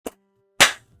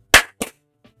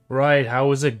Right, how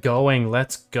is it going?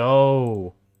 Let's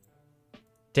go.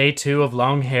 Day 2 of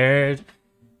long-haired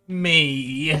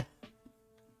me.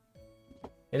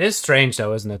 It is strange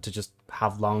though, isn't it, to just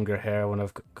have longer hair when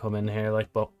I've come in here,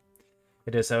 like, but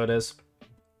it is how it is.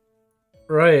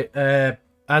 Right,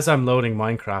 as I'm loading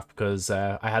Minecraft, because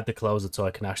I had to close it so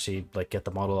I can actually, like, get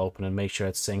the model open and make sure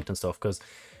it's synced and stuff, because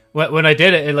when I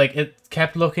did it, it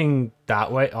kept looking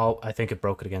that way. Oh, I think it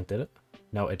broke it again, did it?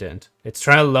 No, it didn't. It's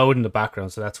trying to load in the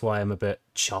background, so that's why I'm a bit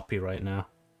choppy right now.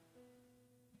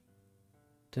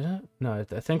 Did it? No, I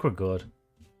think we're good.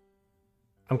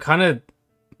 I'm kind of...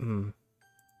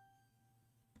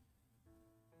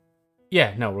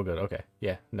 Yeah, no, we're good. Okay.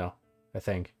 Yeah, no. I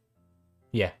think.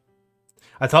 Yeah.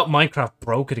 I thought Minecraft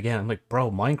broke it again. I'm like,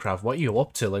 bro, Minecraft, what are you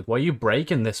up to? Like, what are you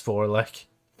breaking this for? Like...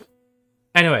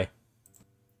 Anyway.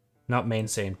 Not main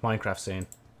scene. Minecraft scene.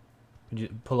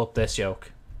 Pull up this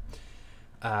yoke.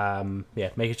 Yeah,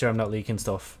 making sure I'm not leaking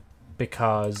stuff.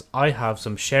 Because I have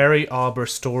some Sherry Arbor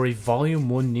Story Volume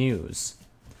 1 news.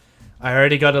 I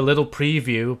already got a little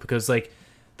preview because, like,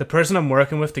 the person I'm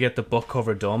working with to get the book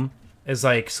cover done is,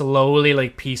 like, slowly,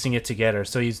 like, piecing it together.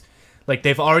 So he's, like,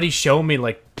 they've already shown me,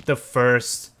 like, the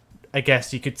first, I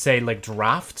guess you could say, like,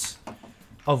 draft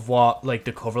of what, like,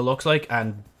 the cover looks like.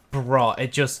 And, bro,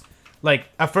 it just, like,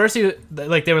 at first,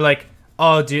 they were like,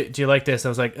 oh, do you like this? I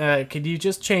was like, could you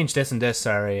just change this and this,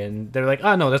 sorry? And they were like,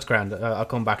 oh, no, that's grand. I'll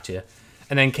come back to you.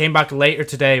 And then came back later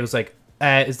today, was like,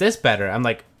 is this better? I'm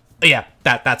like, oh, yeah,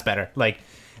 that's better. Like,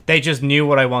 they just knew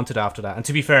what I wanted after that. And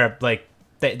to be fair, like,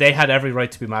 they had every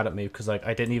right to be mad at me because, like,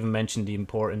 I didn't even mention the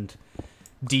important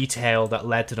detail that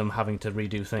led to them having to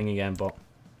redo thing again. But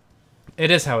it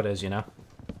is how it is, you know?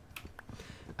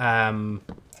 Oh,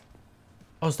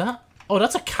 is that? Oh,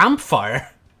 that's a campfire.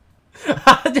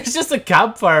 There's just a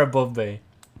campfire above me.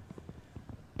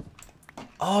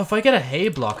 Oh, if I get a hay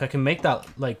block, I can make that,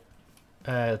 like,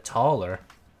 taller.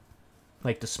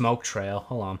 Like the smoke trail.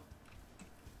 Hold on.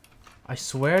 I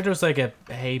swear there's, like, a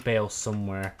hay bale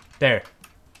somewhere. There.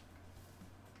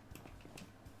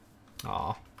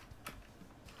 Aw.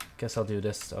 Guess I'll do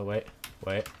this. Oh, wait.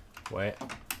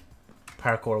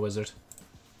 Parkour wizard.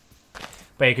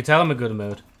 But you can tell I'm in a good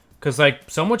mood. Because, like,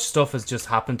 so much stuff has just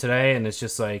happened today, and it's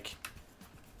just, like...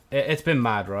 It's been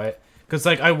mad, right? Because,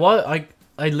 like, I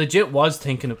legit was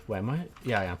thinking of... Wait, am I?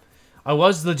 Yeah, I am. I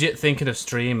was legit thinking of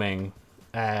streaming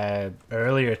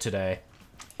earlier today.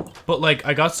 But, like,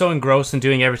 I got so engrossed in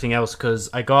doing everything else because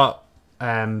I got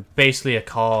basically a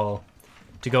call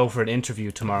to go for an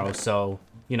interview tomorrow. So,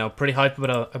 you know, pretty hyped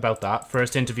about that.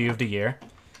 First interview of the year.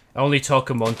 Only took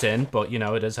a month in, but, you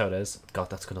know, it is how it is. God,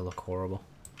 that's going to look horrible.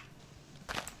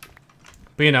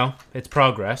 But, you know, it's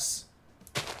progress.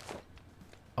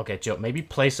 Okay, Joe, maybe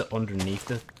place it underneath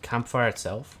the campfire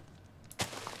itself.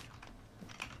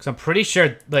 Because I'm pretty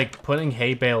sure, like, putting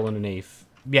hay bale underneath...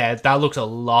 Yeah, that looks a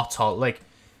lot tall. Like,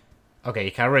 okay,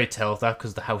 you can't really tell that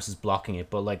because the house is blocking it.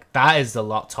 But, like, that is a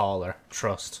lot taller.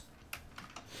 Trust.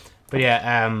 But,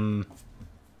 yeah,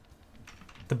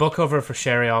 the book cover for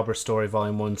Sherry Arbor Story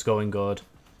Volume 1 is going good.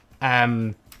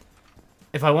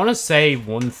 If I want to say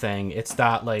one thing, it's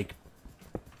that, like...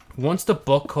 Once the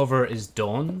book cover is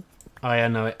done,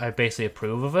 I basically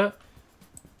approve of it.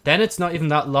 Then it's not even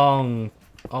that long.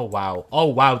 Oh wow. Oh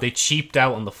wow, they cheaped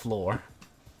out on the floor.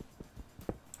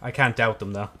 I can't doubt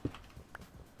them though.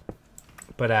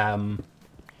 But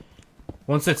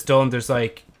once it's done, there's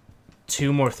like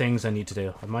 2 more things I need to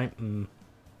do. I might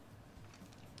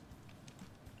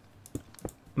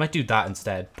do that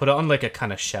instead. Put it on like a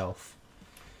kind of shelf.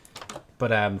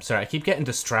 But sorry, I keep getting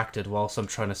distracted whilst I'm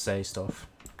trying to say stuff.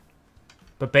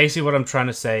 But basically what I'm trying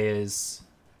to say is...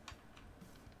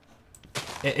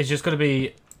 It's just going to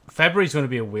be... February's going to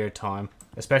be a weird time.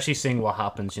 Especially seeing what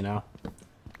happens, you know?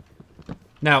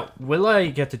 Now, will I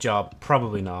get the job?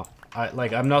 Probably not.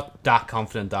 I'm not that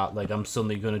confident that, like, I'm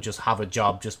suddenly going to just have a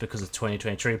job just because it's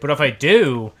 2023. But if I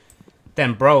do,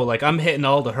 then, bro, like, I'm hitting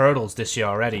all the hurdles this year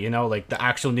already, you know? Like, the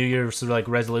actual New Year's, like,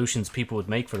 resolutions people would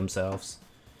make for themselves.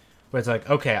 Where it's like,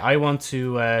 okay, I want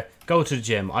to go to the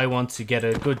gym. I want to get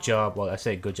a good job. Well, I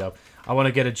say good job. I want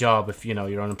to get a job if, you know,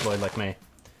 you're unemployed like me.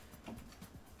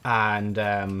 And,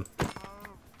 the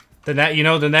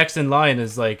next in line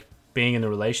is, like, being in a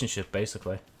relationship,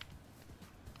 basically.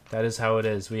 That is how it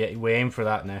is. We aim for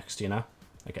that next, you know?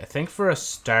 Like, I think for a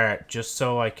start, just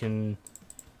so I can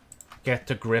get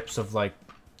to grips of, like,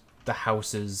 the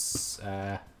house's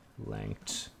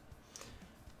length.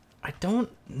 I don't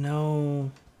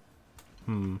know...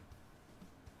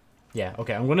 Yeah,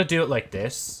 okay, I'm gonna do it like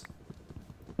this.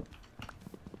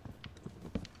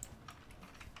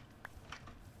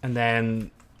 And then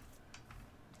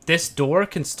this door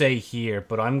can stay here,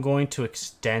 but I'm going to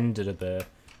extend it a bit.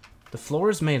 The floor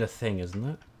is made of thing, isn't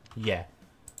it? Yeah.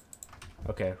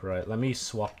 Okay, right. Let me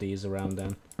swap these around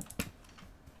then.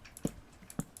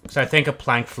 So I think a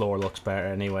plank floor looks better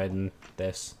anyway than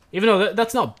this. Even though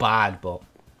that's not bad, but...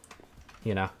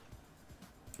 You know.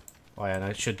 Oh yeah, and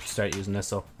I should start using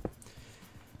this up.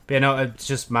 But you know, it's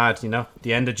just mad, you know?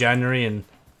 The end of January and...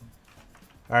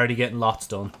 already getting lots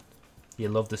done. You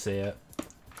love to see it.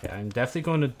 Okay, I'm definitely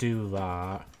going to do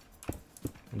that.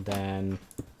 And then...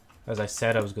 as I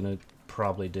said I was going to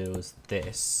probably do is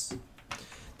this.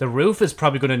 The roof is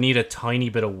probably going to need a tiny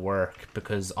bit of work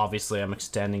because obviously I'm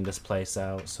extending this place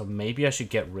out. So maybe I should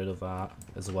get rid of that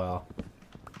as well.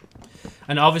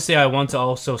 And obviously I want to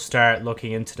also start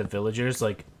looking into the villagers,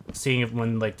 like seeing if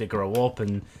when like they grow up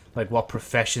and like what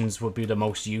professions would be the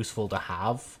most useful to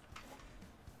have.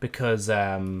 Because,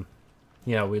 you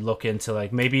know, we look into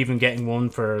like maybe even getting one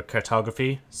for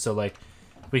cartography. So like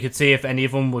we could see if any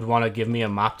of them would want to give me a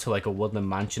map to like a woodland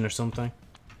mansion or something.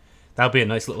 That'd be a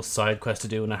nice little side quest to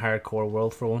do in a hardcore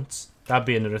world for once. That'd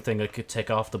be another thing I could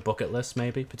take off the bucket list,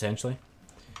 maybe, potentially.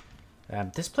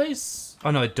 This place...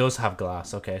 oh, no, it does have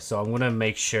glass. Okay, so I'm going to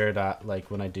make sure that, like,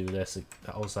 when I do this, it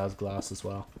also has glass as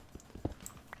well.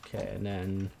 Okay, and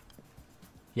then...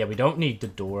 yeah, we don't need the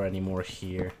door anymore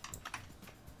here.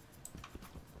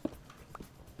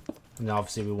 And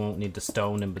obviously we won't need the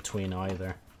stone in between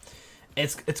either.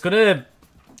 It's gonna...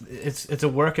 It's a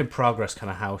work in progress kind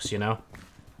of house, you know?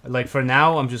 Like, for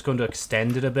now, I'm just going to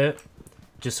extend it a bit.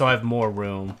 Just so I have more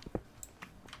room.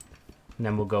 And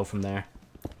then we'll go from there.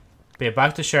 But yeah,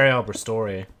 back to Sherry Albert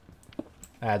Story.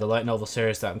 The light novel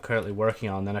series that I'm currently working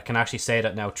on. And I can actually say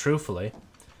that now truthfully.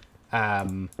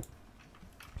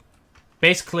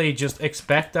 Basically, just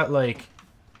expect that, like...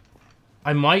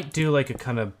 I might do, like, a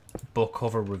kind of book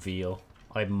cover reveal.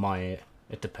 I might.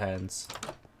 It depends.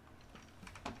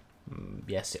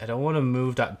 Yes, I don't want to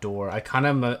move that door. I kind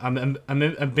of...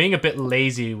 I'm being a bit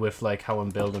lazy with, like, how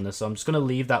I'm building this. So I'm just going to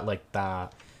leave that like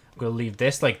that. I'm going to leave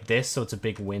this like this so it's a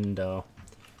big window.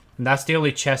 And that's the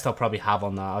only chest I'll probably have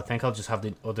on that. I think I'll just have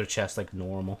the other chest like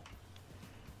normal.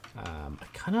 I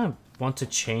kind of want to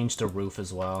change the roof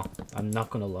as well. I'm not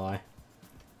going to lie.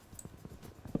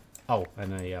 Oh, I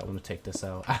know, yeah, I want to take this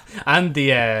out. And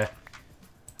the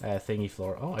thingy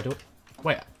floor. Oh, I don't...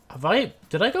 wait, have I...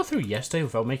 did I go through yesterday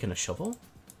without making a shovel?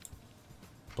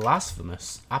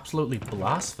 Blasphemous. Absolutely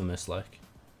blasphemous, like.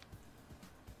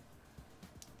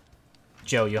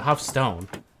 Joe, you have stone.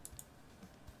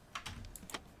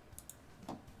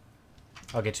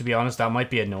 Okay, to be honest, that might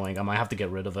be annoying. I might have to get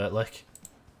rid of it, like.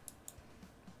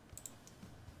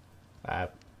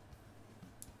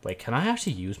 Wait, can I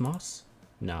actually use moss?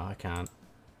 No, I can't.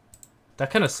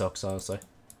 That kind of sucks, honestly.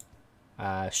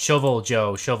 Shovel,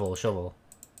 Joe. Shovel, shovel.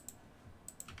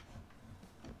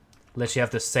 Literally have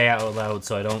to say it out loud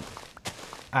so I don't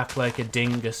act like a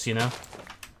dingus, you know?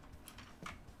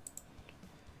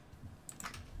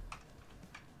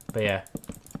 But yeah.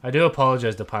 I do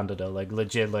apologize to Panda though. Like,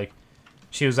 legit, like...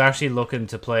 she was actually looking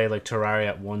to play, like, Terraria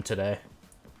at 1 today.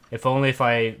 If only if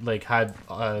I, like, had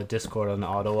Discord on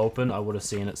auto open, I would have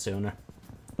seen it sooner.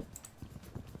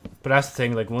 But that's the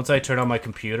thing, like, once I turn on my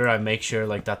computer, I make sure,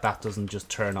 like, that doesn't just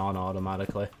turn on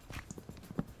automatically.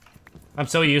 I'm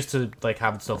so used to, like,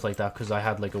 having stuff like that because I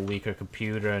had, like, a weaker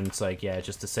computer and it's like, yeah,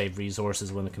 just to save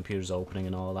resources when the computer's opening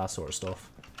and all that sort of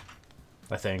stuff.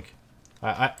 I think.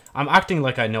 I'm acting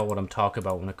like I know what I'm talking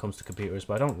about when it comes to computers,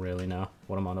 but I don't really know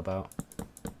what I'm on about.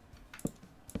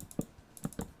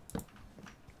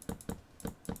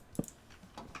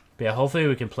 But yeah, hopefully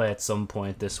we can play at some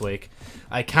point this week.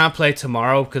 I can't play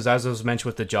tomorrow because, as I was mentioned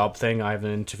with the job thing, I have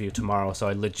an interview tomorrow, so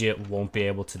I legit won't be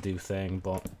able to do thing,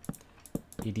 but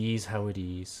it is how it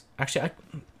is. Actually,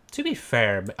 to be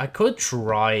fair, I could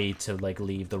try to, like,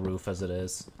 leave the roof as it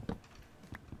is.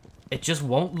 It just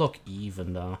won't look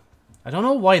even, though. I don't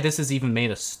know why this is even made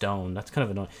of stone. That's kind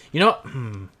of annoying. You know what?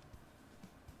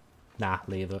 Nah,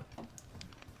 leave it.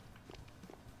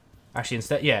 Actually,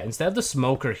 instead of the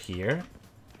smoker here,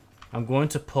 I'm going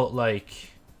to put,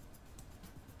 like,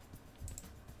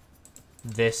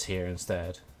 this here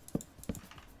instead.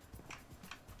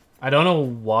 I don't know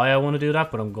why I want to do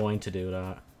that, but I'm going to do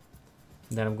that.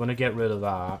 And then I'm going to get rid of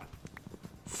that.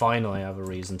 Finally, I have a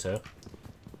reason to.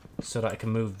 So that I can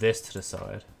move this to the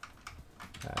side.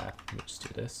 Let me just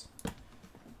do this.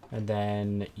 And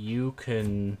then you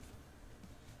can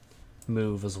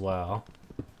move as well.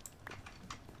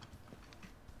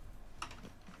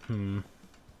 Maybe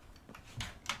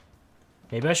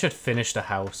I should finish the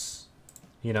house.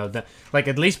 You know, like,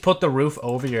 at least put the roof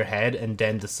over your head and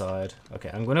then decide. Okay,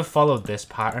 I'm going to follow this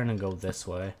pattern and go this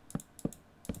way.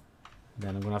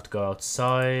 Then I'm gonna have to go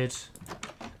outside.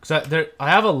 Because I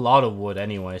have a lot of wood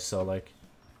anyway, so like,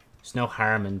 there's no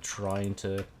harm in trying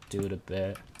to do it a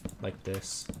bit like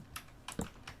this.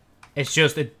 It's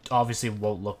just, it obviously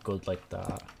won't look good like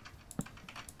that.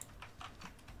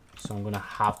 So I'm gonna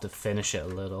have to finish it a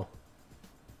little.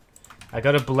 I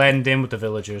gotta blend in with the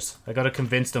villagers. I gotta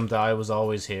convince them that I was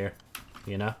always here,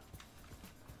 you know?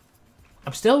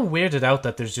 I'm still weirded out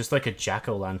that there's just like a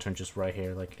jack-o'-lantern just right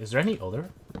here. Like, is there any other?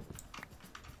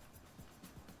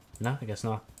 No, I guess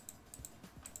not.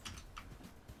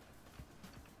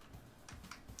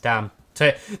 Damn.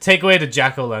 Take away the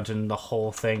jack-o'-lantern and the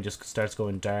whole thing just starts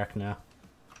going dark now.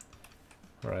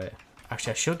 Right.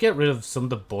 Actually, I should get rid of some of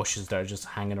the bushes that are just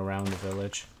hanging around the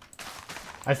village.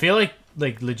 I feel like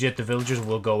legit, the villagers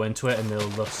will go into it and they'll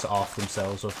look off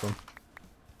themselves with them.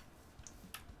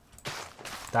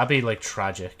 That'd be, like,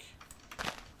 tragic.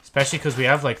 Especially because we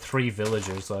have, like, 3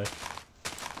 villagers, like.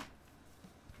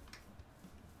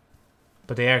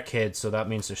 But they are kids, so that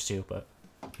means they're stupid.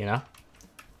 You know?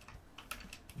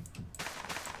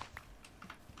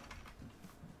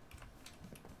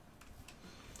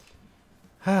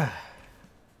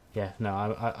 Yeah,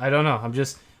 no, I don't know.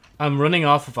 I'm running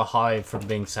off of a high from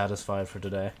being satisfied for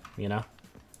today, you know?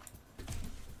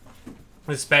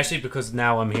 Especially because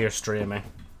now I'm here streaming.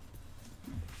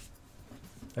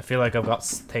 I feel like I've got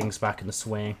things back in the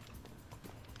swing.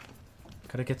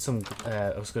 Gotta get some,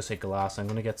 I was gonna say glass. I'm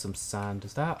gonna get some sand.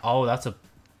 Is that? Oh, that's a...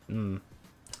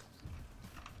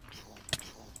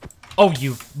 Oh,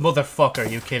 you motherfucker. Are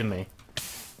you kidding me?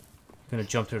 You're gonna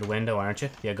jump through the window, aren't you?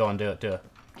 Yeah, go on, do it, do it.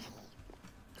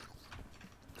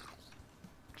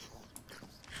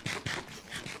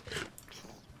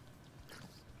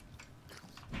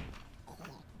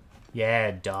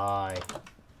 Yeah, die.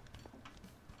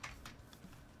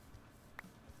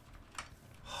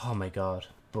 Oh my god,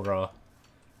 bro.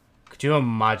 Could you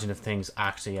imagine if things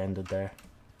actually ended there?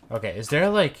 Okay, is there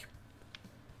like...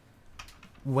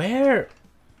 Where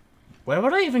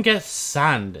would I even get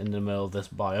sand in the middle of this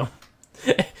biome?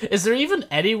 Is there even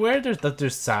anywhere that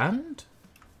there's sand?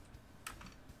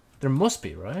 There must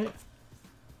be, right?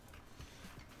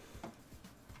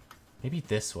 Maybe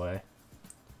this way.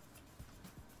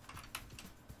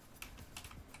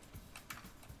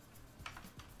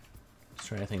 Is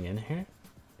there anything in here?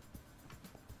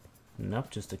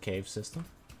 Nope, just a cave system.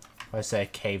 I say a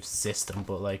cave system,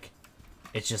 but like,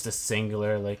 it's just a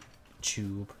singular like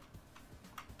tube.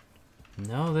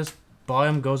 No, this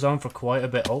biome goes on for quite a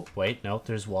bit. Oh, wait, no,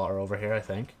 there's water over here, I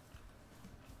think.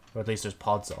 Or at least there's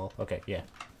podzol. Okay, yeah.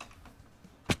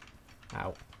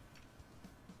 Ow.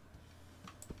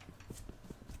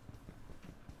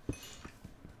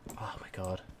 Oh my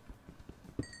god.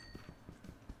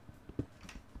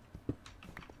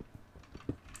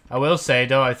 I will say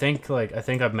though, I think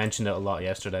I've mentioned it a lot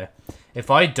yesterday.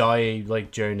 If I die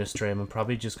like during the stream, I'm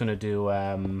probably just gonna do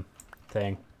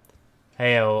thing.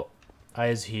 Heyo, I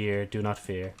is here, do not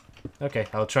fear. Okay,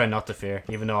 I'll try not to fear,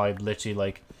 even though I literally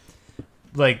like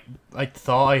I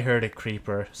thought I heard a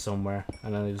creeper somewhere,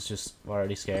 and then I was just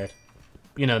already scared.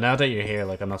 You know, now that you're here,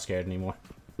 like I'm not scared anymore.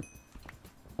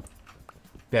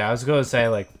 Yeah, I was gonna say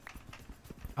like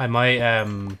I might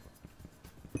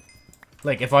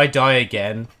like if I die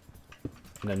again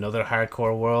in another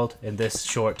hardcore world in this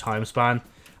short time span,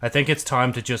 I think it's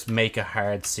time to just make a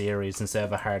hard series instead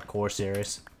of a hardcore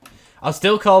series. I'll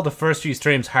still call the first few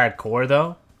streams hardcore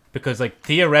though, because like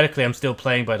theoretically I'm still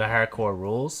playing by the hardcore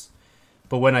rules,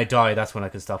 but when I die that's when I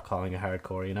can stop calling it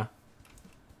hardcore, you know?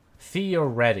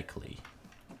 Theoretically.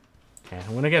 Okay,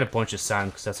 I'm gonna get a bunch of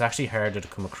sand because that's actually harder to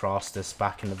come across this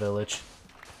back in the village.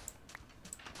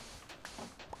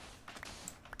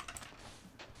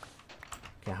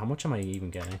 Okay, how much am I even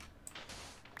getting?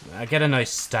 I get a nice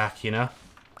stack, you know?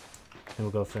 Then we'll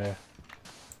go for there.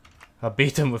 I'll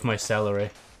beat them with my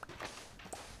celery.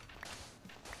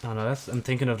 Oh no, I'm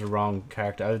thinking of the wrong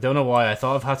character. I don't know why. I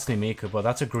thought of Hatsune Miku, but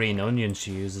that's a green onion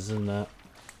she uses, isn't it?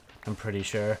 I'm pretty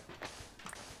sure.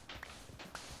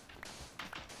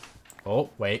 Oh,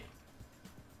 wait.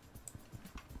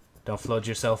 Don't flood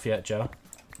yourself yet, Joe.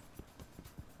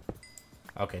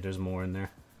 Okay, there's more in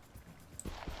there.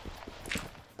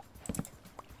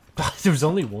 There's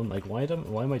only one. Like, why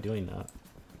am I doing that?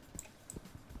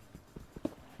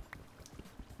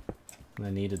 I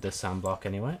needed this sand block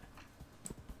anyway.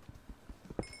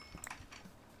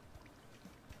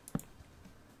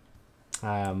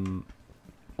 What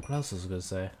else was I gonna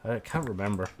say? I can't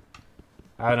remember.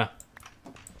 I don't know.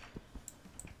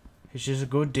 It's just a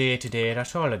good day today.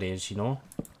 That's all it is, you know.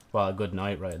 Well, a good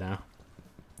night right now.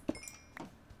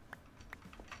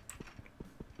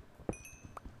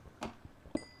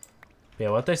 Yeah,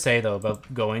 what they say though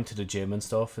about going to the gym and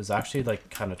stuff is actually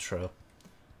like kind of true.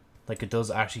 Like it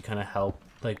does actually kind of help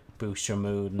like boost your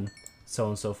mood and so on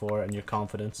and so forth and your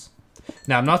confidence.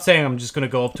 Now I'm not saying I'm just gonna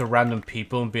go up to random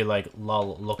people and be like,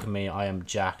 lol, look at me, I am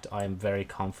jacked, I am very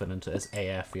confident as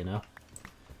AF, you know?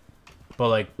 But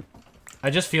like,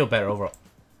 I just feel better overall.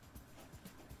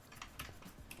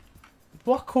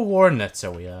 What coordinates are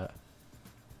we at?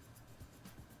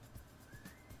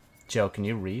 Joe, can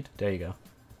you read? There you go.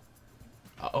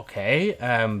 Okay,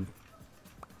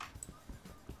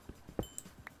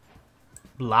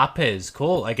 Lapis,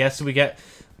 cool. I guess we get...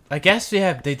 I guess,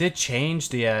 yeah, they did change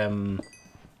the,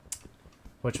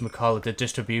 whatchamacallit, the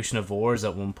distribution of ores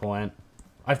at one point.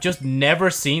 I've just never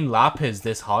seen Lapis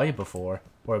this high before.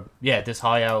 Or, yeah, this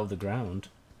high out of the ground.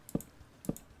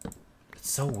 It's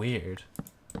so weird.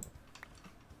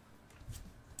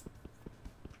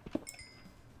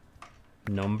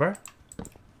 Number?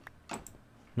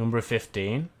 Number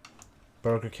 15.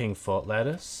 Burger King foot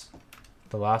lettuce.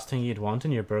 The last thing you'd want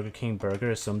in your Burger King burger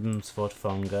is something's foot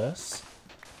fungus.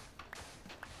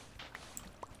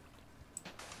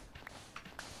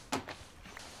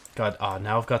 God, oh,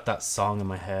 now I've got that song in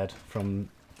my head from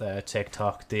the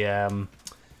TikTok. The,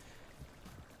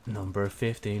 number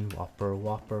 15, Whopper,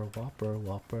 Whopper, Whopper,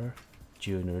 Whopper.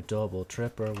 Junior double,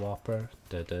 tripper, Whopper.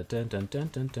 Dun, dun, dun, dun, dun,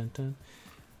 dun, dun, dun.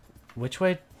 Which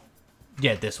way?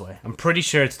 Yeah, this way. I'm pretty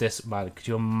sure it's this. Man, could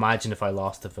you imagine if I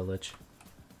lost the village?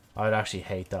 I'd actually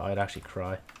hate that. I'd actually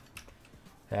cry.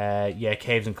 Yeah,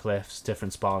 caves and cliffs,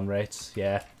 different spawn rates.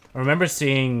 Yeah. I remember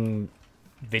seeing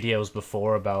videos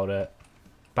before about it.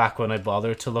 Back when I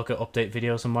bothered to look at update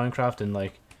videos in Minecraft and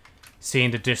like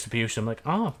seeing the distribution, I'm like,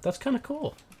 oh, that's kind of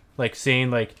cool. Like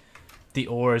seeing like the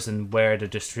ores and where they're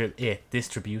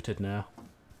distributed now.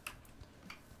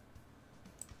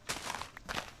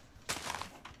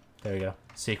 There we go.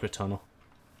 Secret tunnel.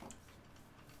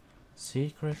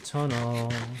 Secret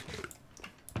tunnel.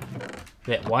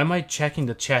 Yeah, why am I checking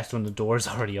the chest when the door's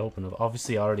already open? I've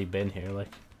obviously already been here, like.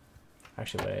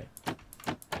 Actually, wait.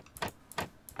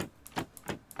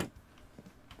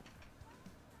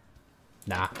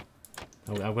 Nah.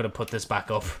 I'm gonna put this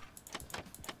back up.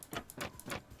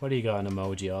 What do you got an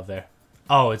emoji of there?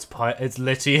 Oh, it's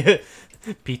literally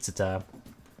pizza time.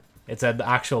 It's an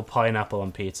actual pineapple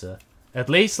on pizza. At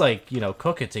least, like, you know,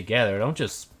 cook it together. Don't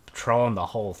just throw on the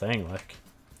whole thing, like.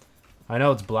 I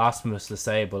know it's blasphemous to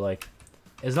say, but, like,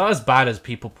 it's not as bad as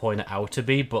people point it out to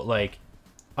be, but, like,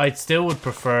 I still would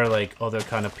prefer, like, other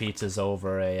kind of pizzas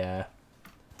over a,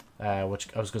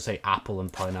 which I was gonna say apple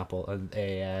and pineapple,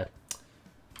 a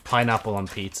pineapple on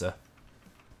pizza.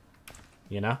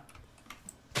 You know?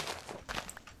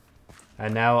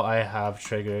 And now I have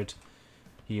triggered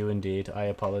you indeed. I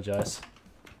apologize.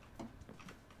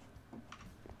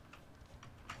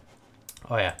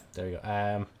 Oh yeah, there you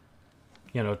go.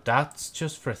 You know, that's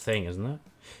just for thing, isn't it?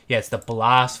 Yeah, it's the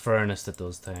blast furnace that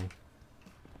does thing.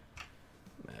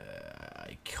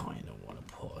 I kind of want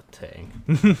to put a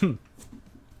thing.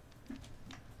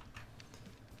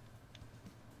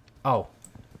 Oh.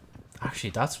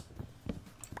 Actually, that's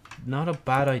not a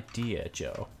bad idea,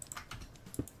 Joe.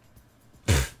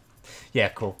 Yeah,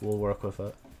 cool. We'll work with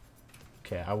it.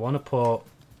 Okay, I want to put...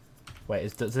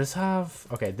 Wait, does this have...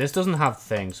 Okay, this doesn't have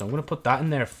things, so I'm going to put that in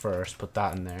there first. Put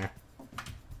that in there.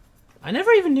 I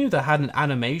never even knew that had an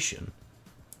animation.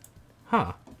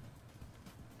 Huh.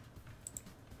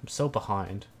 I'm so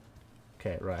behind.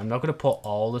 Okay, right. I'm not going to put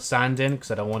all the sand in,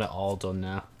 because I don't want it all done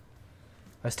now.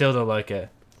 I still don't like it.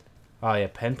 Oh yeah,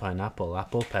 pen, pineapple,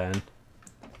 apple, pen.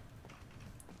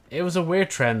 It was a weird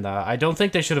trend, that. I don't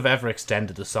think they should have ever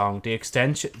extended the song. The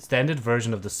extended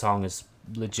version of the song is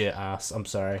legit ass. I'm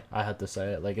sorry. I had to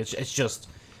say it. Like, it's just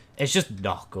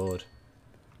not good.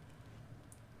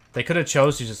 They could have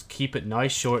chose to just keep it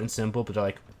nice, short, and simple, but they're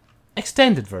like,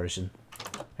 extended version.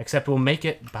 Except we'll make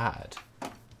it bad.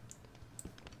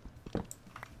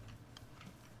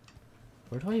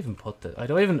 Where do I even put this? I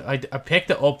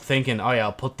picked it up thinking, oh yeah,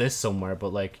 I'll put this somewhere,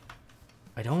 but like,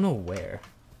 I don't know where.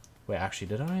 Wait, actually,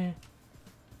 did I?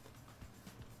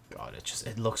 God,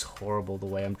 it looks horrible the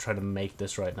way I'm trying to make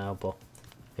this right now, but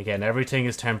again, everything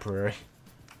is temporary.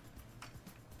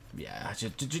 Yeah,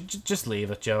 just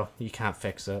leave it, Joe. You can't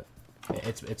fix it.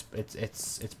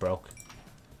 It's broke.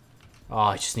 Oh,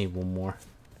 I just need one more.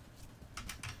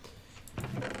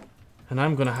 And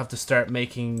I'm gonna have to start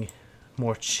making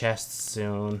more chests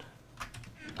soon.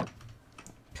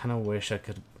 Kind of wish I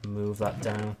could move that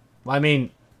down. Well, I mean,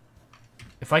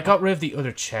 if I got rid of the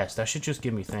other chest, that should just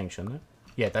give me things, shouldn't it?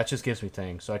 Yeah, that just gives me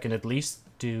things. So I can at least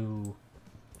do...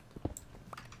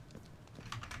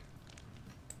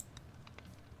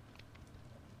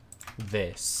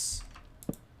 this.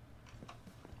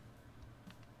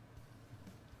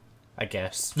 I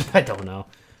guess. I don't know.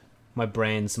 My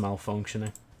brain's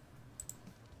malfunctioning.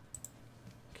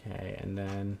 Okay, and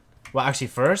then... Well, actually,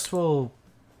 first we'll...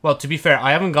 Well, to be fair,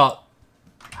 I haven't got...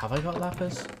 Have I got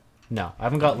lapis? No, I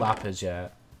haven't got lapis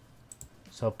yet.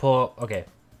 So put... Okay,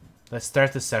 let's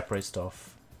start to separate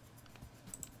stuff.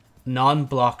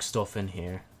 Non-block stuff in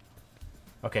here.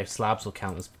 Okay, slabs will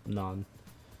count as non...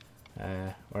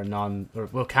 or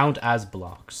will count as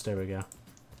blocks. There we go.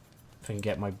 If I can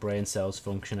get my brain cells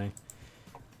functioning.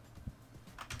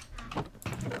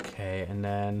 Okay, and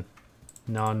then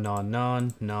non. We'll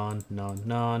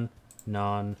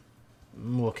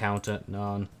count it.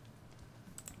 Non.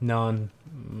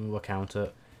 We'll count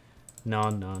it.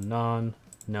 Non.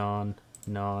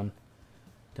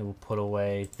 Then we'll put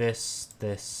away this.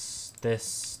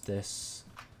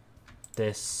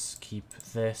 Keep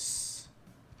this.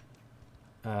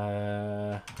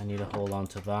 I need to hold on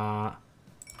to that.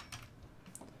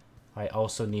 I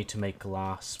also need to make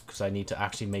glass because I need to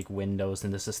actually make windows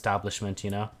in this establishment, you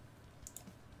know?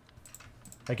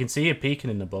 I can see you peeking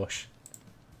in the bush.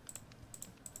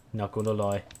 Not gonna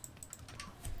lie.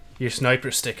 Your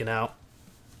sniper's sticking out.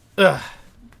 Ugh.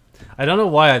 I don't know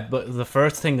why, but the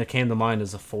first thing that came to mind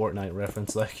is a Fortnite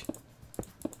reference, like.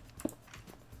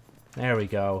 There we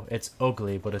go. It's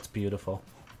ugly, but it's beautiful.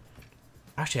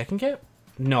 Actually, I can get...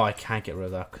 No, I can't get rid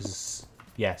of that, because...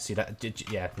 Yeah, see that?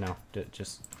 Yeah, no.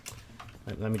 Just...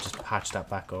 Let me just patch that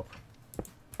back up.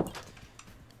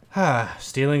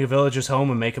 Stealing a villager's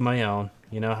home and making my own.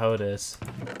 You know how it is.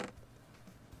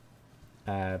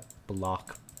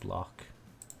 Block.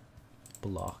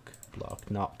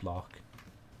 Not block.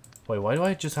 Wait, why do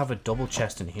I just have a double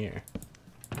chest in here?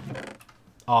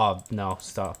 Oh, no,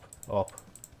 stop. Up.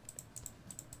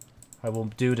 I will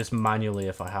do this manually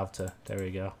if I have to. There we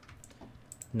go.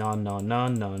 Non.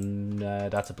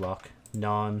 That's a block.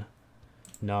 Non.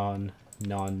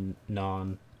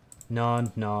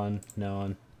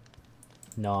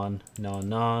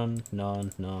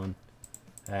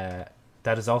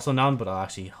 That is also non, but I'll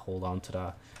actually hold on to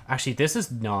that. Actually, this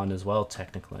is non as well,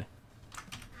 technically.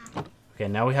 Okay,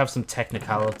 now we have some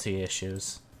technicality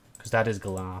issues. Because that is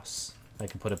glass. I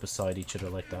can put it beside each other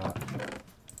like that.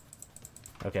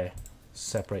 Okay,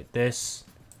 separate this.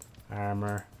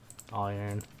 Armor,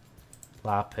 iron,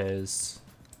 lapis.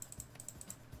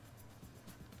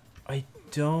 I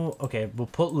don't... Okay, we'll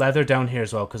put leather down here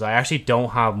as well, because I actually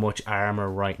don't have much armor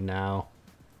right now.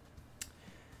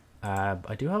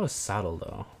 I do have a saddle,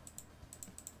 though.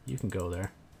 You can go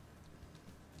there.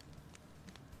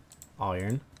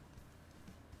 Iron.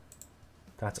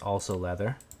 That's also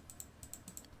leather.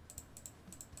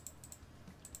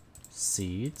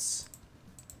 Seeds.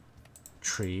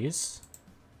 Trees.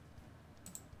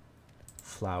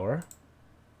 Flour.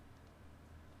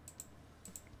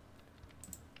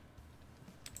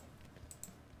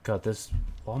 God, this...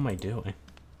 What am I doing?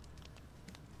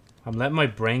 I'm letting my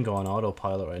brain go on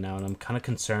autopilot right now, and I'm kind of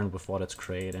concerned with what it's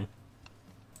creating.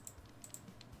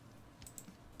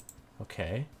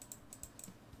 Okay.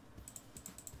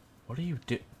 What are you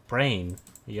Brain,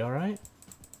 are you alright?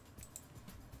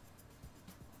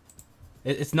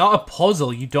 It's not a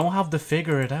puzzle. You don't have to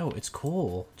figure it out. It's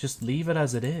cool. Just leave it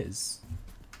as it is.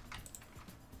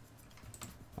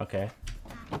 Okay.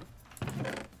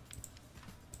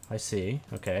 I see.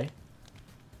 Okay.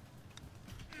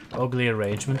 Ugly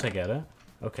arrangement. I get it.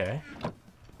 Okay.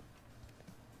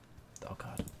 Oh,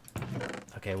 God.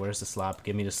 Okay, where's the slab?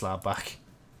 Give me the slab back.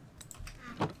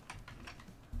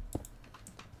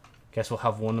 Guess we'll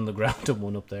have one on the ground and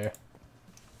one up there.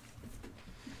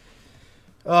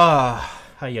 Ah,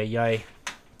 ay.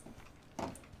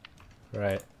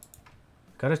 Right.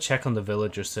 Gotta check on the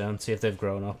villagers soon, see if they've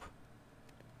grown up.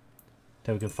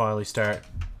 Then we can finally start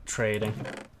trading.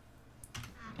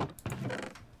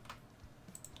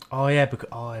 Oh yeah, because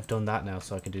I've done that now,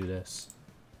 so I can do this.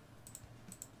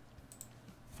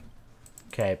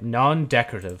 Okay,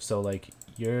 non-decorative. So like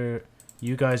you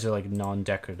guys are like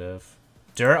non-decorative.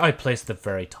 Dirt I placed at the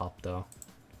very top though.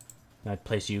 And I'd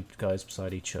place you guys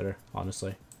beside each other,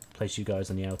 honestly. Place you guys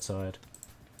on the outside.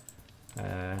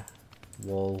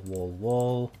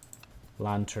 Wool.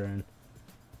 Lantern.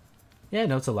 Yeah,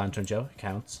 no, it's a lantern, Joe. It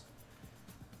counts.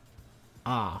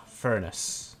 Ah,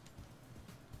 furnace.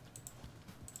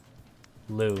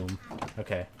 Loom.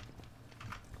 Okay.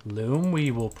 Loom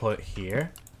we will put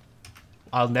here.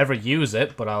 I'll never use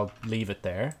it, but I'll leave it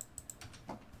there.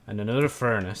 And another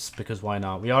furnace, because why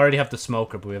not? We already have the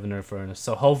smoker, but we have another furnace.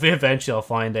 So hopefully eventually I'll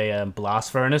find a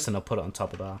blast furnace and I'll put it on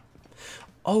top of that.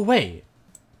 Oh, wait.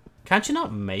 Can't you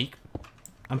not make...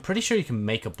 I'm pretty sure you can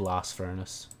make a blast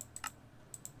furnace.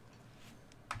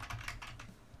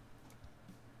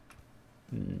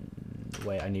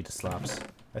 Wait, I need the slabs.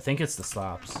 I think it's the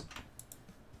slabs.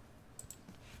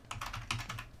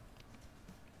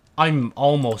 I'm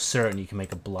almost certain you can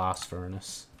make a blast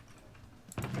furnace.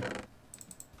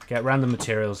 Get random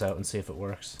materials out and see if it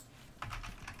works.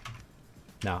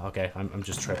 No, okay, I'm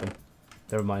just tripping.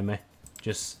 Never mind me.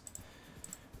 Just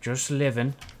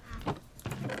living.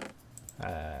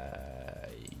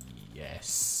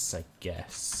 Yes, I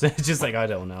guess. Just like, I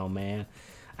don't know, man.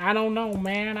 I don't know,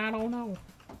 man. I don't know.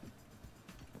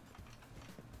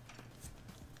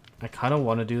 I kind of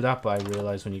want to do that, but I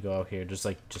realize when you go out here, there's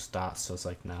like just that, so it's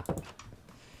like, nah.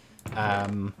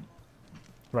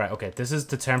 Right, okay, this is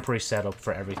the temporary setup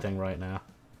for everything right now.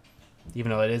 Even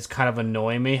though it is kind of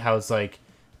annoying me how it's like,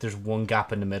 there's one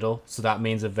gap in the middle, so that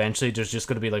means eventually there's just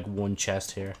going to be like one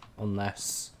chest here,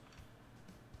 unless...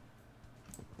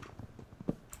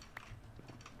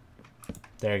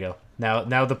 There you go.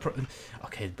 Now the...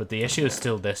 Okay, but the issue is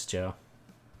still this, Joe.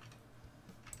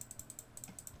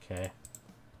 Okay.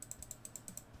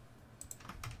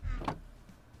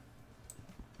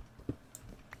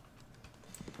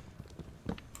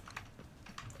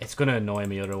 It's gonna annoy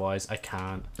me otherwise. I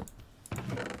can't.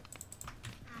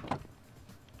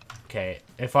 Okay,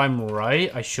 if I'm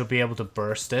right, I should be able to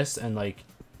burst this and, like,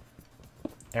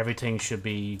 everything should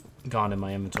be gone in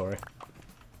my inventory.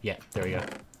 Yeah, there we go.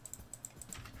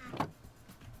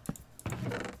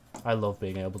 I love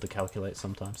being able to calculate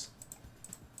sometimes.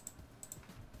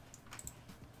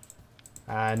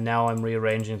 And now I'm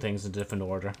rearranging things in a different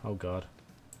order. Oh, God.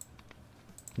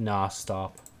 Nah,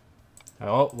 stop.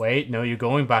 Oh, wait. No, you're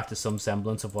going back to some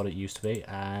semblance of what it used to be.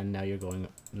 And now you're going...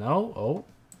 No? Oh.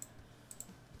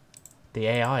 The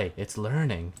AI. It's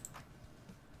learning.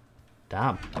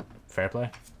 Damn. Fair play.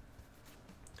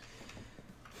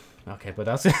 Okay, but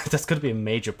that's that's going to be a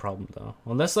major problem, though.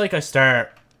 Unless, like, I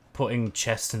start putting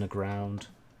chests in the ground.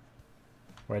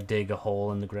 Or I dig a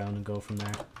hole in the ground and go from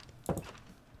there.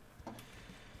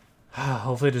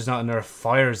 Hopefully there's not another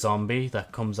fire zombie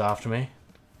that comes after me.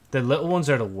 The little ones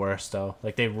are the worst, though.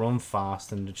 Like, they run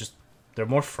fast and they're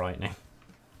more frightening.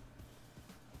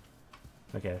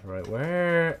 Okay, right,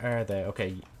 where are they?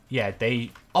 Okay, yeah,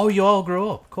 oh, you all grew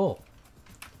up. Cool.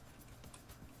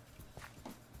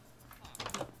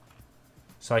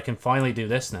 So I can finally do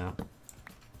this now.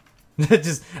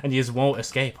 And you just won't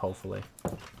escape, hopefully.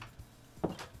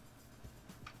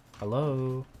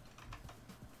 Hello?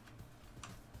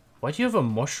 Why do you have a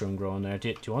mushroom growing there? Do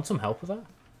you want some help with that?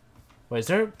 Wait, is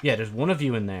there... Yeah, there's one of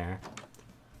you in there.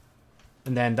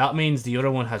 And then that means the other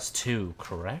one has two,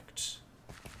 correct?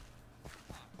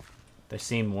 They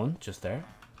seen one just there.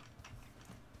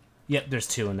 Yep, there's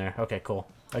two in there. Okay, cool.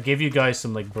 I'll give you guys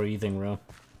some, like, breathing room.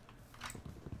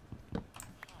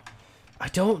 I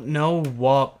don't know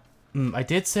what... I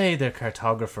did say they're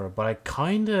cartographer, but I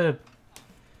kind of...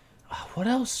 What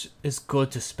else is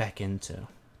good to spec into?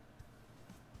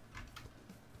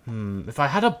 If I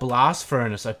had a blast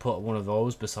furnace, I'd put one of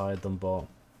those beside them, but...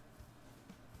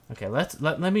 Okay, let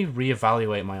me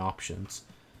reevaluate my options.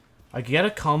 I could get a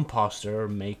composter or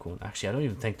make one. Actually, I don't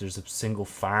even think there's a single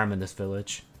farm in this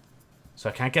village. So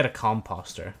I can't get a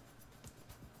composter.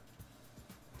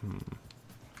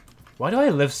 Why do I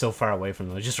live so far away from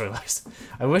them? I just realized.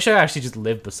 I wish I actually just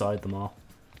lived beside them all.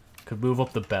 Could move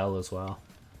up the bell as well.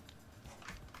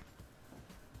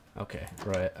 Okay,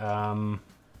 right.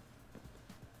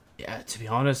 Yeah, to be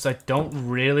honest, I don't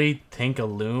really think a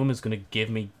loom is going to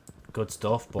give me good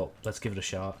stuff, but let's give it a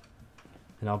shot.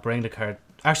 And I'll bring the card...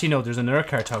 Actually, no, there's another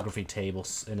cartography table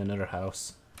in another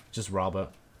house. Just rob it.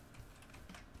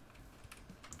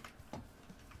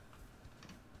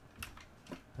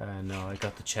 No, I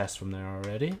got the chest from there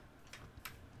already.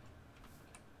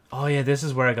 Oh, yeah, this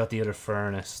is where I got the other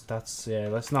furnace. That's... Yeah,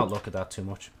 let's not look at that too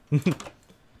much.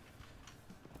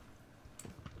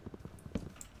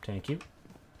 Thank you.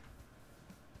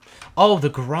 Oh, the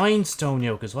grindstone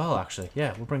yoke as well, actually.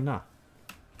 Yeah, we'll bring that.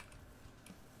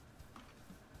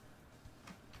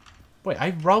 Wait,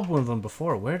 I robbed one of them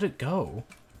before. Where did it go?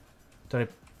 Did I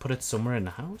put it somewhere in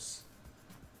the house?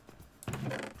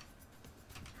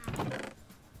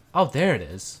 Oh, there it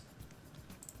is.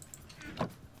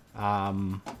 I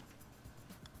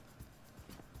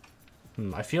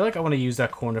feel like I want to use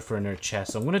that corner for another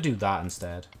chest, so I'm going to do that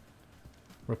instead.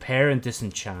 Repair and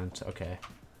disenchant. Okay.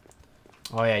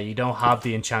 Oh yeah, you don't have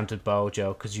the enchanted bow,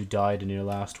 Joe, because you died in your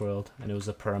last world, and it was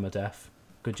a permadeath.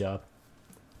 Good job.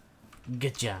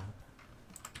 Good job.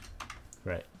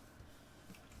 Right.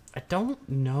 I don't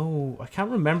know. I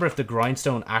can't remember if the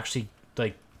grindstone actually,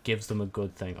 like, gives them a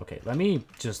good thing. Okay, let me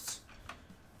just...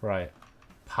 Right.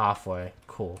 Halfway.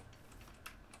 Cool.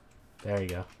 There you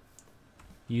go.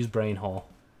 Use brain hole.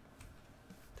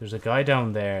 There's a guy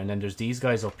down there, and then there's these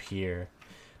guys up here.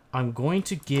 I'm going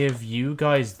to give you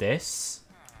guys this.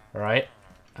 Alright?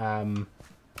 What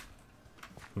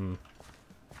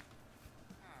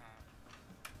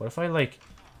if I, like...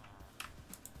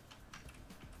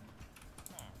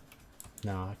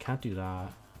 No, I can't do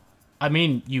that. I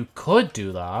mean, you could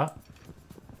do that.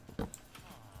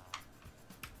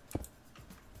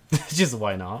 Just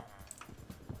why not?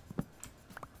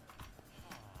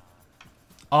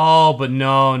 Oh, but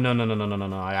no.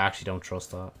 I actually don't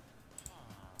trust that.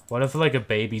 What if, like, a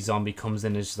baby zombie comes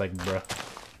in and is just like, bruh.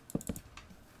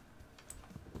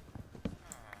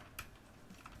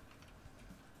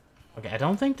 Okay, I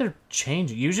don't think they're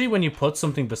changing. Usually when you put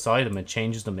something beside them, it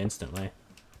changes them instantly.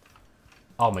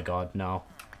 Oh my god, no.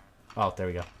 Oh, there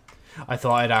we go. I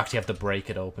thought I'd actually have to break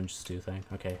it open just to do thing.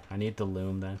 Okay, I need the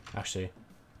loom then, actually.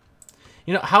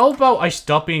 You know, how about I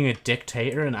stop being a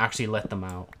dictator and actually let them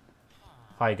out?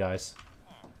 Hi, guys.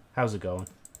 How's it going?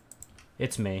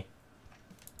 It's me.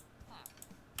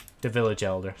 The village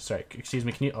elder. Sorry, excuse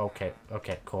me, can you... Okay,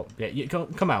 cool. Yeah, you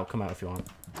come out if you want.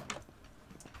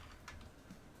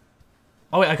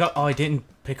 Oh, wait, I didn't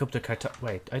pick up the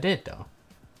wait, I did, though.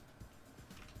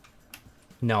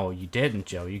 No, you didn't,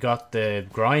 Joe. You got the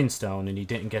grindstone and you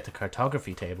didn't get the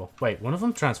cartography table. Wait, one of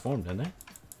them transformed, didn't they?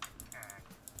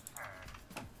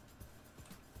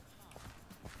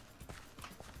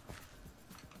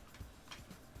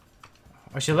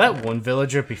 I should let one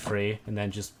villager be free and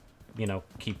then just, you know,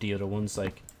 keep the other ones,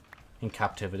 like, in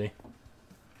captivity.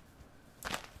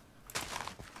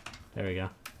 There we go.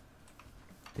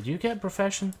 Did you get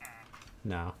profession?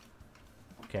 No.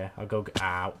 Okay, I'll go...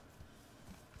 Ow.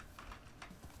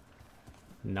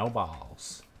 No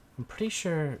balls. I'm pretty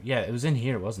sure... Yeah, it was in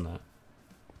here, wasn't it?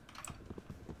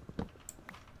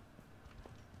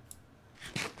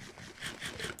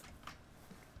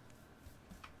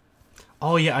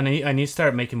 Oh, yeah, I need to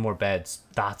start making more beds.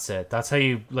 That's it. That's how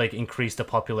you, like, increase the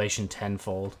population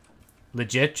tenfold.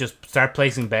 Legit, just start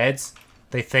placing beds.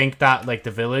 They think that, like,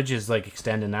 the village is, like,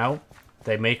 extending out.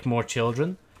 They make more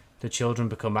children. The children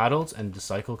become adults, and the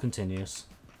cycle continues.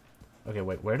 Okay,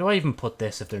 wait, where do I even put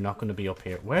this if they're not going to be up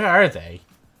here? Where are they?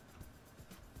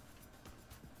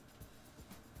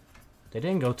 They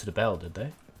didn't go to the bell, did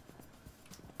they?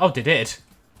 Oh, they did.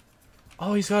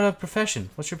 Oh, he's got a profession.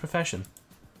 What's your profession?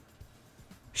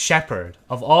 Shepherd.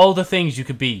 Of all the things you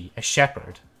could be, a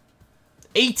shepherd.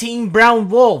 18 brown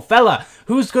wool, fella.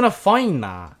 Who's going to find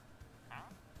that?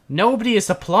 Nobody is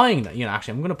supplying that. You know,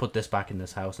 actually, I'm going to put this back in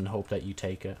this house and hope that you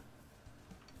take it.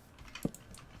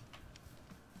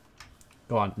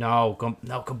 Go on. No, come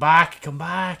back. Come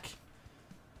back.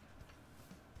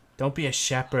 Don't be a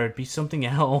shepherd. Be something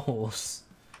else.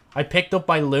 I picked up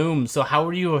my loom, so how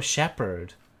are you a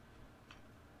shepherd?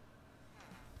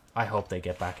 I hope they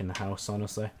get back in the house,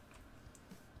 honestly.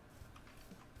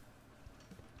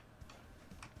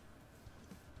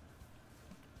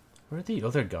 Where'd the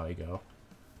other guy go?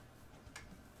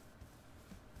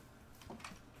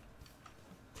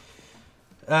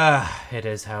 It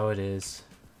is how it is.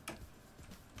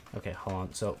 Okay, hold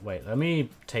on. So, wait, let me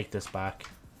take this back.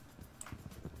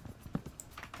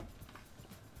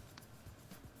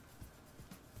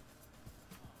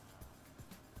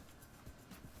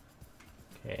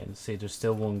 Okay, and see, there's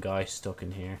still one guy stuck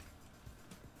in here.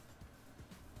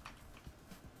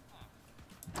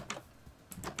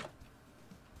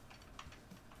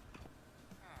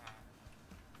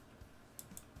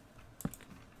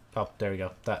 Oh, there we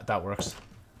go. That works.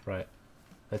 Right.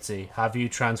 Let's see. Have you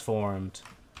transformed?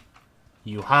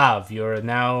 You have. You're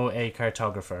now a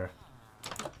cartographer.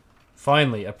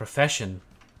 Finally, a profession.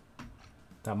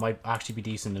 That might actually be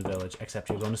decent in the village. Except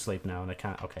you're going to sleep now and I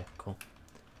can't. Okay, cool.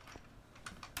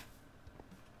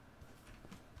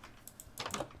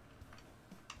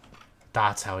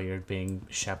 That's how you're being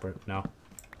shepherd. No.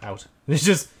 Out. It's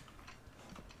just...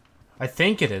 I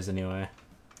think it is anyway.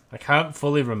 I can't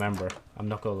fully remember. I'm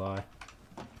not gonna lie.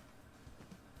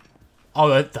 Oh,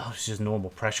 that was just normal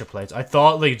pressure plates. I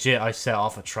thought legit I set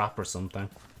off a trap or something.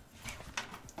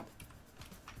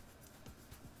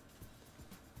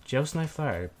 Joe's knife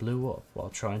fire blew up while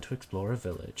trying to explore a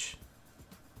village.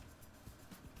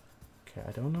 Okay,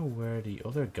 I don't know where the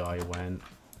other guy went.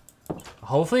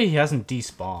 Hopefully he hasn't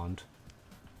despawned.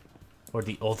 Or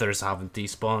the others haven't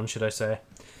despawned, should I say.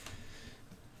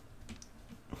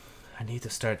 I need to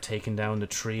start taking down the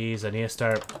trees. I need to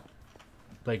start,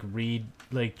 like,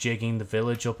 jigging the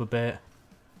village up a bit.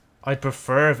 I'd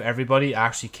prefer if everybody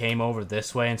actually came over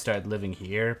this way and started living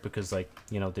here. Because, like,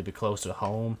 you know, they'd be closer to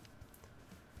home.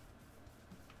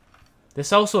 This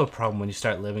is also a problem when you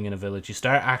start living in a village. You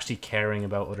start actually caring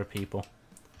about other people.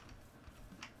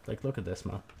 Like, look at this,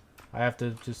 man. I have to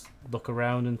just look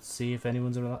around and see if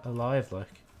anyone's alive,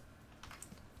 like.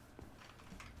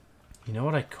 You know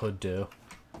what I could do?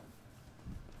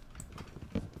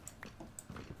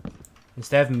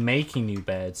 Instead of making new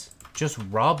beds, just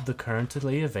rob the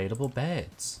currently available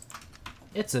beds.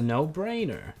 It's a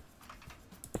no-brainer.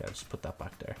 Okay, I'll just put that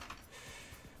back there.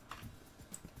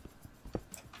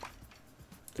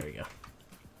 There you go.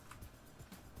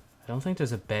 I don't think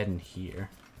there's a bed in here.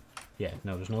 Yeah,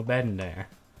 no, there's no bed in there.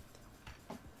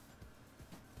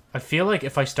 I feel like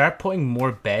if I start putting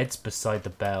more beds beside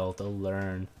the bell, they'll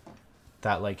learn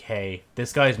that, like, hey,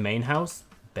 this guy's main house,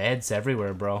 beds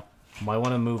everywhere, bro. Might want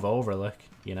to move over, like,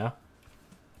 you know?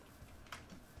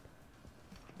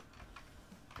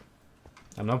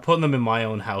 I'm not putting them in my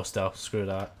own house, though. Screw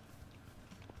that.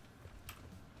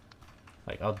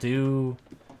 Like, I'll do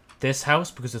this house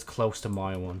because it's close to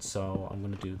my one, so I'm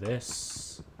going to do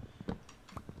this.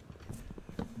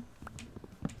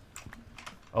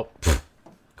 Oh, pfft.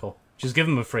 Cool. Just give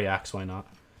him a free axe, why not?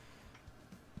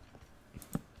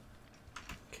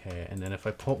 Okay, and then if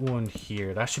I put one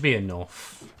here, that should be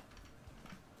enough.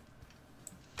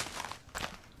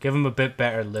 Give him a bit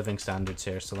better living standards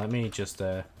here, so let me just,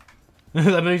 let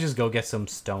me just go get some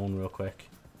stone real quick.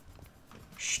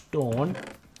 Stone.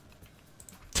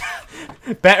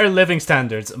 Better living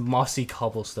standards, mossy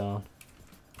cobblestone.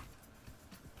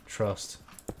 Trust.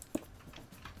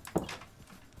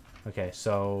 Okay,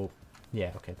 so,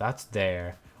 yeah, okay, that's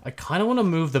there. I kind of want to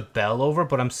move the bell over,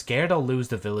 but I'm scared I'll lose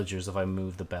the villagers if I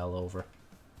move the bell over.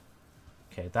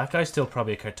 Okay, that guy's still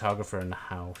probably a cartographer in the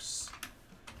house.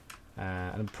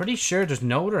 And I'm pretty sure there's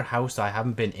no other house I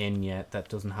haven't been in yet that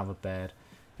doesn't have a bed.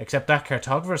 Except that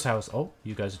cartographer's house. Oh,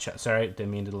 you guys are sorry,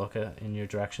 didn't mean to look in your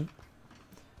direction.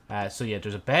 So yeah,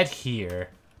 there's a bed here.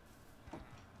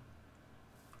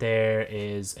 There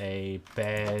is a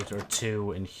bed or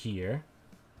two in here.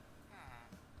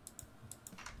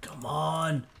 Come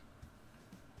on!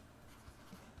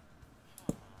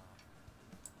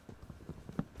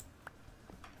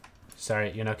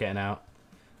 Sorry, you're not getting out.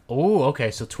 Oh,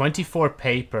 okay, so 24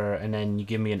 paper, and then you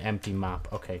give me an empty map.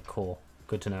 Okay, cool.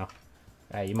 Good to know.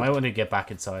 You might want to get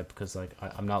back inside, because, like,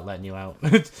 I'm not letting you out.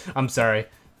 I'm sorry.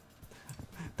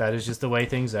 That is just the way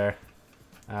things are.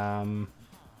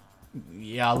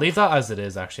 Yeah, I'll leave that as it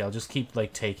is, actually. I'll just keep,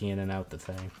 like, taking in and out the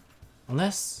thing.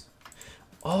 Unless...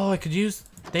 Oh, I could use...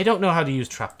 They don't know how to use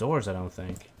trapdoors, I don't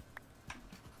think.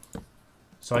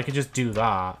 So I could just do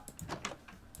that.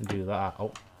 And do that.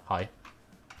 Oh, hi.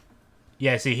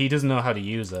 Yeah, see, he doesn't know how to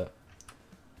use it.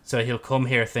 So he'll come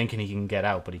here thinking he can get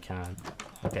out, but he can't.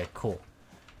 Okay, cool.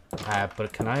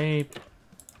 But can I...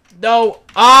 No!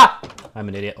 Ah! I'm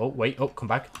an idiot. Oh, wait. Oh, come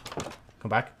back. Come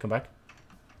back. Come back.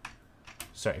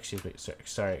 Sorry, excuse me.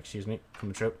 Sorry, excuse me.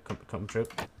 Coming through. Coming through.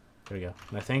 There we go.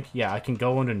 And I think, yeah, I can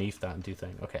go underneath that and do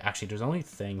thing. Okay, actually, there's only a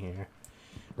thing here.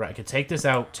 Right, I can take this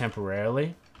out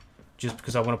temporarily. Just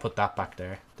because I want to put that back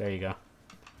there. There you go.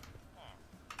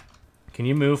 Can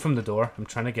you move from the door? I'm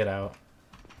trying to get out.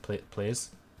 Please.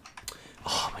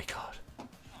 Oh my god.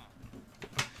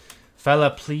 Fella,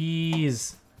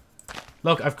 please.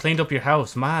 Look, I've cleaned up your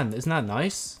house. Man, isn't that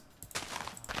nice?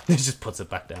 He just puts it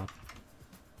back down.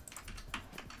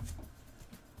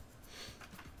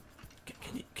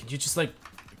 Can you just, like...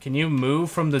 Can you move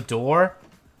from the door?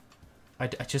 I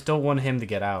just don't want him to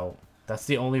get out. That's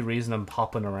the only reason I'm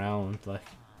hopping around, like...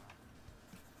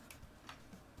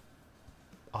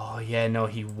 Oh, yeah, no,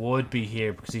 he would be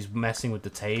here because he's messing with the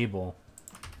table.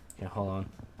 Okay, hold on.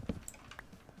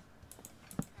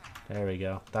 There we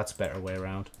go. That's a better way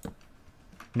around.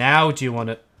 Now, do you want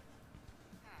to...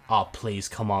 Oh, please,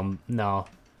 come on. No.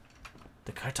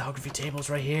 The cartography table's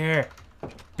right here.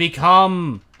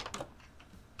 Become...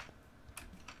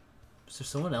 Is there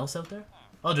someone else out there?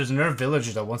 Oh, there's another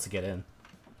villager that wants to get in.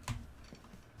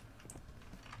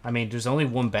 I mean, there's only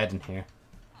one bed in here.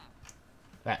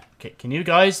 Can you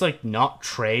guys, like, not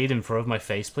trade in front of my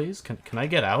face, please? Can I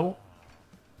get out?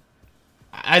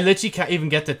 I literally can't even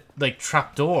get the, like,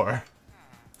 trapdoor.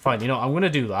 Fine, you know, I'm gonna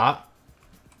do that.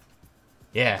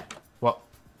 Yeah. What?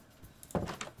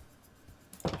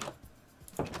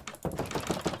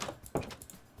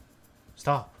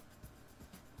 Stop.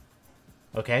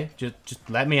 Okay, just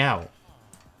let me out.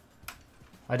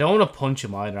 I don't want to punch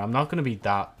him either. I'm not gonna be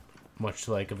that much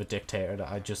like of a dictator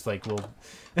that I just like will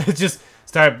just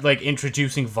start like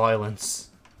introducing violence.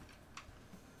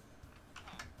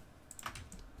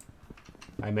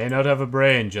 I may not have a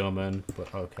brain, gentlemen,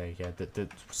 but okay, yeah,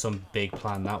 some big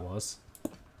plan that was.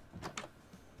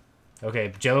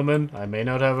 Okay, gentlemen, I may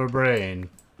not have a brain,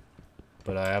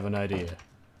 but I have an idea.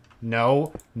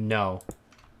 No, no.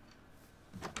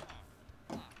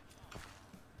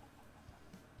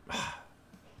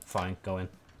 fine, go in.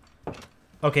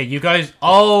 Okay, you guys...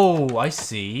 Oh, I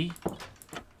see.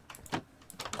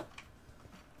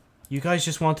 You guys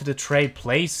just wanted to trade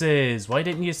places. Why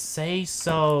didn't you say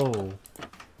so?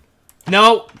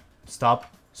 No!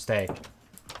 Stop. Stay.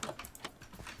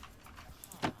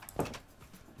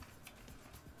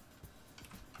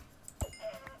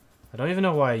 I don't even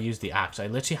know why I used the axe. I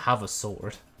literally have a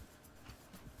sword.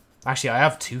 Actually, I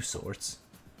have 2 swords.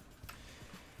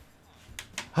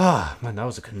 Ah, man, that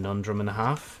was a conundrum and a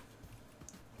half.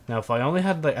 Now, if I only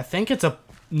had, like, I think it's a...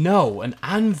 No, an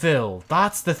anvil.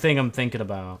 That's the thing I'm thinking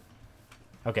about.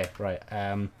 Okay, right.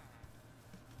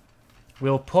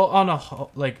 We'll put on a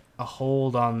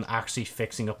hold on actually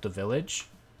fixing up the village.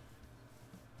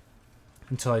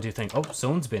 Until I do think... Oh,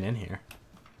 someone's been in here.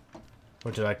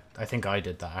 Or did I think I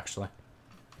did that, actually.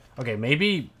 Okay,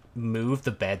 maybe move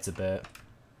the beds a bit.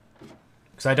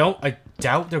 Because I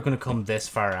doubt they're going to come this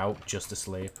far out just to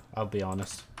sleep. I'll be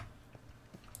honest.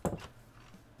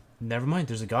 Never mind,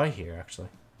 there's a guy here, actually.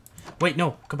 Wait,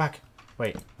 no, come back.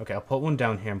 Wait, okay, I'll put one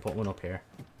down here and put one up here.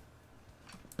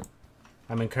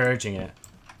 I'm encouraging it.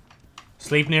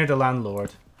 Sleep near the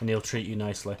landlord, and he'll treat you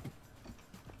nicely.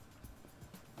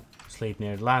 Sleep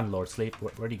near the landlord. Sleep.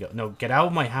 Where'd he go? No, get out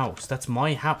of my house. That's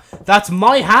my house. That's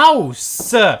my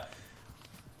house! Oh,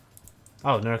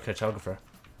 another cartographer.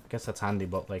 I guess that's handy,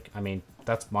 but, like, I mean,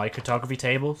 that's my cartography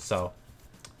table, so...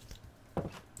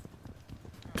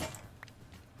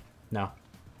 No.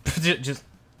 Just...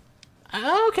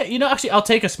 Okay, you know, actually, I'll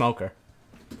take a smoker.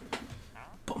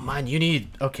 But, man, you need...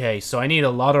 Okay, so I need a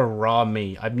lot of raw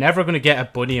meat. I'm never going to get a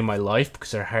bunny in my life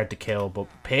because they're hard to kill, but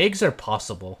pigs are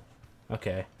possible.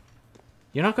 Okay.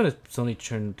 You're not going to suddenly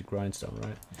turn the grindstone,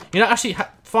 right? You know, actually,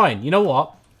 fine. You know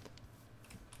what?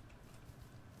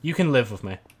 You can live with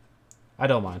me. I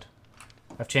don't mind.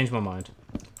 I've changed my mind.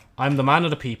 I'm the man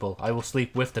of the people. I will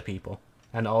sleep with the people.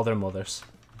 And all their mothers.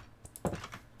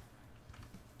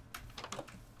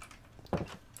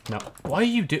 No. Why are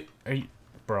you Are you...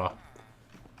 Bruh.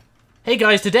 Hey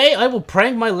guys, today I will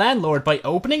prank my landlord by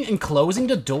opening and closing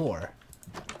the door.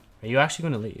 Are you actually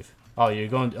going to leave? Oh, you're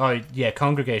going... Oh, yeah,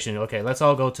 congregation. Okay, let's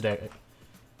all go today.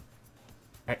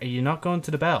 Are you not going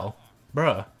to the bell?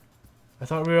 Bruh. I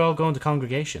thought we were all going to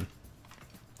congregation.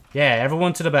 Yeah,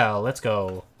 everyone to the bell. Let's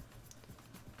go.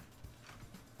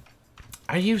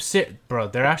 Are you Bro,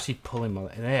 they're actually pulling my...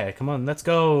 Yeah, come on, let's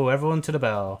go. Everyone to the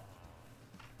bell.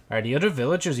 Are the other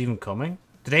villagers even coming?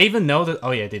 Do they even know that...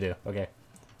 Oh, yeah, they do. Okay.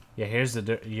 Yeah, here's the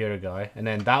other guy. And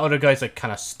then that other guy's, like,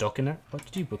 kind of stuck in there. What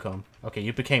did you become? Okay,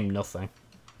 you became nothing.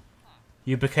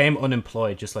 You became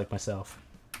unemployed, just like myself.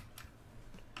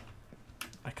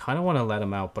 I kind of want to let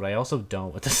him out, but I also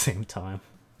don't at the same time.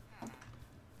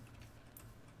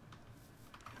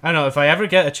 I don't know, if I ever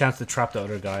get a chance to trap the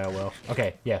other guy, I will.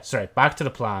 Okay, yeah, sorry, back to the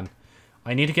plan.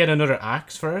 I need to get another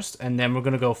axe first, and then we're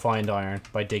going to go find iron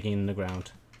by digging in the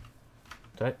ground.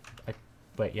 Did I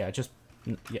wait, yeah, just...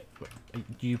 Yeah,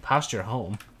 you passed your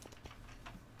home.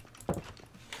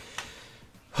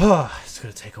 It's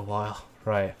going to take a while.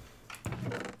 Right.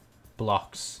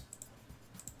 Blocks.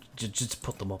 Just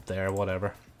put them up there,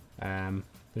 whatever.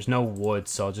 There's no wood,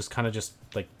 so I'll just kind of just,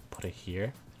 like, put it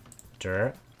here.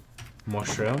 Dirt.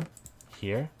 Mushroom.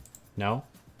 Here. No.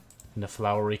 In the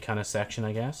flowery kind of section,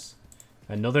 I guess.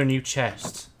 Another new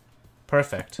chest.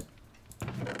 Perfect.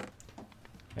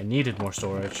 I needed more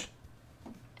storage.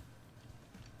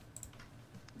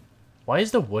 Why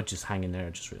is the wood just hanging there? I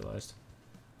just realized.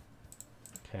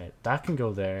 Okay, that can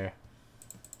go there.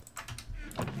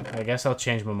 I guess I'll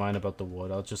change my mind about the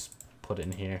wood. I'll just put it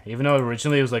in here. Even though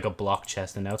originally it was like a block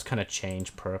chest, and now it's kind of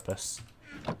changed purpose.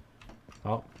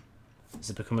 Oh. Is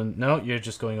it becoming... No, you're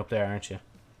just going up there, aren't you?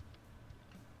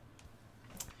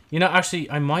 You know,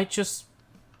 actually, I might just...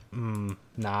 Nah,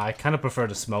 I kind of prefer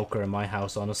the smoker in my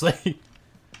house, honestly.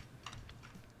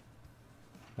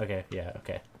 Okay, yeah,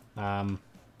 okay.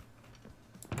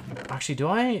 Actually, do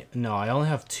I... No, I only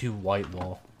have 2 white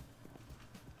wool.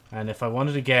 And if I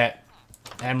wanted to get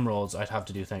emeralds, I'd have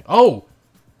to do things... Oh!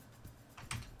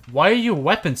 Why are you a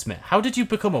weaponsmith? How did you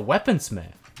become a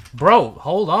weaponsmith? Bro,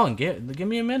 hold on. Give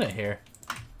me a minute here.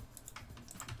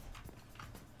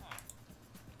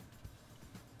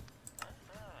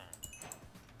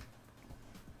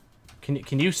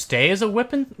 Can you stay as a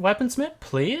weaponsmith,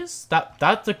 please?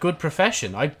 That's a good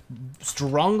profession. I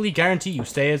strongly guarantee you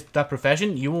stay as that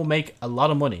profession, you will make a lot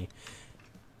of money.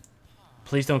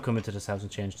 Please don't come into this house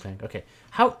and change the thing. Okay.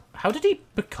 How did he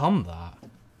become that?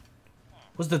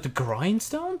 Was that the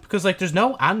grindstone? Because, like, there's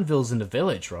no anvils in the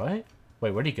village, right?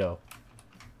 Wait, where'd he go?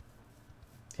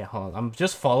 Yeah, hold on. I'm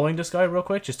just following this guy real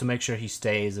quick just to make sure he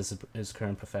stays as his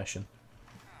current profession.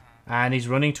 And he's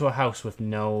running to a house with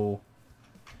no...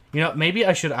 You know, maybe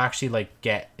I should actually, like,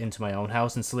 get into my own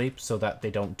house and sleep so that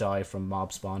they don't die from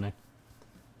mob spawning.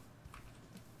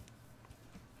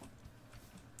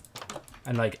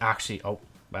 And, like, actually... Oh,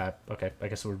 okay. I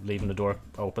guess we're leaving the door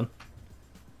open.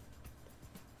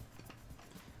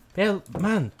 Yeah,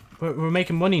 man, we're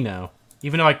making money now.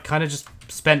 Even though I kind of just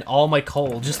spent all my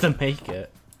coal just to make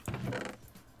it.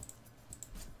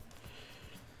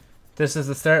 This is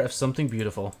the start of something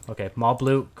beautiful. Okay, mob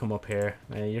loot, come up here.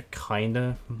 You're kind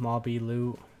of mobby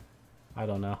loot. I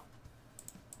don't know.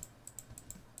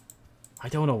 I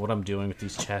don't know what I'm doing with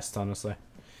these chests, honestly.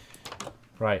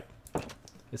 Right.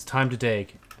 It's time to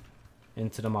dig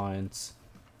into the mines.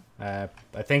 I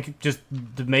think just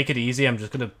to make it easy, I'm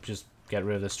just going to get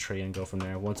rid of this tree and go from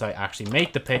there. Once I actually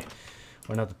make the pick.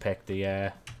 Or not the pick,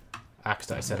 the axe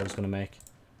that I said I was going to make.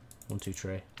 1, 2,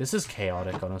 3. This is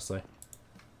chaotic, honestly.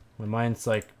 My mind's,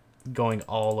 like, going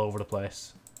all over the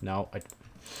place. No, I...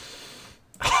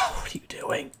 What are you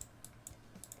doing?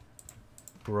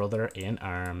 Brother in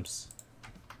arms.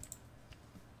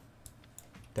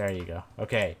 There you go.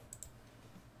 Okay.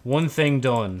 One thing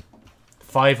done.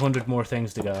 500 more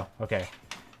things to go. Okay.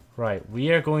 Right,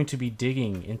 we are going to be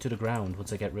digging into the ground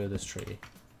once I get rid of this tree.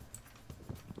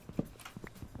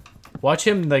 Watch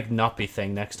him, like, not be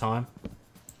thing next time.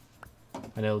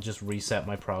 And it'll just reset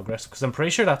my progress. Because I'm pretty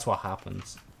sure that's what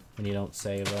happens when you don't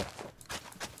save it.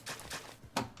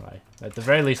 Right. At the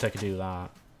very least, I could do that.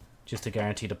 Just to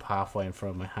guarantee the pathway in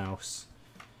front of my house.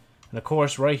 And of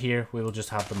course, right here, we will just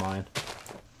have the mine.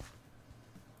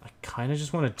 I kind of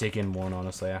just want to dig in one,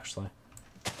 honestly, actually.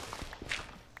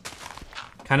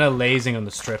 Kind of lazing on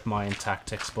the strip mine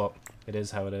tactics, but it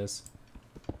is how it is.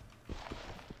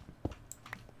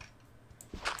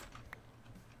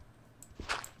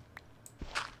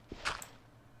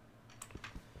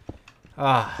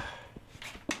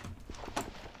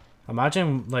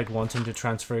 Imagine, like, wanting to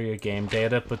transfer your game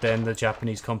data, but then the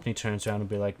Japanese company turns around and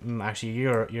be like, actually,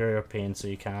 you're European, so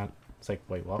you can't. It's like,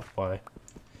 wait, what? Why?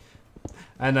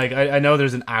 And, like, I know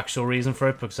there's an actual reason for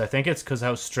it, because I think it's because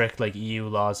how strict, like, EU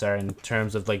laws are in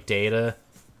terms of, like, data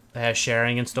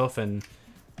sharing and stuff, and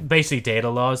basically data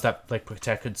laws that, like,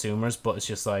 protect consumers, but it's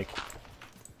just, like,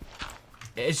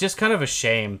 it's just kind of a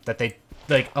shame that they,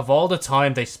 like, of all the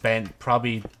time they spent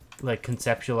probably, like,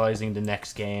 conceptualizing the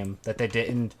next game, that they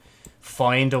didn't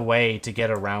find a way to get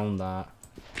around that.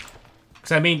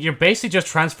 Because, I mean, you're basically just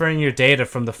transferring your data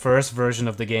from the first version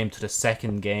of the game to the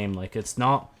second game. Like, it's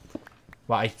not...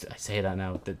 Well, I say that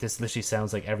now. This literally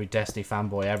sounds like every Destiny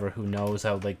fanboy ever who knows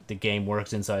how, like, the game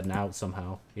works inside and out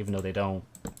somehow. Even though they don't.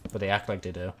 But they act like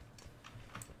they do.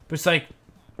 But it's like...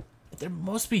 There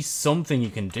must be something you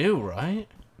can do, right?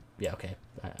 Yeah, okay.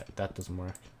 That doesn't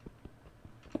work.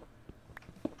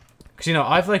 Because, you know,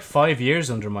 I've, like, 5 years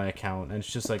under my account, and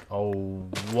it's just like, oh,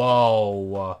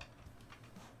 whoa.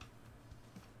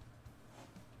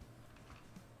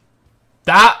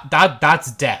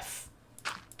 That's deaf.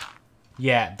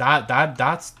 Yeah,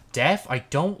 that's deaf. I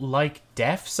don't like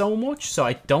deaf so much, so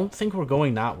I don't think we're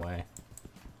going that way.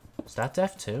 Is that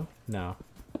deaf too? No.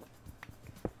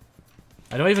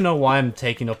 I don't even know why I'm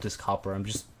taking up this copper. I'm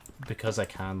just... Because I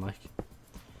can, like...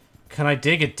 Can I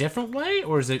dig a different way?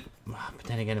 Or is it... But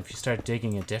then again, if you start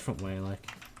digging a different way, like...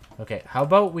 Okay, how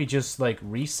about we just, like,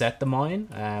 reset the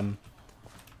mine?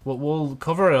 We'll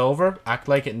cover it over, act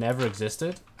like it never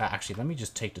existed. Actually, let me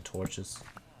just take the torches.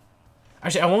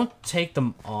 Actually, I won't take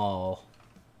them all.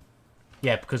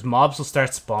 Yeah, because mobs will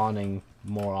start spawning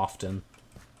more often.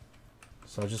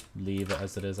 So I'll just leave it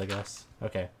as it is, I guess.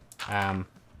 Okay.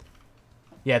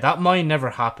 Yeah, that mine never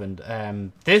happened.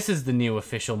 This is the new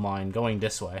official mine, going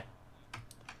this way.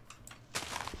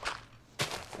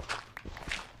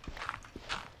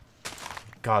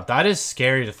 God, that is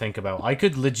scary to think about. I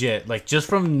could legit, like, just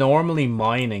from normally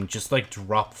mining, just, like,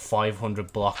 drop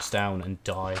 500 blocks down and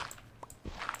die.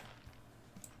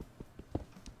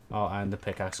 Oh, and the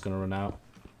pickaxe is gonna run out.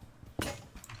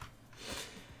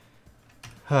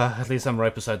 At least I'm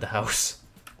right beside the house.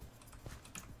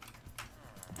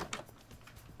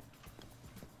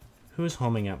 Who's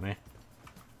humming at me?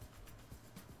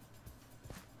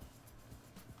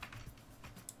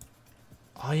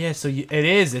 Oh, yeah, so it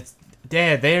is. It's...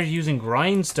 Yeah, they're using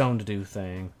grindstone to do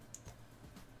thing.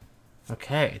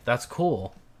 Okay, that's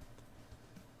cool.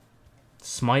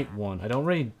 Smite 1. I don't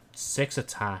really... 6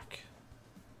 attack.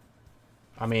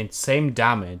 I mean, same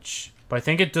damage. But I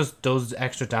think it does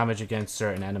extra damage against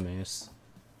certain enemies.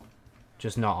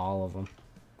 Just not all of them.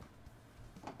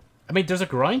 I mean, there's a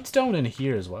grindstone in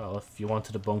here as well, if you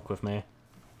wanted to bunk with me.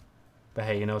 But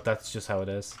hey, you know what? That's just how it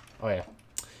is. Oh, yeah.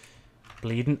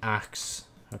 Bleeding axe.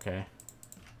 Okay.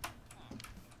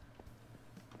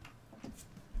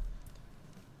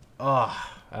 Oh,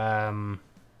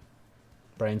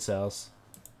 brain cells.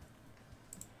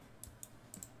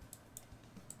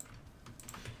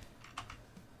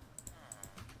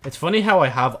 It's funny how I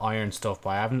have iron stuff,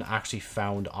 but I haven't actually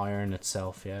found iron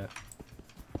itself yet.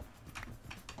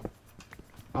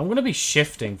 I'm gonna be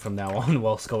shifting from now on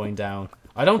whilst going down.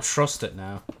 I don't trust it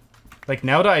now. Like,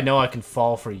 now that I know I can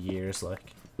fall for years,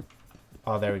 like...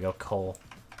 Oh, there we go, coal.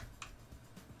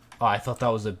 Oh, I thought that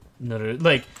was another,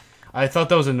 like... I thought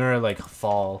that was another, like,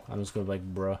 fall. I'm just gonna be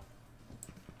like, bruh.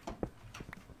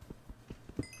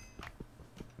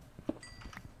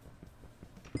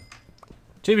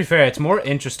 To be fair, it's more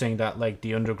interesting that, like,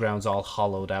 the underground's all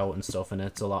hollowed out and stuff, and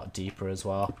it's a lot deeper as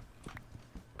well.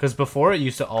 Because before it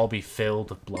used to all be filled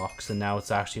with blocks, and now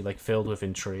it's actually, like, filled with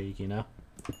intrigue, you know?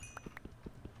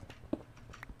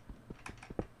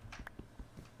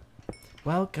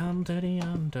 Welcome to the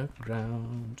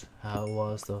underground. How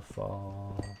was the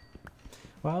fall?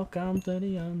 Welcome to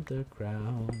the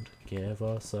underground. Give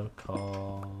us a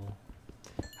call.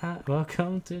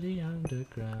 Welcome to the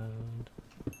underground.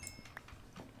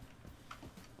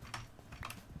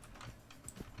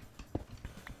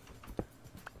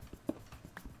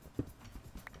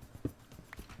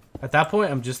 At that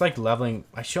point, I'm just like leveling.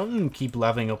 I shouldn't keep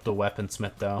leveling up the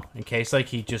weaponsmith though, in case like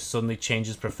he just suddenly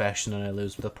changes profession and I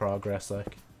lose the progress.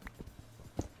 Like,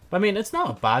 but I mean, it's not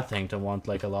a bad thing to want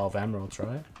like a lot of emeralds,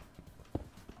 right?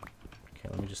 Okay,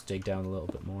 let me just dig down a little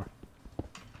bit more.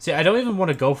 See, I don't even want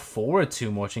to go forward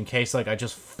too much in case like I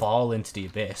just fall into the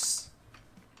abyss.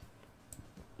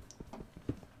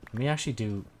 Let me actually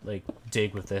do like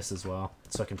dig with this as well,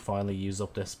 so I can finally use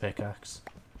up this pickaxe.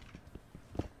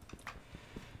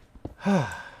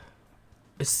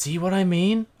 See what I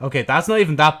mean? Okay, that's not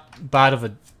even that bad of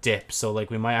a dip, so like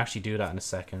we might actually do that in a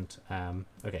second.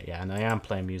 Okay, yeah, and I am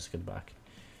playing music in the back.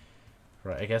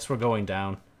 Right, I guess we're going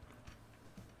down.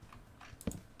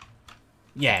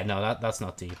 Yeah, no, that's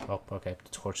not deep. Oh, okay, the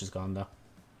torch is gone though.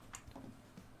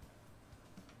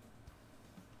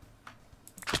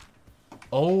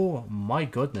 Oh my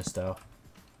goodness though.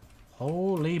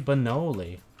 Holy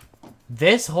banoli.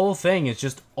 This whole thing is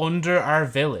just under our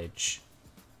village.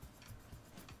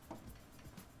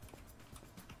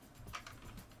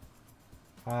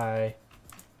 Hi.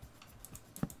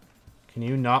 Can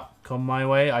you not come my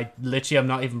way? I literally am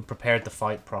not even prepared to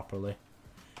fight properly.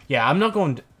 Yeah, I'm not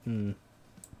going to...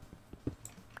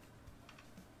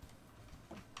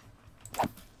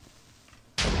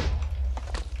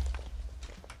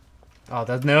 Oh,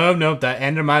 that no, that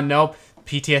Enderman, nope.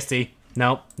 PTSD.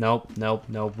 Nope.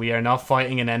 We are not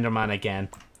fighting an Enderman again.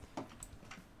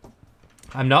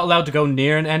 I'm not allowed to go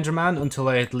near an Enderman until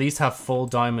I at least have full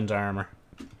diamond armor.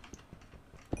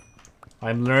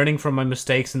 I'm learning from my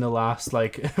mistakes in the last,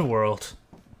 like, world.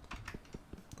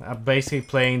 I'm basically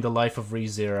playing the life of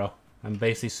ReZero. I'm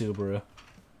basically Subaru.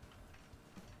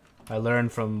 I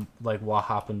learned from, like, what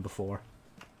happened before.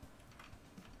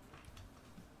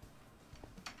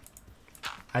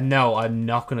 And no, I'm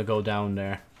not going to go down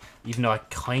there. Even though I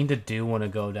kind of do want to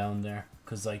go down there.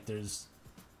 Because, like, there's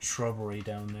shrubbery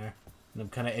down there. And I'm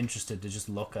kind of interested to just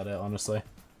look at it, honestly.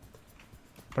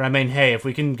 But I mean, hey, if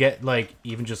we can get, like,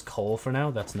 even just coal for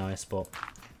now, that's nice. But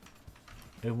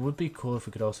it would be cool if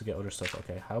we could also get other stuff.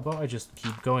 Okay, how about I just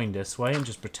keep going this way and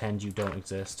just pretend you don't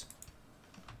exist?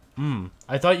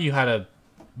 I thought you had a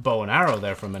bow and arrow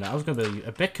there for a minute. I was going to be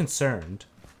a bit concerned.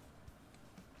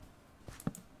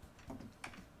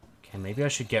 Okay, maybe I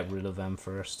should get rid of them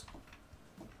first.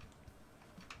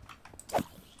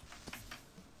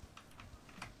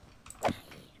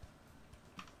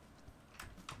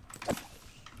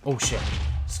 Oh shit.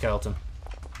 Skeleton.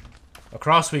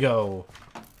 Across we go.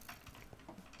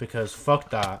 Because fuck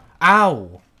that.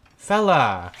 Ow!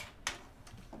 Fella!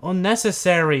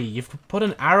 Unnecessary! You've put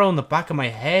an arrow in the back of my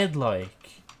head,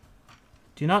 like.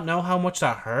 Do you not know how much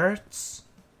that hurts?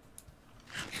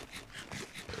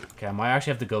 Okay, I might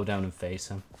actually have to go down and face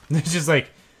him. It's just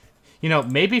like, you know,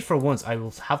 maybe for once I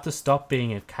will have to stop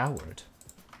being a coward.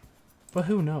 But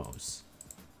who knows?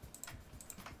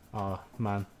 Oh,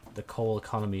 man. The coal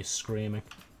economy is screaming.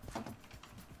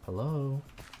 Hello?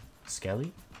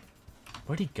 Skelly?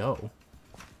 Where'd he go?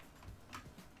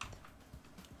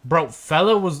 Bro,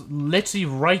 fella was literally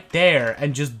right there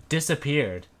and just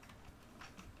disappeared.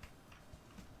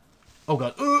 Oh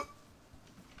god.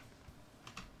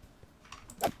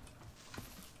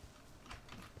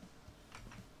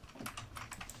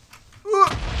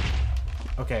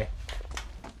 Okay.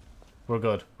 We're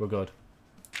good. We're good.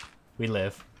 We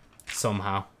live.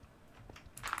 Somehow.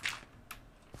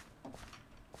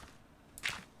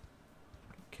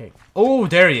 Okay. Oh,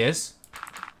 there he is.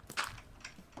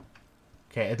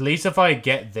 Okay, at least if I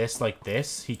get this like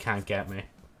this, he can't get me.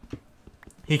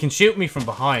 He can shoot me from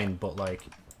behind, but like,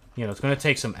 you know, it's gonna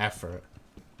take some effort.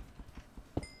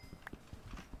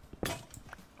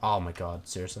 Oh my god,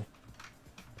 seriously.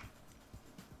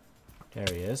 There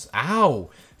he is. Ow!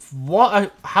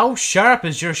 What? How sharp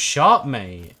is your shot,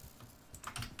 mate?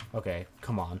 Okay,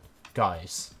 come on.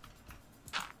 Guys.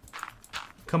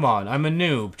 Come on, I'm a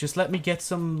noob. Just let me get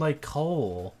some, like,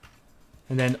 coal.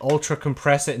 And then ultra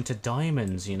compress it into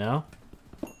diamonds, you know?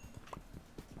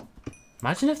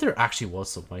 Imagine if there actually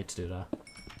was some way to do that.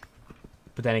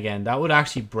 But then again, that would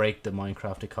actually break the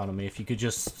Minecraft economy if you could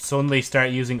just suddenly start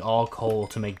using all coal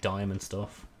to make diamond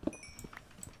stuff.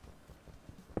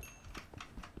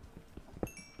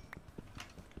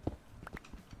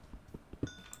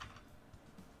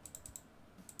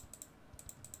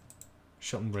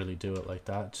 Shouldn't really do it like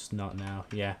that, just not now.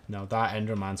 Yeah, no, that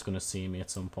Enderman's gonna see me at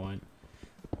some point.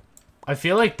 I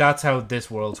feel like that's how this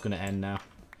world's gonna end now.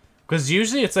 Because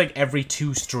usually it's like every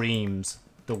 2 streams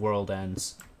the world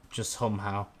ends. Just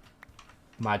somehow.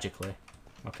 Magically.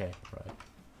 Okay, right.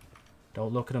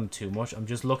 Don't look at him too much. I'm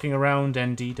just looking around,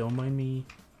 ND. Don't mind me.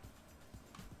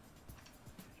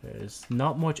 There's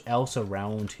not much else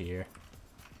around here.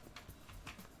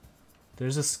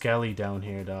 There's a skelly down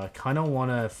here, though. I kind of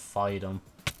want to fight him.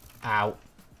 Ow.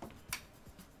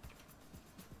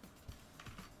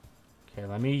 Okay,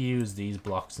 let me use these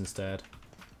blocks instead.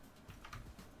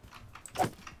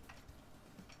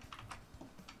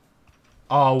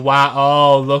 Oh, wow.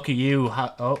 Oh, look at you.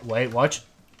 Oh, wait, watch.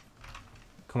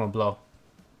 Come on, blow.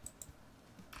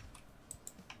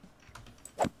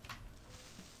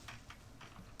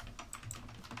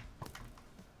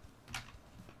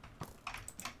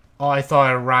 Oh, I thought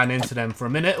I ran into them for a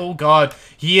minute. Oh, God.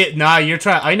 Nah, you're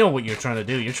trying... I know what you're trying to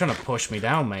do. You're trying to push me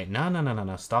down, mate. No, no, no, no,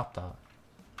 no. Stop that.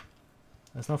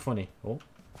 That's not funny. Oh.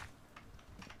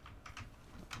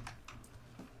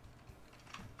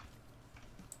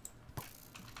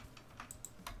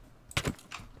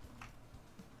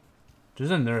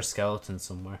 There's another skeleton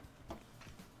somewhere.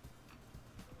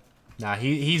 Nah,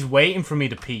 he's waiting for me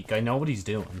to peek. I know what he's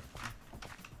doing.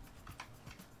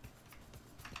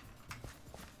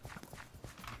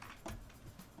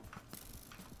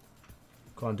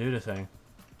 Go on, do the thing.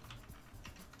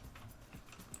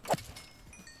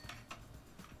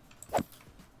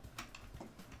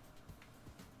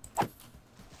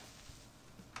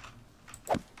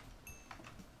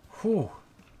 Whew.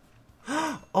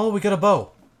 Oh, we got a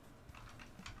bow.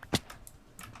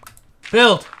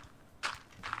 Build!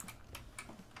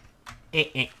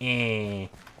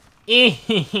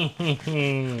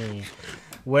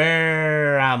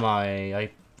 Where am I?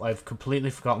 I've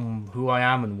completely forgotten who I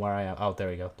am and where I am. Oh, there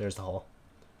we go. There's the hole.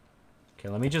 Okay,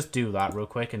 let me just do that real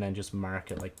quick and then just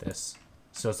mark it like this.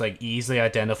 So it's like easily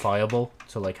identifiable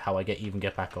to like how I even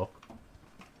get back up.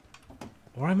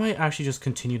 Or I might actually just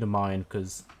continue to mine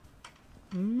because...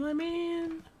 I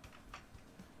mean...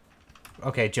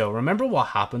 Okay, Joe, remember what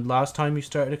happened last time you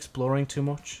started exploring too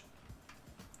much?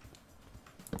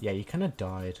 Yeah, you kind of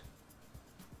died.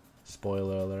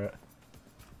 Spoiler alert.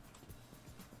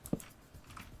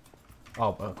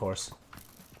 Oh, of course.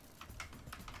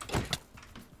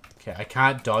 Okay, I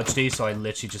can't dodge these, so I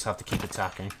literally just have to keep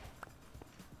attacking.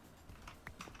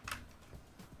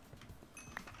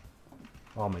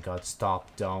 Oh my god,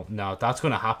 stop, don't. No, that's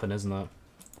gonna happen, isn't it?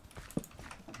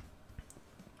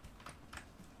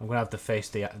 I'm gonna have to face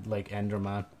the, like,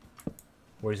 Enderman.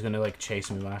 Where he's gonna, like, chase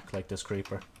me back, like this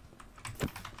creeper.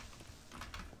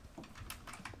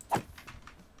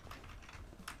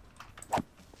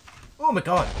 Oh my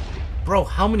god! Bro,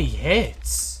 how many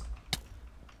hits?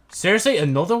 Seriously,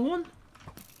 another one?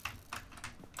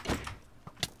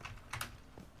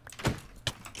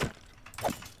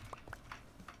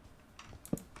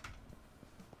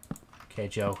 Okay,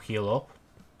 Joe, heal up.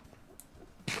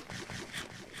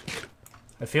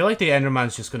 I feel like the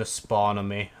Enderman's just gonna spawn on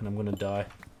me, and I'm gonna die.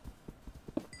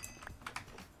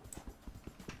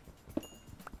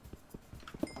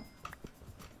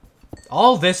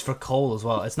 All this for coal as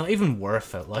well. It's not even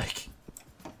worth it, like.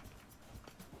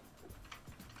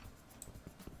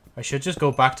 I should just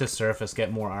go back to surface,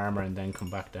 get more armor, and then come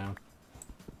back down.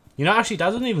 You know, actually, that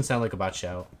doesn't even sound like a bad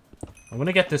shout. I'm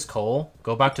gonna get this coal,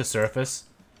 go back to surface,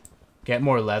 get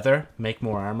more leather, make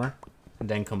more armor, and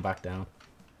then come back down.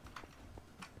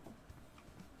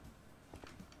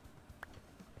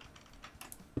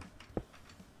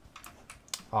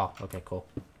 Oh, okay, cool.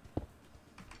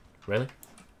 Really?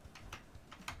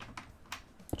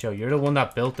 Joe, you're the one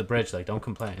that built the bridge, like, don't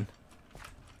complain.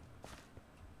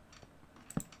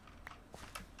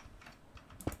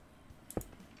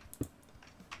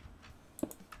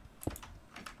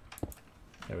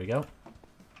 There we go.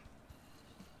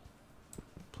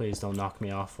 Please don't knock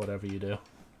me off, whatever you do.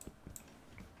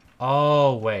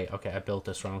 Oh, wait. Okay, I built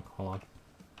this wrong. Hold on.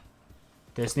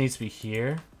 This needs to be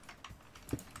here.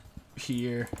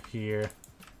 Here, here,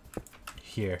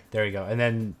 here. There we go. And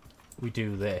then we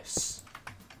do this.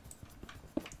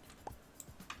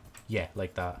 Yeah,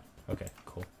 like that. Okay,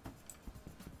 cool.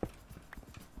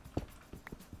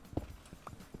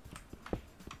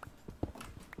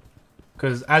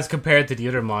 Because as compared to the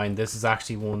other mine, this is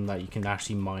actually one that you can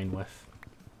actually mine with.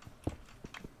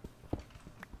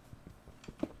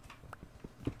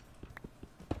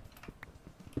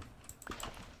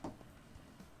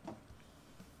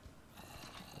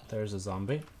 There's a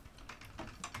zombie.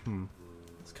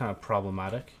 It's kind of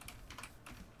problematic.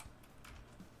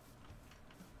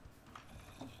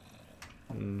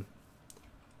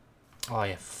 Oh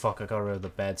yeah, fuck, I got rid of the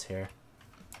beds here.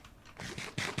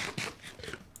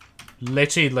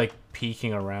 Literally, like,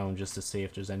 peeking around just to see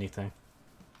if there's anything.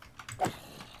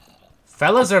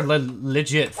 Fellas are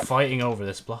legit fighting over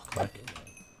this block, like.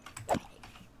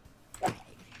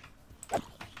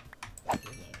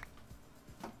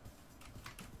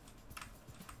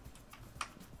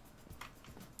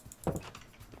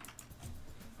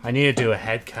 I need to do a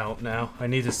head count now. I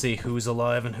need to see who's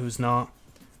alive and who's not.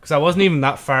 Because I wasn't even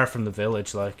that far from the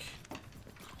village, like.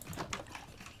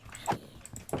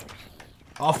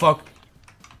 Oh, fuck.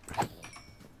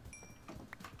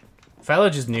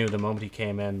 Fella just knew the moment he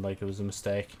came in, like, it was a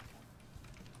mistake.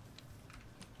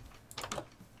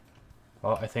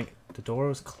 Oh, I think the door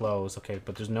was closed. Okay,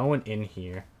 but there's no one in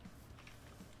here.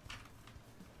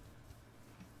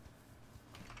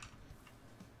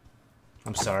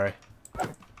 I'm sorry.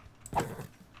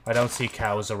 I don't see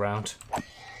cows around.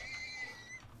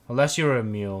 Unless you're a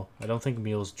mule. I don't think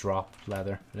mules drop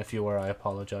leather. And if you were, I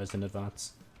apologize in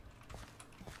advance.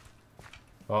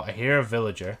 Well, I hear a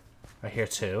villager. I hear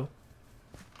two.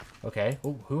 Okay.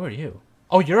 Oh, who are you?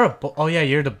 Oh, you're a oh yeah,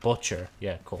 you're the butcher.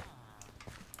 Yeah, cool.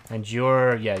 And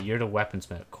you're you're the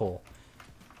weaponsmith. Cool.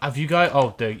 Have you guys?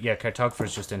 Oh, the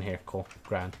cartographer's just in here. Cool,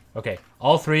 grand. Okay,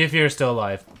 all three of you are still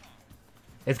alive.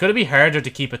 It's gonna be harder to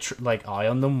keep a like eye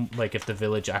on them, like if the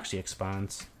village actually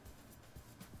expands.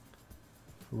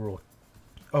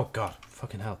 Oh god,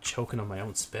 fucking hell, choking on my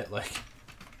own spit, like.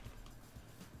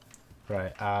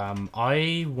 Right.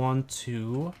 I want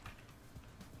to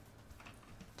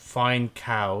find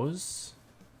cows,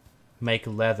 make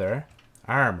leather,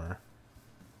 armor.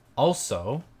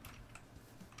 Also,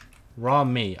 raw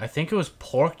meat. I think it was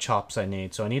pork chops I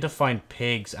need, so I need to find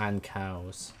pigs and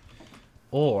cows.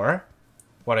 Or,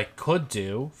 what I could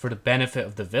do, for the benefit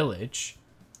of the village,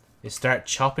 is start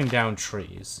chopping down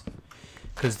trees.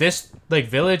 Because this, like,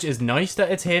 village is nice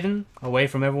that it's hidden away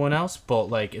from everyone else, but,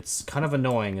 like, it's kind of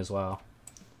annoying as well.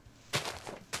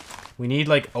 We need,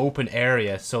 like, open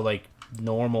area so, like,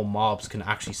 normal mobs can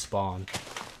actually spawn.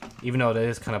 Even though it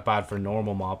is kind of bad for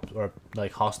normal mobs, or,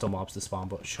 like, hostile mobs to spawn,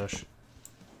 but shush.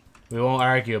 We won't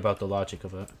argue about the logic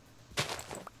of it.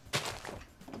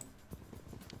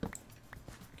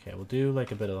 Okay, we'll do,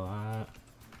 like, a bit of that.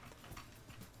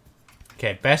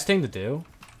 Okay, best thing to do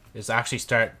is actually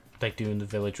start, like, doing the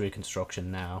village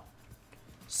reconstruction now.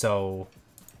 So,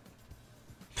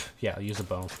 yeah, I'll use a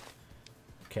bone.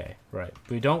 Okay, right.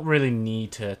 We don't really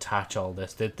need to attach all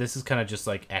this. This is kind of just,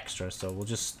 like, extra, so we'll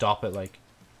just stop it, like,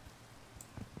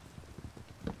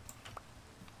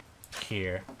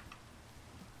 here.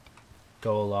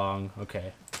 Go along.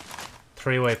 Okay.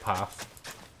 Three-way path.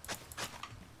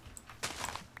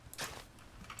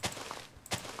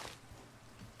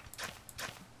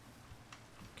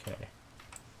 Okay.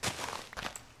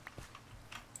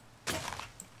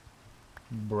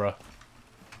 Bruh.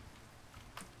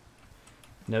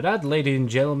 Now that, ladies and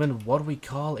gentlemen, what we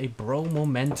call a bro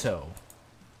memento.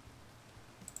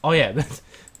 Oh yeah,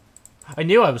 I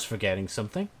knew I was forgetting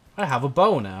something. I have a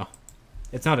bow now.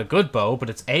 It's not a good bow, but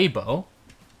it's a bow.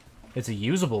 It's a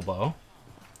usable bow.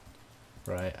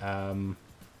 Right, I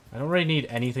don't really need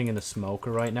anything in the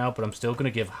smoker right now, but I'm still going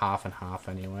to give half and half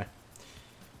anyway.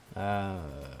 Yeah,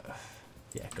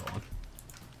 go on.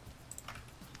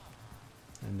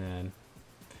 And then...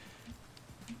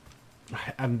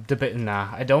 I'm debating, nah.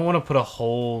 I don't want to put a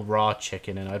whole raw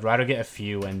chicken in. I'd rather get a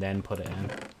few and then put it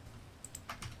in.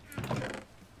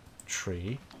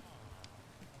 Tree.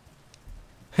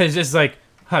 It's just like,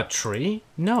 huh, tree?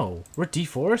 No, we're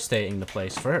deforestating the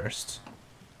place first.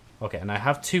 Okay, and I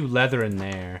have 2 leather in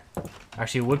there.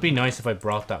 Actually, it would be nice if I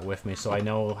brought that with me so I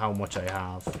know how much I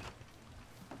have.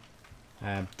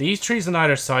 These trees on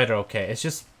either side are okay. It's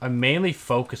just, I'm mainly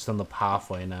focused on the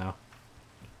pathway now.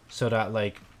 So that,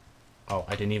 like... Oh,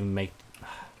 I didn't even make...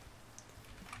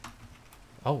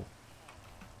 Oh,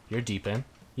 you're deep in.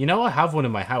 You know, I have one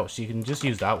in my house. You can just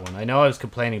use that one. I know I was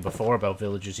complaining before about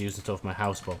villagers using stuff in my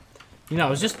house, but... You know, I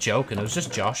was just joking. I was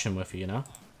just joshing with you, you know?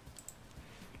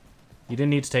 You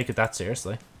didn't need to take it that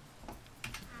seriously.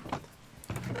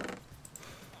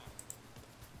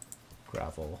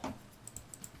 Gravel.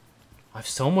 I have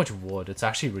so much wood. It's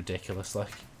actually ridiculous,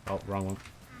 like... Oh, wrong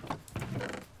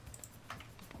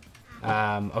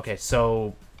one. Okay,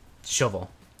 so... Shovel.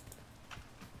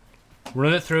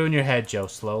 Run it through in your head, Joe.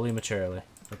 Slowly, maturely.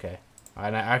 Okay.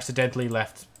 And I accidentally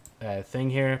left a thing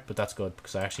here, but that's good,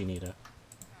 because I actually need it.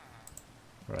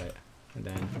 Right. And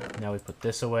then, now we put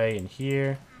this away in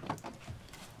here.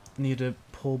 Need to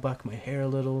pull back my hair a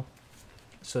little,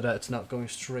 so that it's not going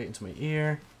straight into my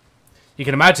ear. You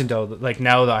can imagine, though, that, like,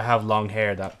 now that I have long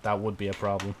hair, that would be a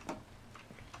problem.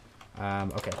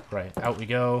 Okay, right. Out we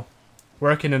go.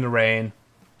 Working in the rain,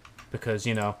 because,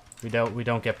 you know, we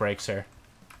don't get breaks here.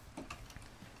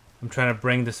 I'm trying to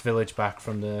bring this village back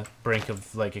from the brink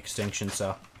of, like, extinction,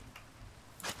 so...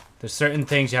 There's certain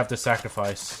things you have to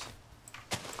sacrifice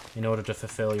in order to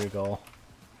fulfill your goal.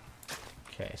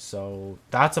 Okay, so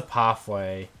that's a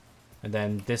pathway, and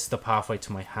then this is the pathway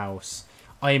to my house.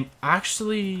 I'm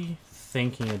actually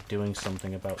thinking of doing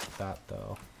something about that,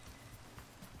 though.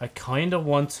 I kind of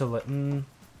want to let...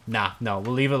 Nah, no,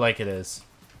 we'll leave it like it is.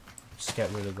 Just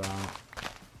get rid of that.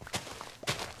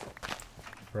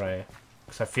 Right.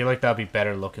 Because I feel like that'd be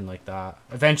better looking like that.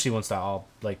 Eventually, once that all,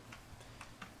 like,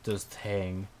 does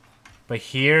thing. But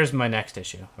here's my next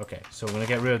issue. Okay, so we're going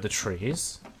to get rid of the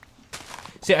trees.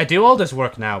 See, I do all this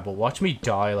work now, but watch me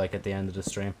die, like, at the end of the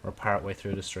stream. Or part way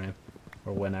through the stream.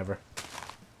 Or whenever.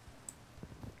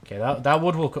 Okay, that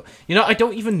wood will... You know, I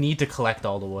don't even need to collect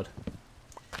all the wood.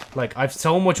 Like, I've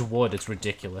so much wood, it's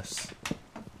ridiculous.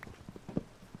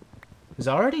 Is it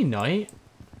already night?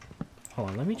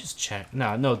 Hold on, let me just check.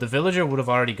 No, the villager would have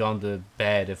already gone to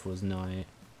bed if it was night.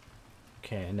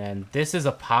 Okay, and then this is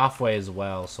a pathway as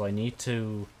well, so I need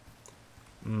to...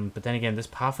 but then again, this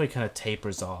pathway kind of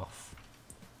tapers off.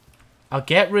 I'll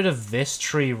get rid of this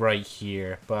tree right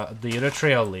here, but the other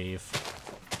tree I'll leave.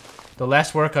 The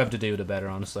less work I have to do, the better,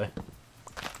 honestly.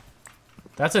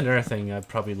 That's another thing I'd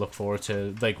probably look forward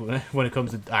to, like, when it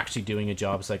comes to actually doing a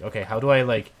job. It's like, okay, how do I,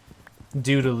 like,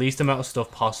 do the least amount of stuff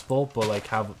possible, but, like,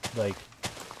 have, like,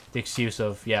 the excuse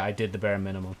of, yeah, I did the bare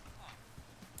minimum.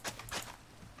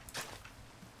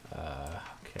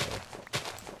 Okay.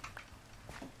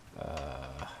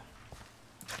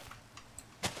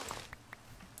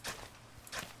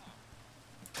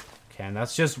 Okay, and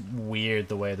that's just weird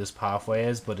the way this pathway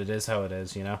is, but it is how it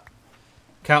is, you know?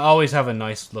 Can't always have a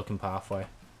nice looking pathway.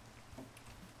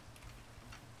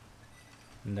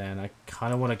 And then I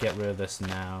kind of want to get rid of this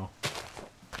now.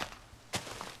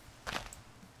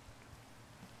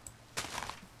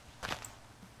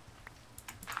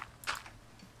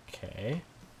 Okay.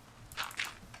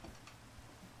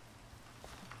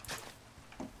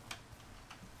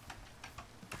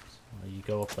 So you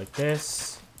go up like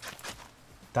this.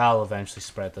 That'll eventually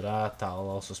spread to that. That'll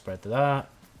also spread to that.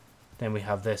 Then we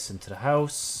have this into the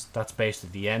house. That's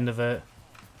basically the end of it.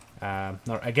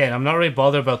 Again, I'm not really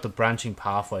bothered about the branching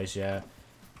pathways yet.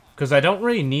 Because I don't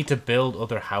really need to build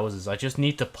other houses. I just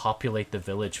need to populate the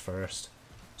village first.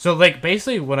 So, like,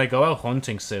 basically, when I go out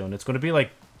hunting soon, it's going to be,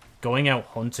 like, going out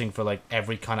hunting for, like,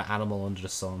 every kind of animal under the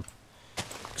sun.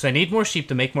 Because I need more sheep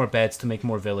to make more beds to make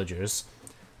more villagers.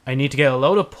 I need to get a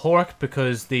load of pork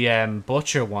because the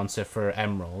butcher wants it for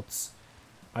emeralds.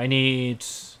 I need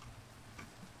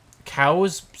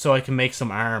cows so I can make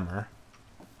some armor.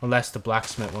 Unless the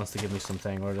blacksmith wants to give me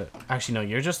something. Or actually, no,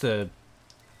 you're just a...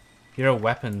 You're a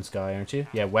weapons guy, aren't you?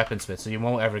 Yeah, weaponsmith, so you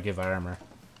won't ever give armor.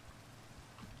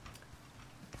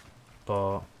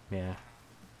 But, yeah.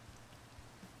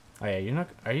 Oh yeah, you're not...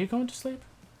 Are you going to sleep?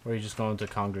 Or are you just going to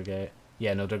congregate?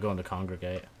 Yeah, no, they're going to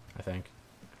congregate, I think.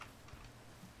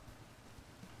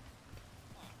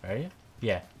 Are you?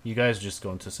 Yeah, you guys are just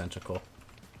going to Central. Cool.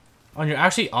 Oh, and you're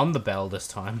actually on the bell this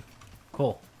time.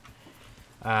 Cool.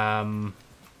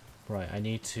 Right, I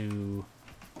need to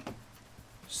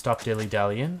stop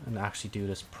dilly-dallying and actually do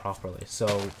this properly.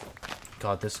 So,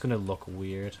 God, this is going to look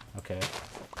weird. Okay.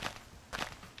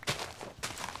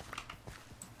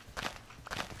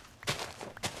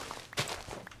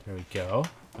 There we go.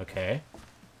 Okay.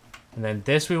 And then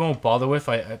this we won't bother with.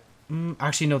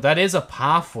 Actually, no, that is a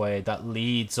pathway that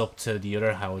leads up to the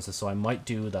other houses, so I might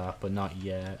do that, but not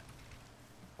yet.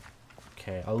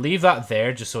 Okay, I'll leave that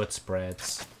there just so it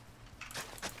spreads.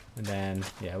 And then,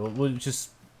 yeah, we'll just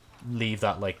leave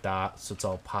that like that, so it's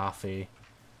all pathy.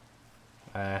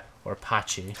 Or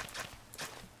patchy.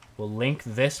 We'll link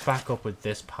this back up with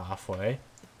this pathway.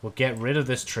 We'll get rid of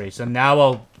this tree. So now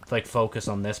I'll, like, focus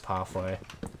on this pathway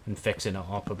and fixing it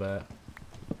up a bit.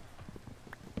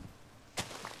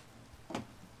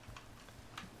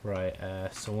 Right,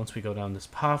 so once we go down this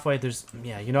pathway, there's...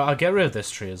 Yeah, you know, I'll get rid of this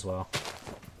tree as well.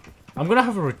 I'm gonna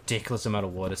have a ridiculous amount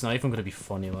of wood. It's not even gonna be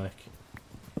funny, like.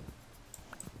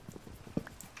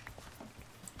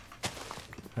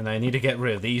 And I need to get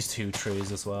rid of these 2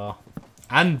 trees as well.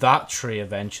 And that tree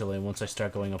eventually, once I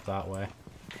start going up that way.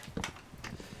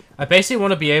 I basically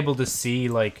want to be able to see,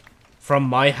 like, from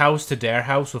my house to their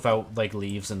house without, like,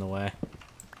 leaves in the way.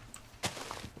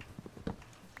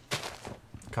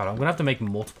 God, I'm gonna have to make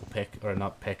multiple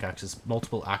pickaxes,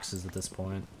 multiple axes at this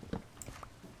point. Okay,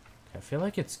 I feel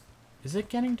like it's... Is it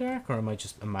getting dark, or am I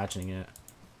just imagining it?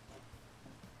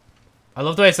 I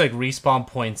love the way it's like respawn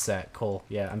point set. Cool.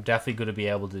 Yeah, I'm definitely going to be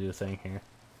able to do a thing here.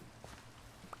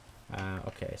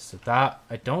 Okay, so that...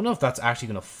 I don't know if that's actually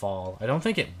going to fall. I don't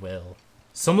think it will.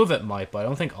 Some of it might, but I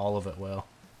don't think all of it will.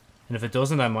 And if it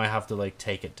doesn't, I might have to, like,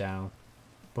 take it down.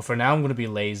 But for now, I'm going to be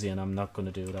lazy, and I'm not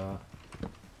going to do that.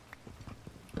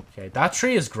 Okay, that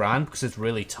tree is grand because it's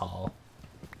really tall.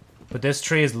 But this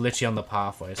tree is literally on the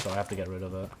pathway, so I have to get rid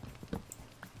of it.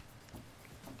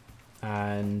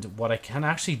 And what I can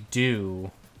actually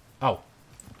do... Oh,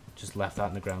 just left that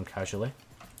in the ground casually.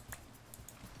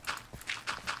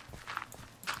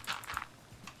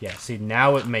 Yeah, see,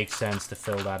 now it makes sense to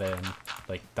fill that in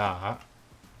like that.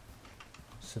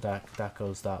 So that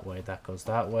goes that way, that goes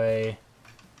that way.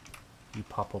 You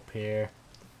pop up here.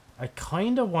 I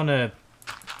kind of want to...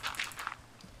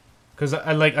 Because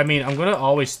I mean, I'm going to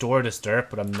always store this dirt,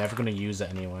 but I'm never going to use it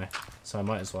anyway. So I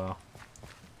might as well.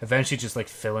 Eventually just, like,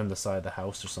 fill in the side of the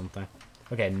house or something.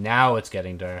 Okay, now it's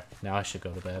getting dark. Now I should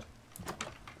go to bed.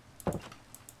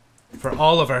 For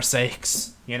all of our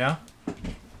sakes, you know?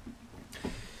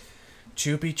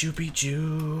 Choopy choopy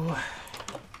choo.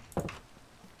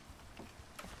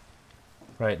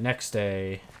 Right, next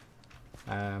day.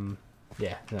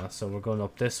 Yeah, no, so we're going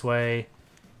up this way.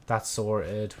 That's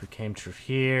sorted. We came through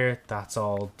here. That's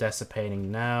all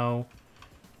dissipating now.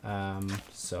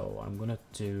 So I'm gonna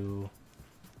do...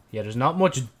 Yeah, there's not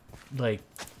much, like...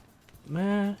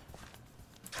 Meh.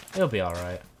 It'll be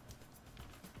alright.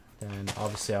 Then,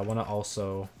 obviously, I want to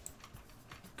also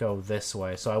go this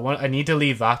way. So I need to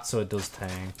leave that so it does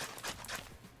thing.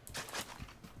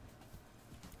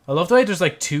 I love the way there's,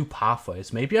 like, 2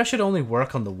 pathways. Maybe I should only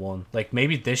work on the one. Like,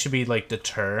 maybe this should be, like, the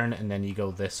turn, and then you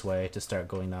go this way to start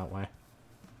going that way.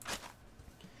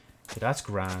 Okay, that's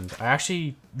grand. I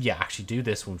actually do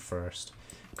this one first.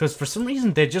 Because for some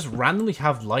reason, they just randomly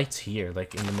have lights here,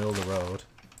 like, in the middle of the road.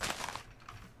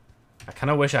 I kind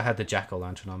of wish I had the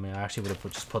jack-o'-lantern on me. I actually would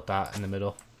have just put that in the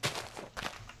middle.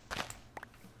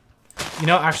 You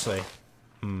know, actually...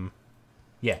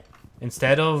 Yeah.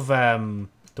 Instead of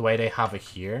the way they have it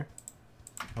here,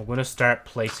 I'm going to start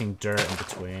placing dirt in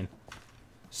between.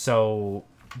 So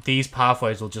these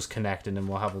pathways will just connect, and then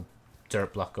we'll have a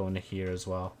dirt block going to here as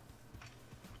well.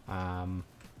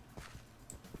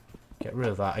 Get rid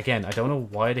of that. Again, I don't know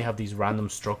why they have these random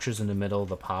structures in the middle of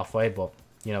the pathway, but,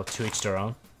 you know, to each their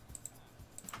own.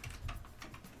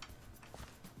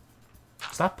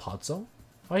 Is that podzol?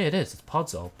 Oh yeah, it is. It's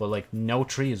podzol, but, like, no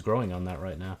tree is growing on that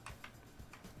right now.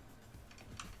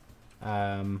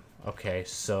 Okay,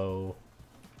 so...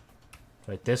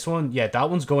 Right, this one... Yeah,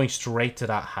 that one's going straight to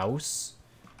that house.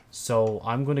 So,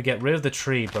 I'm going to get rid of the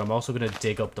tree, but I'm also going to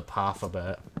dig up the path a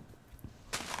bit.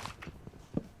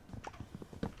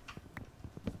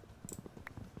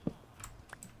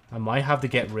 I might have to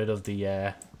get rid of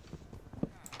the,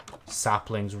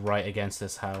 saplings right against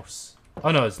this house.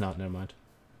 Oh, no, it's not. Never mind.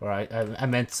 Alright, I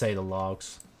meant to say the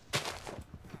logs.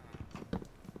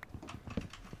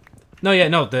 No, yeah,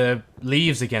 no, the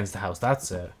leaves against the house. That's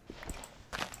it.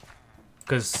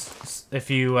 Because if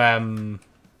you,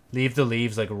 leave the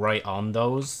leaves, like, right on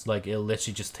those, like, it'll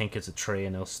literally just think it's a tree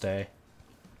and it'll stay.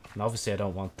 And obviously I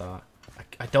don't want that.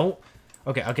 I don't...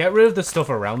 Okay, I'll get rid of the stuff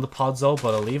around the podzol,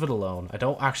 but I'll leave it alone. I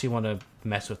don't actually want to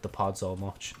mess with the podzol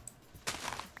much.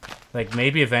 Like,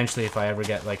 maybe eventually if I ever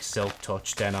get, like, silk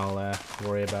touch, then I'll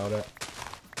worry about it.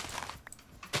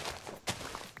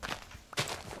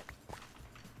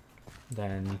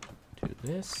 Then do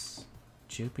this.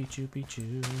 Choopy choopy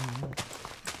choo.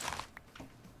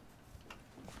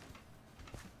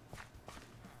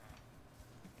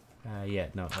 Yeah,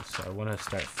 no, so I want to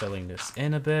start filling this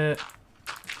in a bit.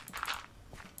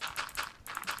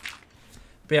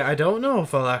 But yeah, I don't know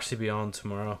if I'll actually be on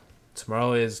tomorrow.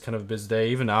 Tomorrow is kind of a busy day.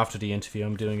 Even after the interview,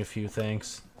 I'm doing a few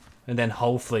things. And then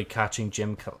hopefully catching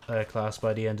gym class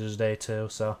by the end of the day too,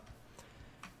 so...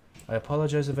 I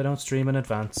apologize if I don't stream in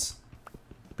advance.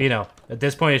 But But, you know, at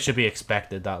this point it should be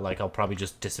expected that, like, I'll probably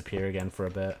just disappear again for a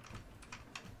bit.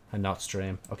 And not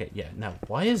stream. Okay, yeah, now,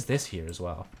 why is this here as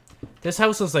well? This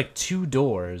house has, like, 2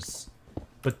 doors.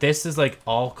 But this is, like,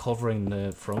 all covering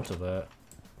the front of it.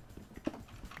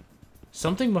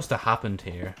 Something must have happened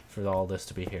here for all this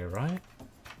to be here, right?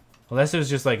 Unless it was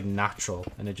just, like, natural.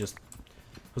 And it just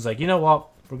was like, you know what?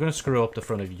 We're going to screw up the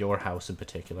front of your house in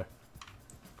particular.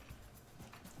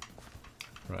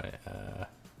 Right,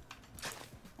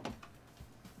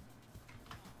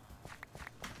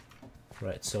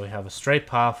 Right, so we have a straight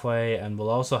pathway, and we'll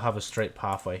also have a straight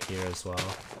pathway here as well.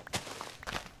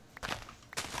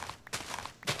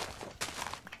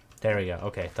 There we go.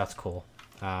 Okay, that's cool.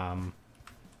 That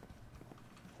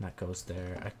goes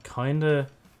there. I kinda...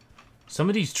 Some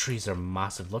of these trees are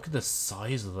massive. Look at the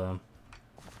size of them.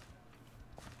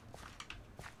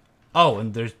 Oh,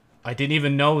 and there's... I didn't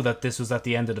even know that this was at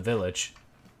the end of the village.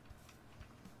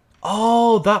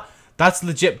 Oh, that's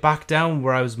legit back down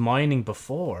where I was mining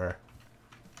before.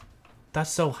 That's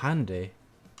so handy.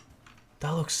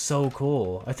 That looks so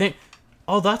cool. I think...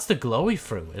 Oh, that's the glowy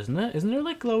fruit, isn't it? Isn't there,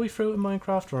 like, glowy fruit in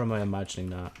Minecraft? Or am I imagining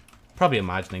that? Probably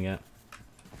imagining it.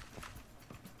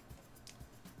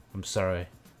 I'm sorry,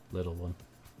 little one.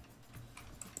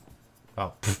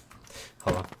 Oh,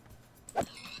 hold on.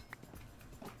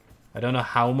 I don't know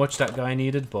how much that guy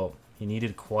needed, but he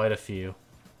needed quite a few.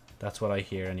 That's what I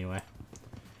hear, anyway.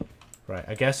 Right,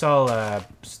 I guess I'll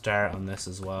start on this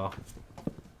as well.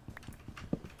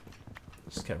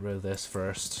 Just get rid of this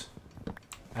first.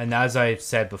 And as I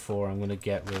said before, I'm going to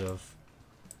get rid of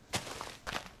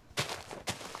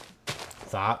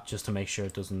that just to make sure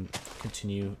it doesn't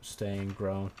continue staying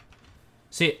grown.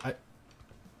 See, I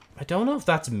don't know if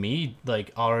that's me,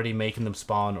 like, already making them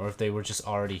spawn or if they were just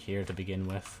already here to begin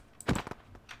with.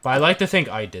 But I like to think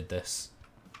I did this.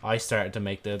 I started to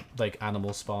make the, like,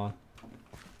 animal spawn.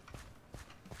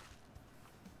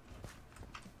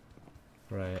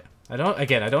 Right. I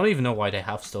don't even know why they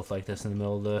have stuff like this in the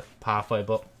middle of the pathway,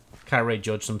 but can't really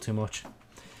judge them too much.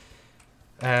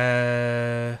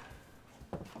 Where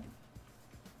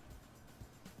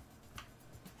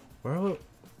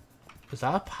is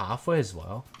that a pathway as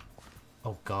well?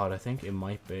 Oh god, I think it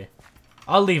might be.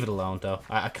 I'll leave it alone though.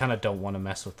 I kind of don't want to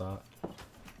mess with that.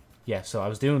 Yeah, so I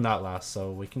was doing that last,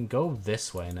 so we can go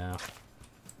this way now.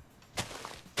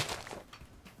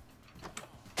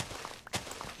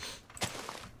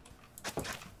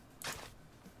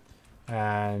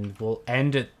 And we'll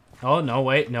end it. Oh, no,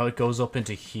 wait. No, it goes up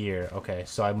into here. Okay,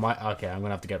 so I might... Okay, I'm going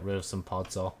to have to get rid of some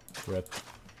pods all. Rip.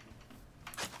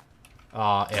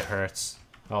 Ah, it hurts.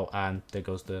 Oh, and there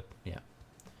goes the... Yeah.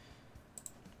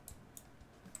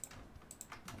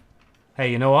 Hey,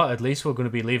 you know what? At least we're going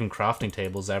to be leaving crafting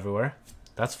tables everywhere.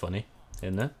 That's funny,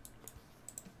 isn't it?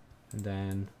 And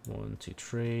then 1, 2,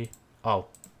 3. Oh.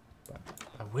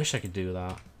 I wish I could do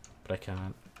that, but I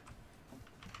can't.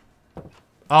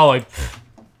 Oh,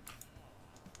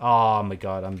 oh my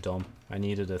god, I'm dumb. I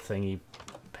needed a thingy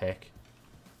pick.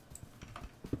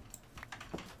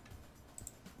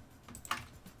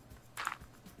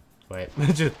 Wait.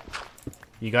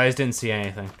 You guys didn't see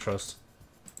anything, trust.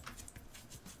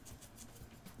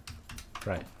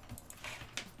 Right.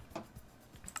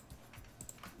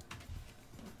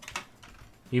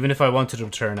 Even if I wanted to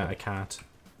return it, I can't.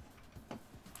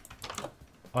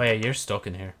 Oh yeah, you're stuck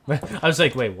in here. I was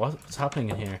like, wait, what's happening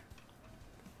in here?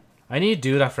 I need to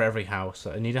do that for every house.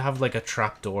 I need to have like a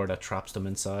trap door that traps them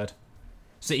inside.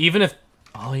 So even if...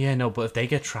 Oh yeah, no, but if they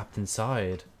get trapped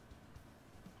inside...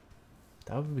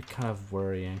 That would be kind of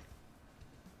worrying.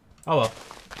 Oh well.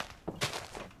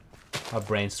 I'll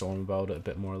brainstorm about it a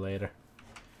bit more later.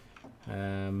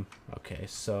 Okay,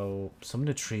 so some of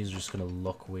the trees are just gonna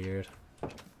look weird.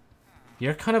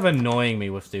 You're kind of annoying me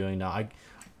with doing that.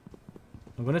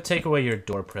 I'm gonna take away your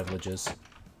door privileges.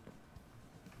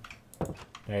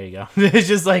 There you go. It's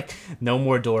just like, no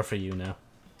more door for you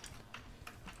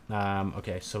now.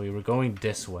 Okay, so we were going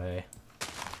this way.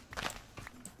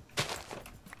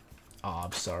 Oh,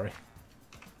 I'm sorry.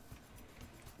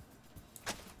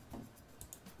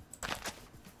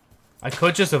 I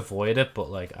could just avoid it, but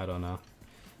like, I don't know.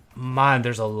 Man,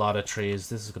 there's a lot of trees.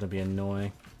 This is gonna be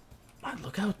annoying. Man,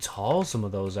 look how tall some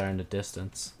of those are in the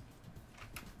distance.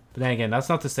 But then again, that's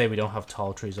not to say we don't have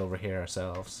tall trees over here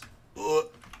ourselves.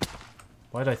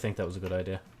 Why did I think that was a good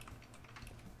idea?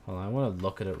 Hold on, I want to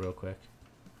look at it real quick.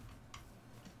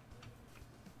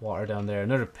 Water down there.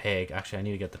 Another pig. Actually, I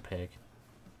need to get the pig.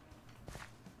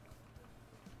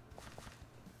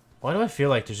 Why do I feel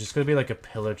like there's just going to be like a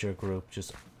pillager group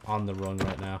just on the run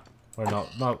right now? Or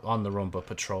not on the run, but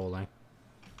patrolling.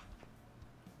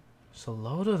 There's a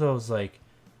load of those like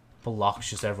blocks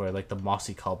just everywhere, like the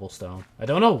mossy cobblestone. I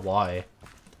don't know why.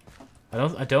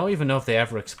 I don't even know if they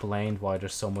ever explained why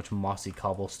there's so much mossy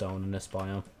cobblestone in this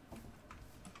biome.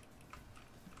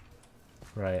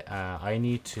 Right, I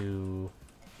need to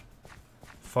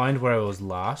find where I was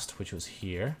last, which was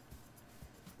here.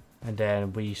 And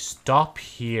then we stop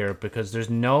here because there's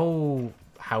no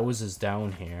houses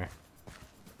down here.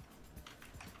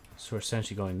 So we're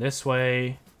essentially going this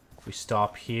way. We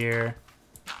stop here.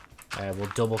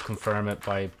 We'll double confirm it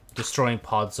by destroying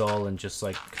Podzol and just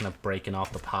like kind of breaking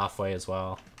off the pathway as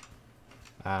well.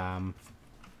 God, I'm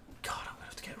gonna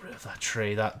have to get rid of that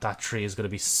tree. That tree is gonna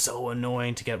be so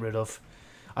annoying to get rid of.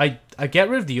 I get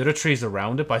rid of the other trees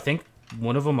around it, but I think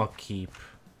one of them I'll keep.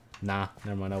 Nah,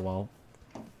 never mind, I won't.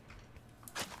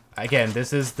 Again,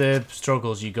 this is the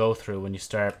struggles you go through when you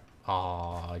start.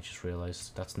 Oh, I just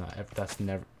realized that's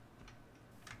never.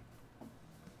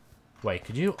 Wait,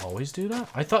 could you always do that?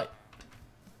 I thought.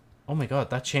 Oh my god,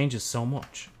 that changes so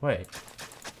much. Wait.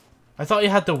 I thought you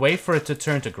had to wait for it to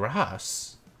turn to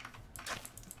grass.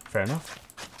 Fair enough.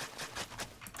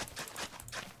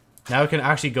 Now I can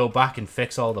actually go back and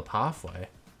fix all the pathway.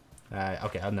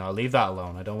 Okay, no, I'll leave that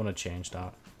alone. I don't want to change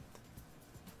that.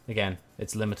 Again,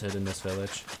 it's limited in this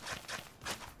village.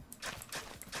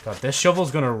 God, this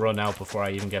shovel's gonna run out before I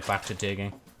even get back to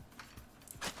digging.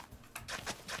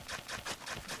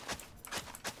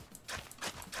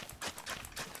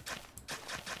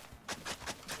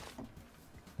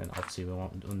 Then obviously we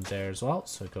want one there as well,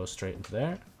 so it goes straight into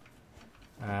there.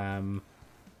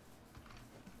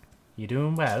 You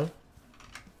doing well?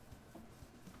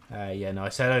 Yeah, no, I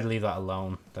said I'd leave that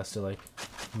alone. That's the, like,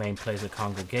 main place of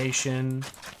congregation.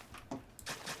 I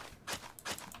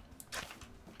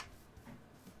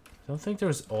don't think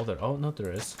there's other... Oh, no,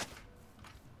 there is.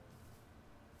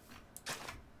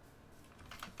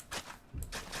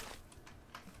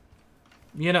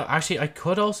 You know, actually, I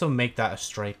could also make that a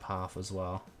straight path as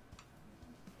well.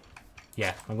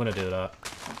 Yeah, I'm gonna do that.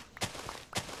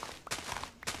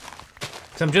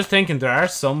 So I'm just thinking, there are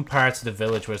some parts of the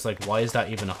village where it's like, why is that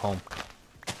even a hump?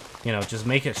 You know, just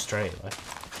make it straight, like.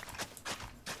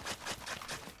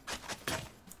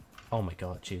 Oh my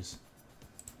god, jeez.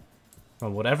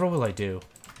 Well, whatever will I do?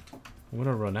 I'm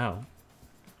gonna run out.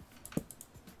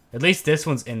 At least this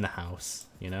one's in the house,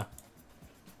 you know?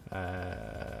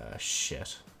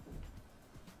 Shit.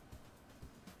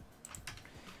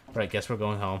 Right, guess we're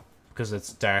going home. Because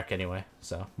it's dark anyway,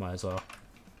 so might as well.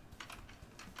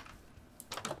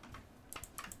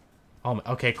 Oh,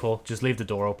 okay, cool. Just leave the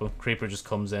door open. Creeper just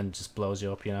comes in, just blows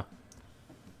you up, you know.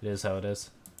 It is how it is.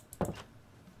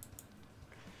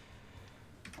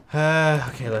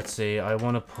 Okay, let's see. I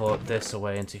want to put this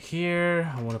away into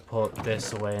here. I want to put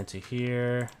this away into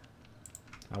here.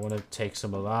 I want to take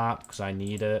some of that because I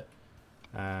need it.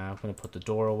 I'm going to put the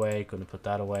door away. Going to put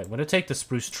that away. I'm going to take the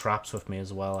spruce traps with me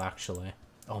as well, actually.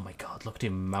 Oh my god, look at the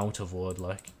amount of wood,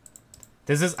 like.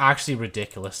 This is actually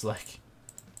ridiculous, like.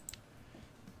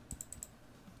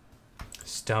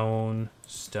 Stone,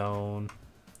 stone.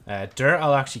 Dirt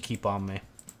I'll actually keep on me.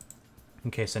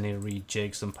 In case I need to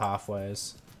rejig some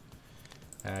pathways.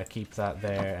 Keep that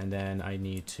there, and then I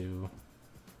need to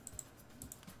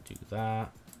do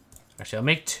that. Actually, I'll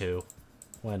make 2.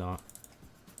 Why not?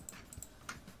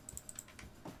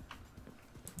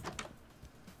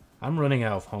 I'm running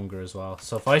out of hunger as well.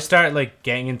 So if I start, like,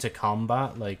 getting into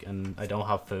combat, like, and I don't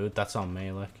have food, that's on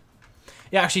me, like.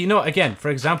 Yeah, actually, you know, again,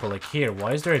 for example, like, here,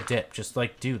 why is there a dip? Just,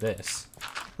 like, do this.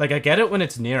 Like, I get it when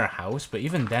it's near a house, but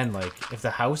even then, like, if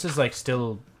the house is, like,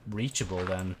 still reachable,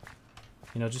 then,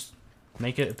 you know, just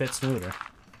make it a bit smoother.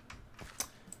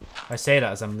 I say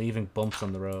that as I'm leaving bumps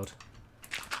on the road.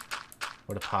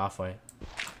 Or the pathway.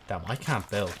 Damn, I can't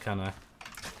build, can I?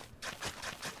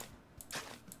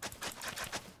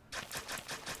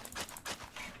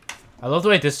 I love the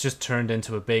way this just turned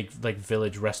into a big, like,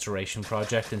 village restoration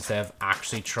project instead of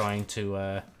actually trying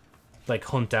to, like,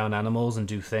 hunt down animals and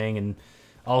do thing and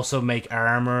also make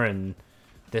armor and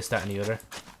this, that, and the other.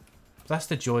 That's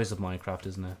the joys of Minecraft,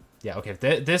 isn't it? Yeah, okay,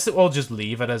 this will just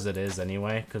leave it as it is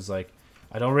anyway, because, like,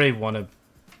 I don't really want to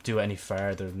do any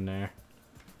further than there.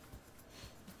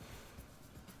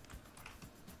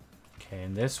 Okay,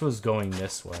 and this was going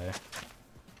this way.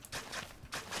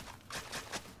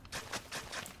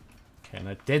 Okay, and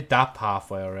I did that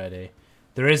pathway already.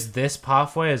 There is this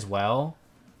pathway as well.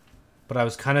 But I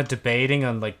was kind of debating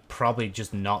on, like, probably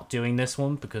just not doing this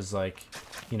one. Because, like,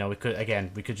 you know, we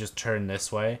could just turn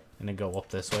this way. And then go up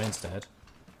this way instead.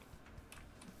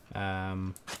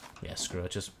 Yeah, screw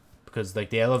it. Just because, like,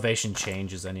 the elevation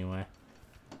changes anyway.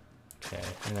 Okay,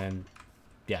 and then...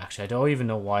 Yeah, actually, I don't even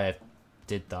know why I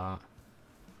did that.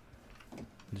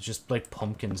 There's just like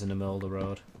pumpkins in the middle of the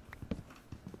road.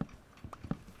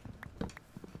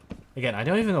 Again, I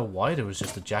don't even know why there was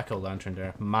just a jack-o'-lantern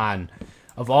there. Man,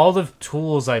 of all the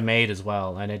tools I made as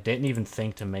well, and I didn't even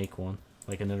think to make one.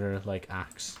 Like another, like,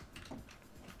 axe.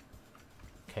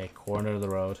 Okay, corner of the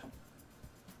road.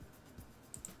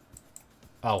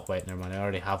 Oh, wait, never mind. I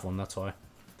already have one, that's why.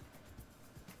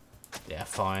 Yeah,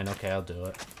 fine. Okay, I'll do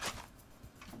it.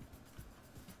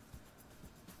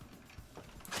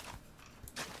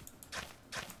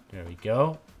 There we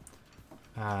go.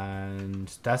 And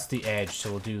that's the edge,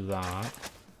 so we'll do that.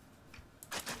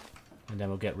 And then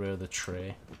we'll get rid of the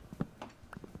tree.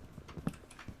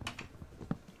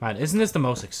 Man, isn't this the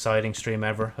most exciting stream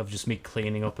ever? Of just me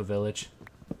cleaning up a village?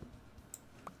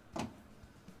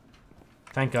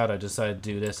 Thank God I decided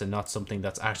to do this and not something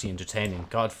that's actually entertaining.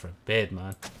 God forbid,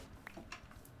 man.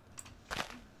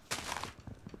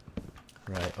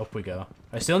 Right, up we go.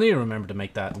 I still need to remember to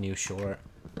make that new short.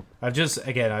 I've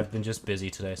been just busy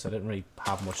today, so I didn't really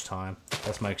have much time.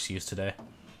 That's my excuse today.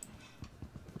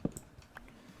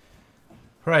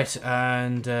 Right,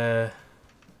 and, yeah,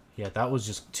 that was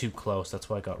just too close. That's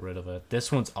why I got rid of it.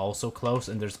 This one's also close,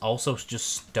 and there's also just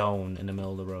stone in the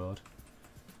middle of the road.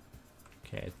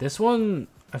 Okay, this one,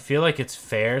 I feel like it's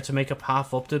fair to make a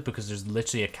path up to it because there's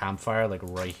literally a campfire, like,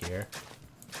 right here.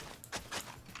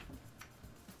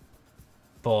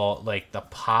 But, like, the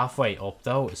pathway up,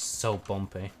 though, is so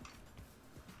bumpy.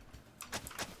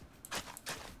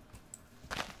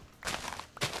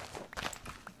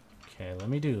 Okay, let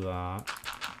me do that.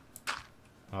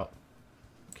 Oh.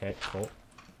 Okay, cool.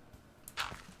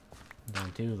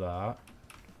 Then do that.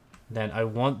 Then I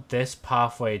want this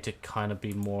pathway to kind of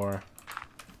be more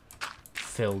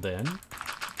filled in.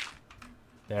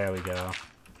 There we go.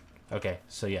 Okay,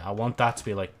 so yeah, I want that to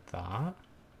be like that.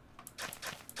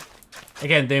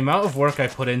 Again, the amount of work I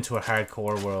put into a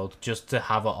hardcore world just to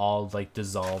have it all, like,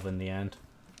 dissolve in the end.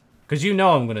 Because you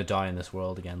know I'm going to die in this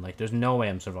world again. Like, there's no way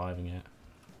I'm surviving it.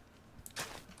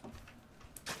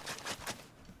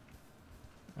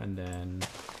 And then...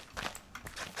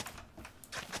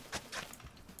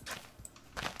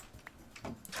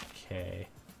 Okay.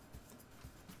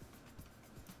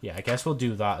 Yeah, I guess we'll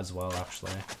do that as well,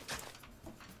 actually.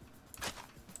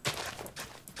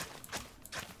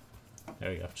 There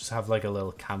we go. Just have like a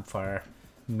little campfire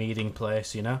meeting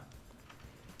place, you know?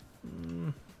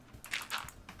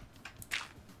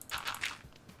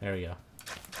 There we go.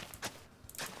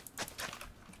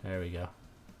 There we go.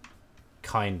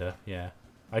 Kinda, yeah.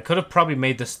 I could have probably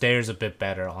made the stairs a bit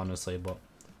better, honestly, but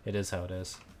it is how it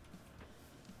is.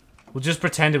 We'll just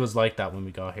pretend it was like that when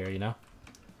we got here, you know?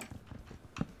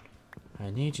 I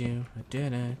need you, I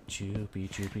didn't, choopy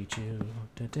choopy choo.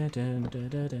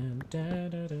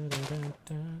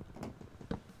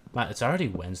 Man, it's already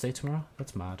Wednesday tomorrow?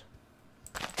 That's mad.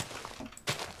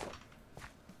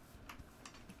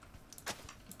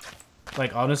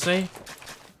 Like, honestly?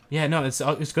 Yeah, no,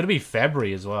 it's gonna be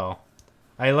February as well.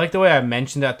 I like the way I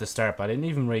mentioned it at the start, but I didn't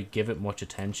even really give it much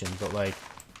attention. But, like,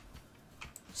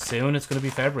 soon it's gonna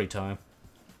be February time.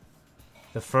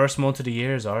 The first month of the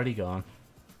year is already gone.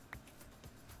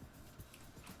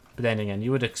 But then again,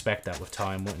 you would expect that with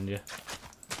time, wouldn't you?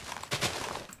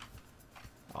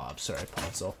 Oh, I'm sorry,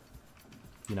 Pencil.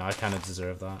 You know, I kind of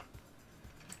deserve that.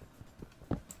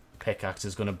 Pickaxe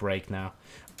is gonna break now.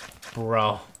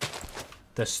 Bro.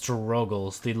 The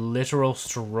struggles. The literal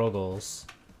struggles.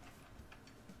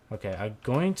 Okay, I'm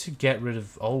going to get rid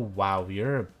of... Oh, wow,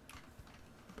 you're...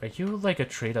 Are you like a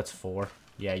tree that's 4?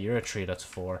 Yeah, you're a tree that's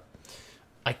 4.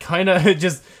 I kind of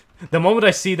just... The moment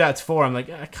I see that's 4, I'm like,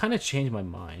 I kind of changed my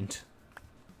mind.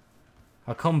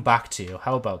 I'll come back to you.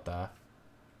 How about that?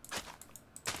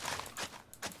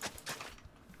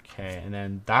 Okay, and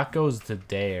then that goes to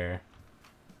there.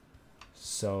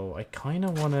 So, I kind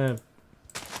of want to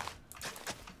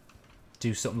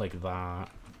do something like that.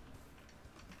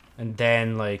 And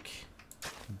then, like,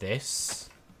 this.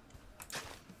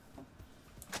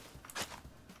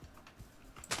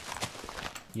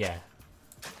 Yeah.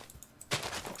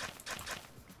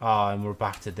 Oh, and we're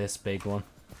back to this big one.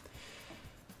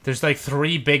 There's like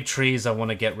 3 big trees I want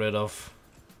to get rid of.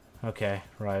 Okay,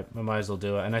 right. I might as well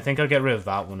do it. And I think I'll get rid of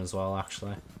that one as well,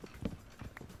 actually.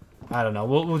 I don't know.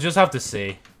 We'll just have to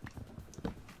see.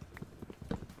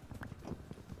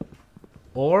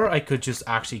 Or I could just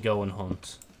actually go and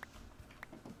hunt.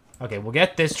 Okay, we'll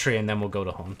get this tree and then we'll go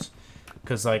to hunt.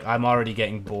 Because, like, I'm already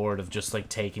getting bored of just, like,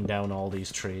 taking down all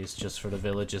these trees just for the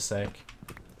village's sake.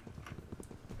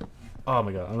 Oh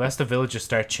my god, unless the villagers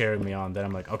start cheering me on, then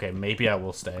I'm like, okay, maybe I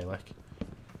will stay, like.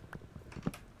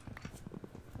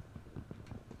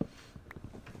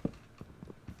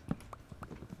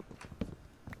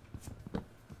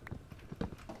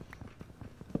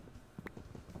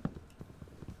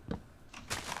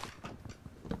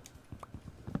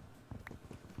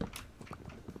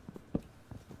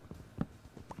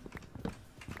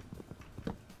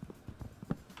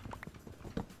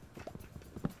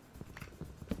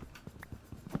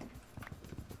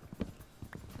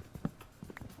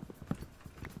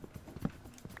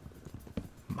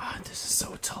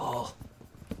 so tall.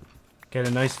 Get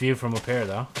a nice view from up here,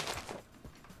 though.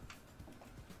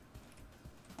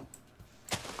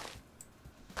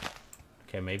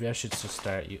 Okay, maybe I should just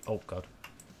start you. Oh, God.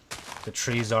 The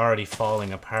tree's already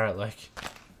falling apart, like.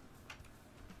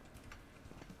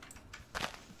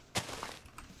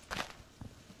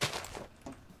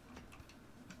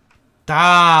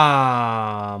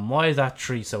 Damn! Why is that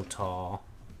tree so tall?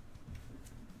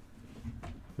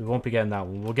 We won't be getting that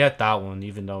one. We'll get that one,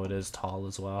 even though it is tall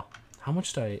as well. How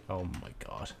much do I... Oh my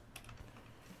god.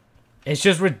 It's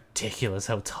just ridiculous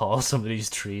how tall some of these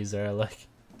trees are, like.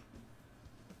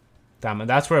 Damn, and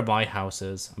that's where my house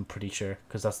is, I'm pretty sure.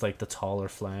 Because that's like the taller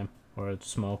flame, or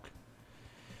smoke.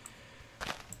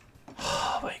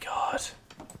 Oh my god.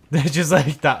 They're just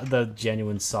like that, the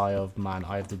genuine sigh of, man,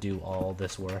 I have to do all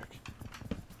this work.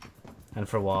 And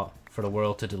for what? For the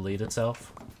world to delete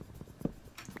itself?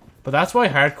 But that's why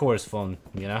hardcore is fun,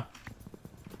 you know?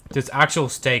 There's actual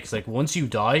stakes. Like, once you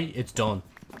die, it's done.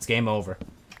 It's game over.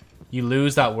 You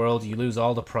lose that world, you lose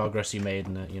all the progress you made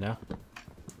in it, you know?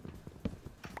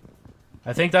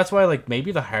 I think that's why, like,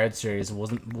 maybe the hard series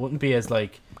wouldn't be as,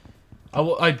 like... I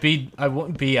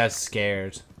wouldn't be as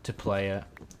scared to play it,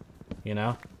 you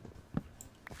know?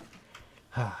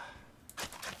 Then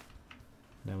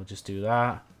we'll just do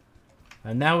that.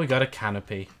 And now we got a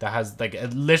canopy that has, like, a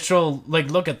literal...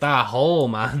 Like, look at that hole,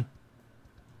 man.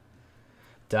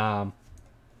 Damn.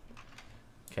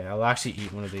 Okay, I'll actually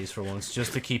eat one of these for once,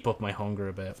 just to keep up my hunger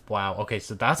a bit. Wow, okay,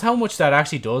 so that's how much that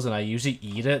actually does, and I usually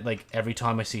eat it, like, every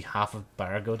time I see half a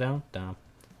bar go down. Damn.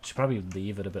 Should probably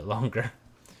leave it a bit longer.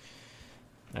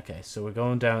 Okay, so we're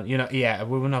going down... You know, yeah,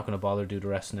 we're not going to bother do the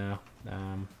rest now.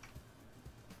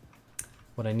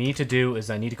 What I need to do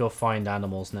is I need to go find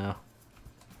animals now.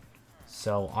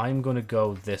 So I'm going to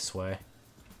go this way.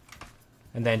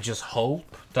 And then just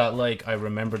hope that, like, I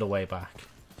remember the way back.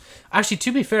 Actually,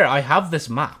 to be fair, I have this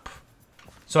map.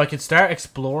 So I could start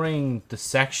exploring the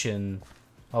section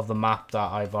of the map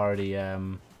that I've already,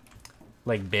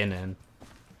 like, been in.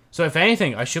 So if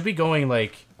anything, I should be going,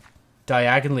 like,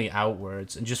 diagonally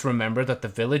outwards. And just remember that the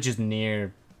village is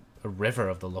near a river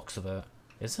of the looks of it.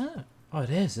 Is it? Oh, it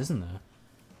is, isn't it?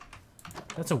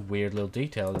 That's a weird little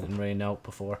detail I didn't really note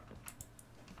before.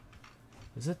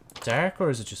 Is it dark or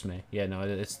is it just me? Yeah, no,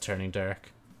 it's turning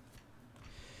dark.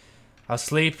 I'll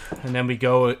sleep and then we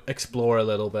go explore a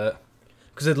little bit.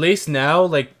 Because at least now,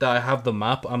 like, that I have the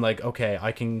map, I'm like, okay,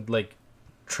 I can, like,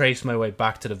 trace my way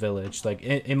back to the village. Like,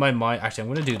 in my mind... Actually,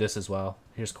 I'm going to do this as well.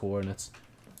 Here's coordinates.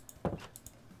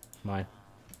 Mine.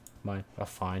 Mine. Oh,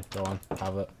 fine. Go on.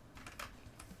 Have it.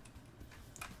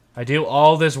 I do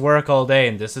all this work all day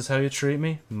and this is how you treat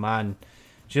me? Man.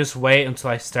 Just wait until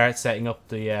I start setting up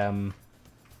the,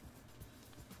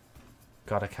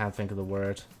 God, I can't think of the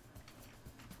word.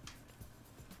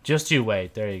 Just you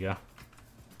wait. There you go.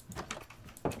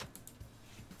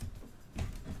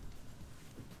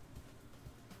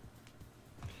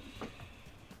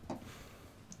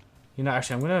 You know,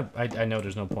 actually, I'm gonna... I know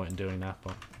there's no point in doing that,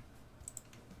 but...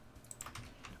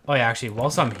 Oh, yeah, actually,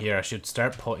 whilst I'm here, I should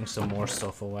start putting some more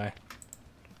stuff away.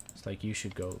 It's like, you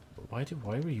should go... Why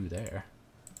were you there?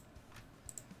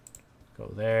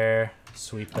 Go there.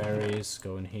 Sweet berries.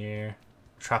 Go in here.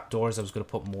 Trapdoors I was going to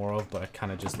put more of, but I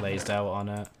kind of just lazed out on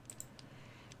it.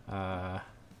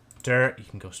 Dirt, you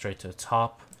can go straight to the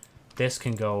top. This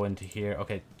can go into here.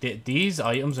 Okay, these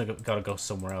items are got to go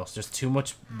somewhere else. There's too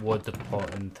much wood to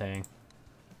put in the thing.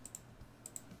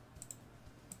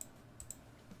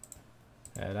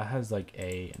 That has like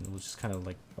A, and we'll just kind of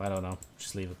like, I don't know,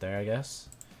 just leave it there, I guess.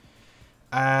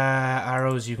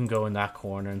 Arrows, you can go in that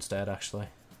corner instead, actually.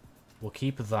 We'll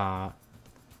keep that.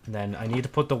 And then I need to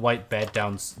put the white bed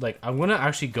down. Like, I'm going to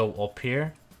actually go up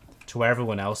here to where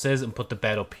everyone else is and put the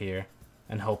bed up here.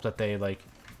 And hope that they, like...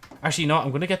 Actually, no, I'm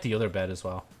going to get the other bed as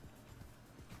well.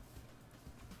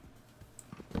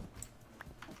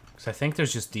 Because I think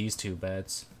there's just these two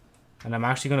beds. And I'm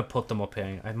actually going to put them up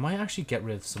here. I might actually get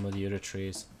rid of some of the other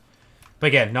trees. But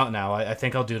again, not now. I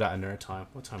think I'll do that another time.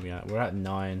 What time are we at? We're at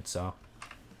 9, so...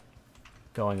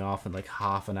 Going off in like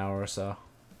half an hour or so.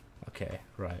 Okay,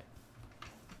 right.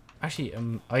 Actually,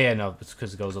 oh yeah, no, it's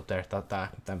because it goes up there.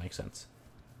 That makes sense.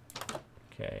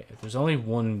 Okay, if there's only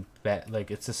one bed, like,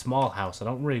 it's a small house. I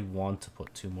don't really want to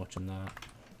put too much in that.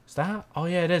 Is that? Oh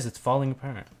yeah, it is. It's falling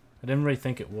apart. I didn't really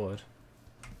think it would.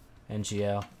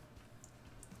 NGL.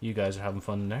 You guys are having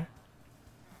fun in there.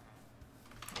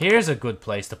 Here's a good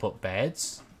place to put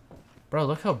beds. Bro,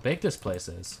 look how big this place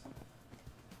is.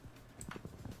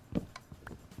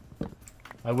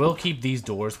 I will keep these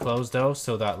doors closed, though,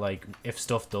 so that, like, if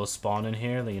stuff does spawn in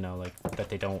here, you know, like, that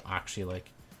they don't actually,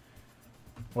 like,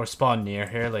 Or spawn near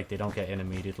here, like they don't get in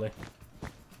immediately.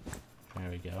 There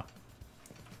we go.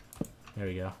 There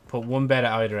we go. Put one bed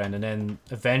at either end, and then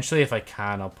eventually, if I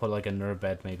can, I'll put like another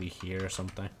bed maybe here or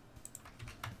something.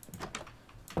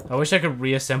 I wish I could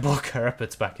reassemble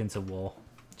carpets back into wool,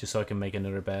 just so I can make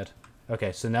another bed.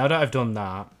 Okay, so now that I've done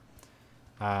that,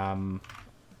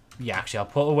 yeah, actually, I'll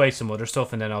put away some other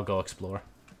stuff, and then I'll go explore.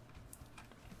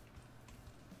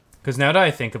 Because now that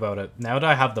I think about it, now that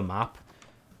I have the map,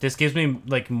 this gives me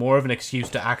like more of an excuse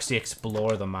to actually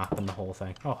explore the map and the whole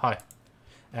thing. Oh, hi.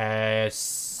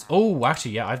 Oh,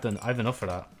 actually, yeah, I've enough for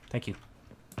that. Thank you.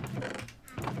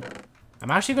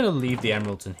 I'm actually gonna leave the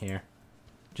emeralds in here.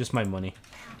 Just my money.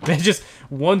 Just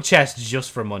one chest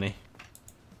just for money.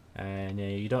 And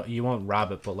you won't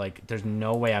rob it, but like, there's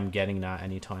no way I'm getting that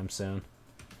anytime soon.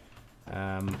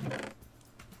 Okay,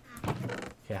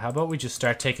 how about we just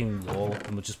start taking wool,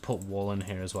 and we'll just put wool in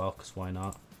here as well, because why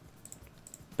not?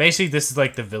 Basically, this is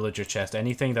like the villager chest.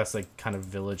 Anything that's like kind of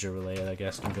villager related, I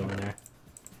guess, can go in there.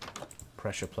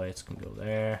 Pressure plates can go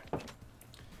there.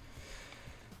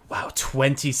 Wow,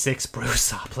 26 brew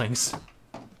saplings.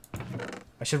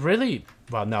 I should really...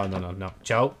 Well, no.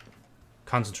 Joe,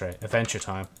 concentrate. Adventure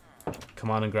time. Come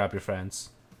on and grab your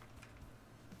friends.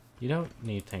 You don't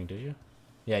need thing, do you?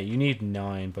 Yeah, you need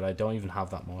 9, but I don't even have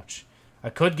that much.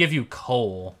 I could give you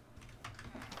coal.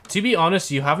 To be honest,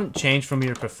 you haven't changed from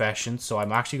your profession, so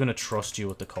I'm actually going to trust you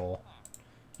with the coal.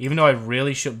 Even though I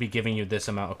really should be giving you this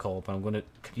amount of coal, but I'm going to...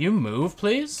 Could you move,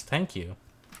 please? Thank you.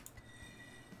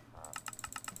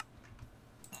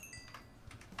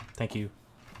 Thank you.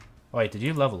 Oh, wait, did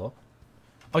you level up?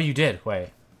 Oh, you did. Wait.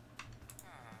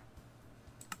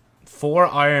 4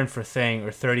 iron for thing,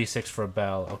 or 36 for a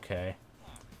bell. Okay.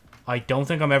 I don't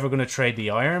think I'm ever going to trade the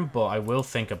iron, but I will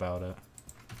think about it.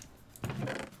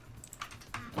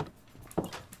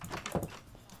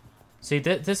 See,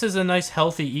 this is a nice,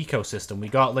 healthy ecosystem. We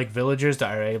got, like, villagers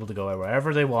that are able to go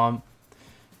wherever they want.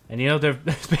 And, you know,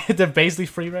 they're basically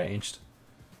free-ranged.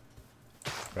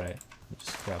 Right.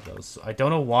 Just grab those. I don't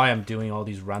know why I'm doing all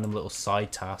these random little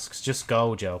side tasks. Just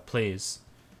go, Joe, please.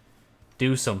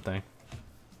 Do something.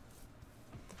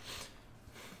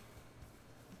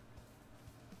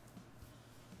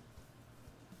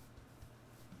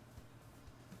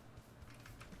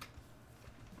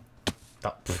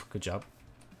 Oh, good job.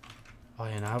 Oh,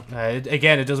 yeah, now...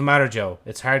 again, it doesn't matter, Joe.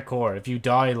 It's hardcore. If you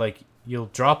die, like, you'll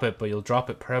drop it, but you'll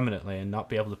drop it permanently and not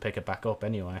be able to pick it back up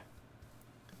anyway.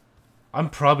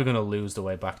 I'm probably going to lose the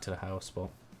way back to the house, but...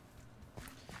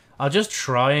 I'll just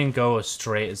try and go as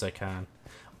straight as I can.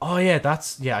 Oh, yeah,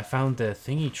 that's... Yeah, I found the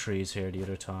thingy trees here the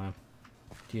other time.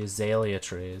 The azalea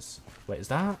trees. Wait, is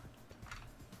that...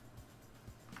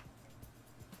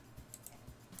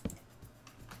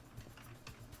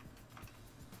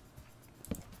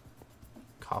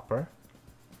 Copper?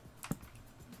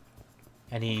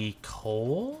 Any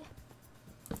coal?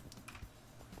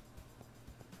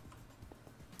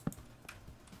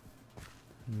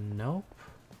 Nope.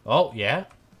 Oh, yeah.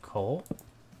 Coal.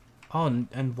 Oh,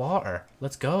 and water.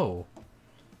 Let's go.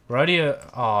 We're already...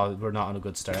 oh, we're not on a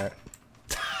good start.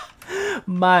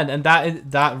 Man, and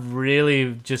that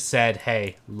really just said,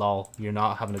 hey, lol, you're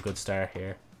not having a good start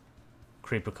here.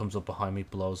 Creeper comes up behind me,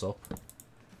 blows up.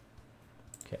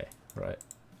 Okay, right.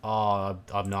 Oh,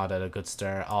 I'm not at a good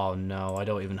start. Oh, no, I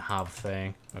don't even have a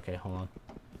thing. Okay, hold on.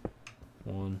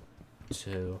 1,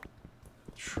 2,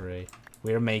 3.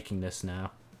 We're making this now.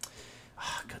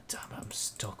 Oh, God damn it, I'm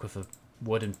stuck with a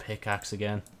wooden pickaxe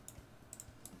again.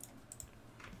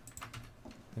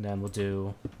 And then we'll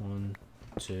do 1,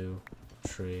 2,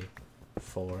 3,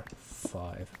 4,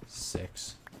 5,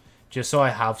 6. Just so I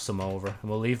have some over.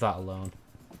 And we'll leave that alone.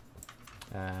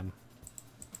 Yeah,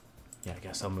 I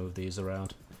guess I'll move these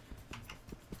around.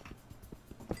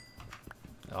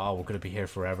 Oh, we're going to be here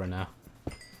forever now.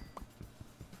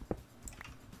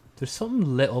 There's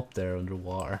something lit up there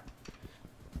underwater.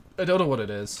 I don't know what it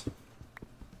is.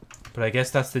 But I guess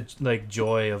that's the, like,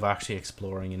 joy of actually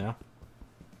exploring, you know?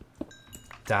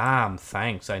 Damn,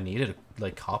 thanks. I needed,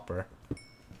 like, copper.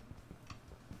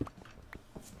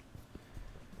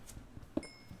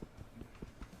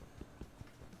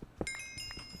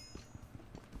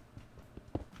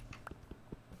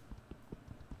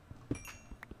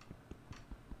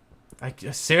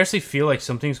 I seriously feel like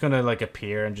something's gonna, like,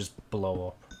 appear and just blow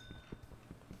up.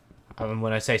 I mean,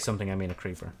 when I say something, I mean a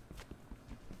creeper.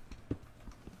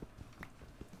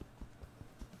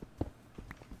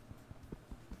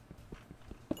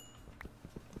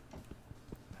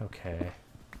 Okay.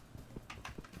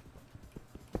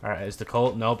 Alright, is the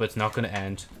cold? Nope, it's not gonna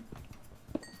end.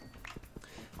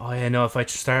 Oh yeah, no, if I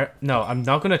start... No, I'm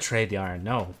not gonna trade the iron.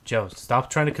 No, Joe,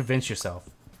 stop trying to convince yourself.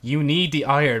 You need the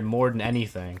iron more than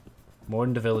anything. More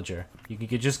than the villager. You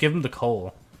could just give him the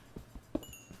coal.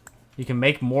 You can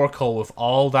make more coal with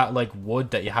all that, like,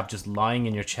 wood that you have just lying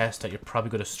in your chest that you're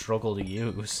probably going to struggle to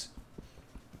use.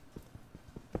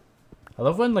 I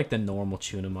love when, like, the normal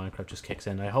tune in Minecraft just kicks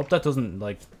in. I hope that doesn't,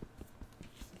 like...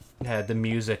 the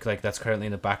music, like, that's currently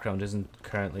in the background isn't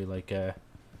currently, like,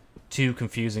 too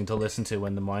confusing to listen to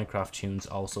when the Minecraft tune's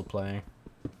also playing.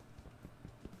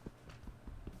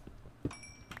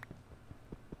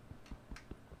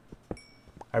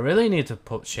 I really need to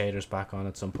put shaders back on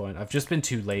at some point. I've just been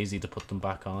too lazy to put them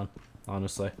back on,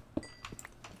 honestly.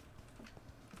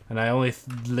 And I only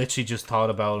literally just thought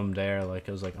about them there. Like,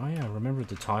 I was like, oh yeah, I remember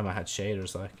the time I had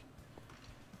shaders, like.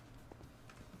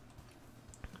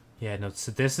 Yeah, no,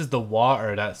 so this is the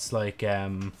water that's, like,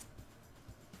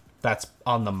 that's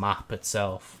on the map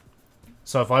itself.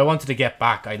 So if I wanted to get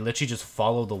back, I literally just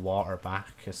follow the water back,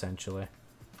 essentially.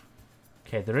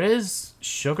 Okay, there is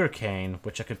sugarcane,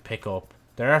 which I could pick up.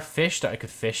 There are fish that I could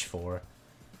fish for,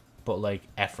 but, like,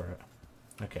 effort.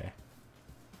 Okay.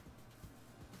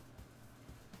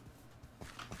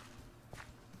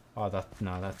 Oh,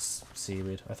 no, that's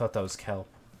seaweed. I thought that was kelp.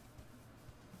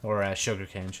 Or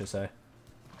sugarcane, should I say.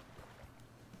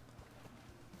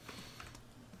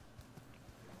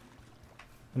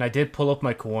 And I did pull up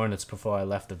my coordinates before I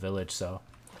left the village, so...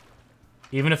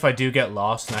 Even if I do get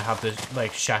lost and I have to,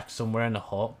 like, shack somewhere in the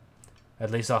hut,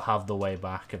 at least I'll have the way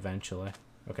back eventually.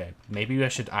 Okay, maybe I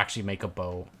should actually make a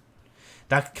boat.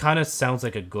 That kind of sounds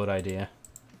like a good idea.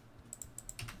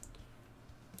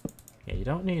 Yeah, you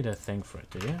don't need a thing for it,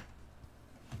 do you?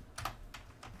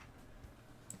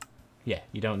 Yeah,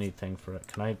 you don't need a thing for it.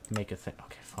 Can I make a thing?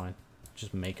 Okay, fine.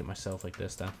 Just make it myself like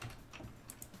this, then.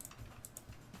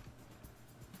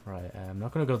 Right, I'm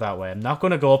not going to go that way. I'm not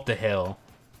going to go up the hill.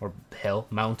 Or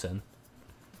mountain.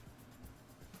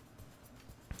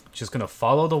 Just going to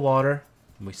follow the water.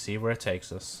 And we see where it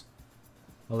takes us.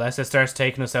 Unless it starts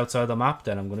taking us outside the map,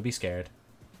 then I'm going to be scared.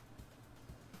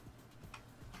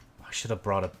 I should have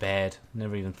brought a bed.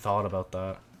 Never even thought about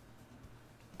that.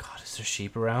 God, is there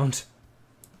sheep around?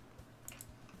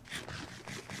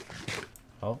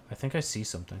 Oh, I think I see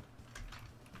something.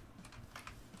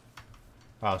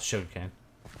 Oh, sugarcane.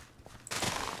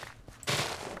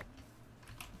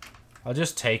 I'll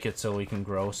just take it so we can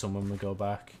grow some when we go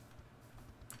back.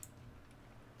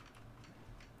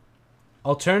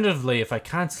 Alternatively, if I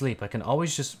can't sleep, I can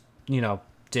always just, you know,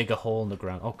 dig a hole in the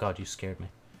ground. Oh god, you scared me.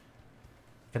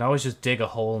 I can always just dig a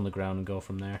hole in the ground and go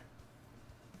from there.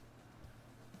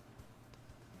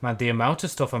 Man, the amount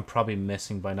of stuff I'm probably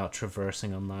missing by not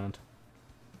traversing on land.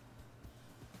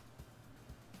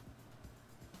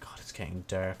 God, it's getting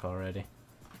dark already.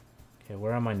 Okay,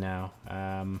 where am I now?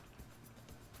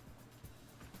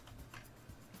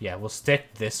 Yeah, we'll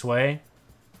stick this way.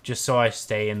 Just so I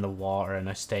stay in the water and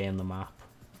I stay in the map.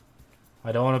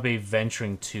 I don't want to be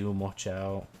venturing too much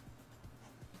out.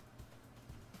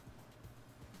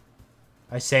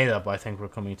 I say that, but I think we're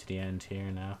coming to the end here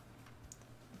now.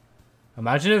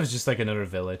 Imagine if it was just like another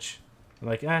village.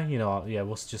 Like, you know, yeah,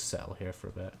 we'll just settle here for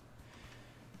a bit.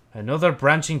 Another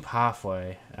branching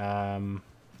pathway.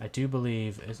 I do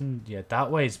believe, yeah, that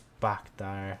way's back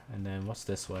there. And then what's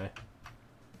this way?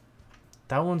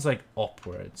 That one's like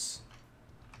upwards.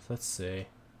 So let's see.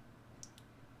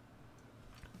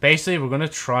 Basically, we're going to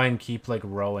try and keep like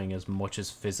rowing as much as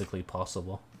physically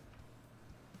possible.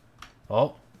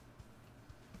 Oh.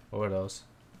 What were those?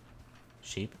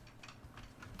 Sheep?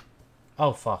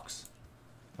 Oh, fox.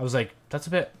 I was like, that's a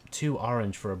bit too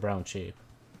orange for a brown sheep.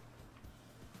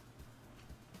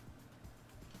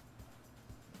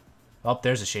 Oh,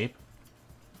 there's a sheep.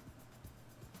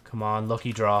 Come on,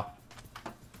 lucky draw.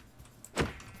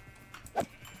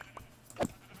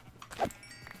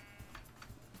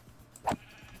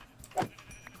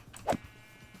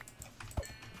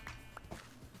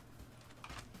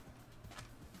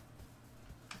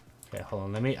 Okay, hold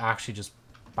on. Let me actually just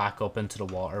back up into the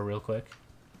water real quick.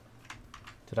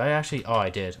 Did I actually... Oh, I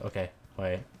did. Okay,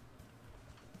 wait.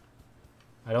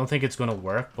 I don't think it's going to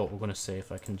work, but we're going to see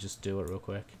if I can just do it real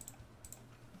quick.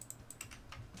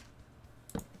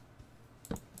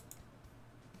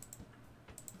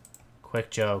 Quick,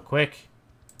 Joe. Quick.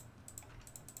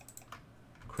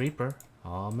 Creeper.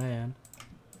 Oh man.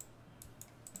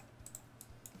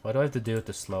 Why do I have to do it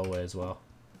the slow way as well?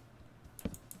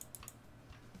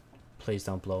 Please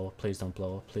don't blow up. Please don't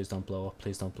blow up. Please don't blow up.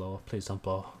 Please don't blow up. Please don't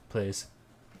blow up. Please.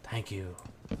 Thank you.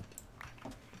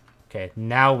 Okay,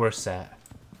 now we're set.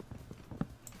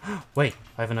 Wait,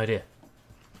 I have an idea.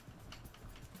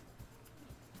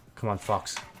 Come on,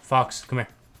 Fox. Fox, come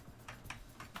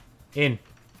here.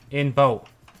 In boat.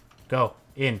 Go.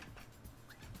 In.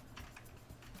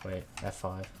 Wait,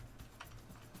 F5.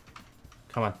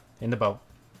 Come on, in the boat.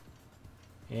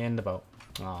 In the boat.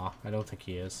 Aw, I don't think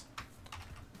he is.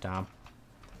 Damn.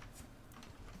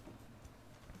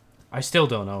 I still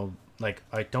don't know. Like,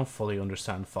 I don't fully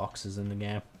understand foxes in the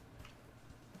game.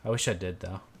 I wish I did,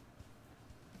 though.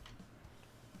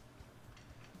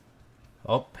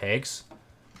 Oh, pigs.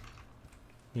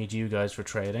 Need you guys for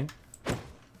trading.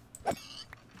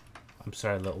 I'm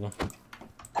sorry, little one.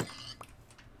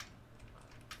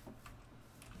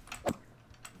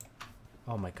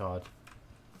 Oh my god.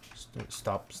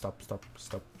 Stop, stop, stop,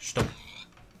 stop, stop.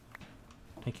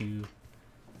 Thank you.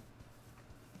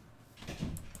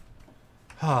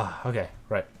 Ah, okay,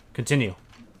 right. Continue.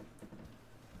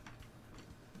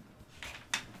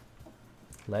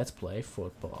 Let's play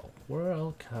football.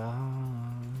 World Cup.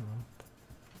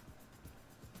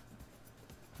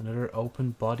 Another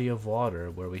open body of water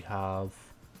where we have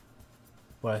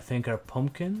what I think are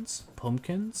pumpkins,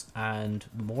 and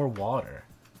more water.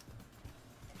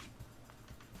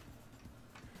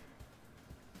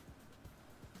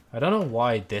 I don't know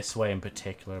why this way in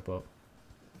particular, but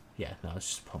yeah, no, it's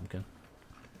just pumpkin.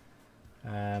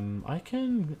 I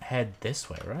can head this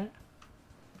way, right?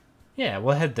 Yeah,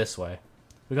 we'll head this way.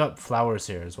 We got flowers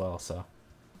here as well, so.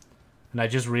 And I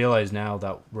just realized now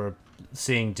that we're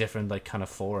seeing different, like, kind of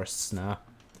forests now.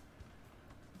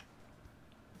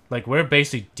 Like, we're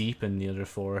basically deep in the other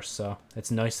forest, so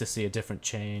it's nice to see a different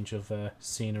change of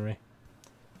scenery.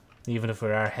 Even if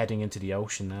we are heading into the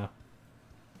ocean now.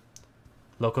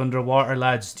 Look underwater,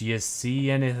 lads. Do you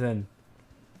see anything?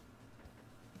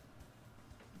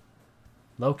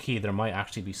 Low-key, there might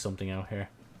actually be something out here.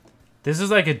 This is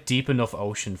like a deep enough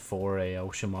ocean for a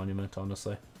ocean monument,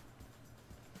 honestly.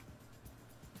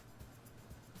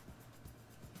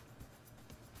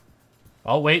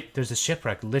 Oh, wait. There's a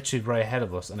shipwreck literally right ahead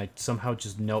of us, and I somehow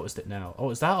just noticed it now.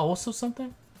 Oh, is that also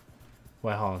something?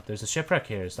 Wait, hold on. There's a shipwreck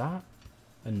here. Is that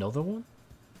another one?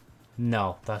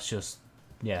 No, that's just...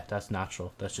 Yeah, that's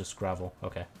natural. That's just gravel.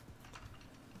 Okay.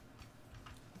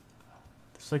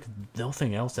 There's like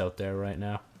nothing else out there right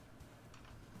now.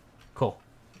 Cool.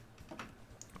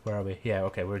 Where are we? Yeah,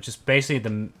 okay. We're just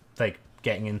basically like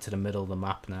getting into the middle of the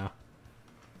map now.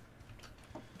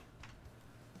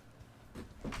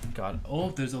 God. Oh,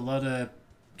 there's a lot of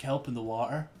kelp in the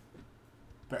water.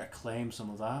 Better claim some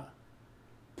of that.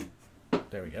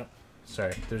 There we go.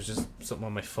 Sorry, there's just something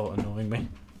on my foot annoying me.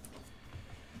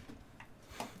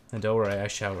 And alright, I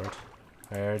showered.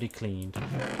 I already cleaned.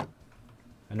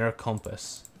 Another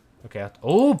compass. Okay.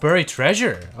 Oh, buried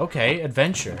treasure. Okay,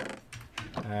 adventure.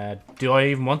 Do I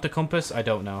even want the compass? I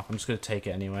don't know. I'm just going to take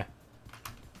it anyway.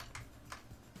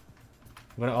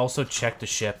 I'm going to also check the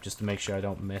ship just to make sure I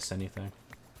don't miss anything.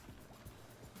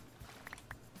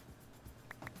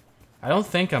 I don't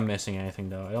think I'm missing anything,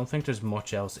 though. I don't think there's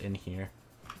much else in here.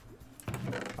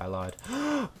 I lied.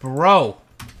 Bro!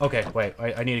 Okay, wait.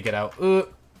 I need to get out.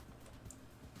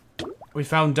 We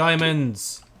found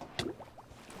diamonds!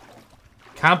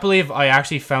 Can't believe I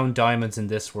actually found diamonds in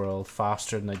this world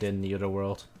faster than I did in the other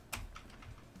world.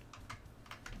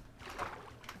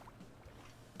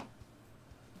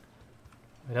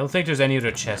 I don't think there's any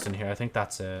other chest in here. I think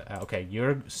that's it. Okay,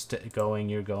 you're going,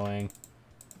 you're going.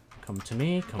 Come to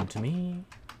me, come to me.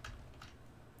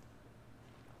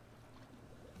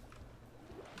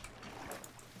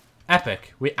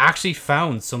 Epic. We actually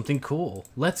found something cool.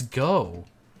 Let's go.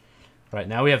 Right,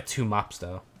 now we have 2 maps,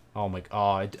 though. Oh my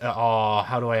god. Oh,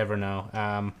 how do I ever know?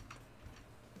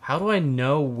 How do I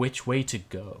know which way to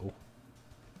go?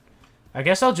 I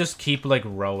guess I'll just keep, like,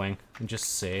 rowing and just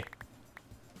see.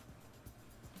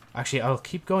 Actually, I'll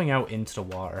keep going out into the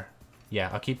water. Yeah,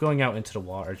 I'll keep going out into the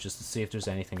water just to see if there's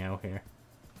anything out here.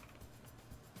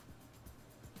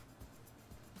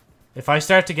 If I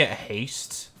start to get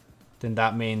haste, then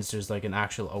that means there's, like, an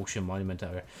actual ocean monument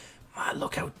out here. Man,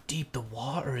 look how deep the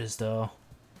water is, though.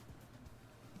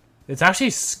 It's actually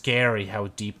scary how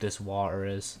deep this water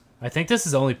is. I think this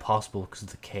is only possible because of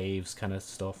the caves kind of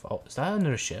stuff. Oh, is that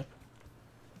another ship?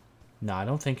 No, I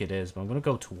don't think it is, but I'm going to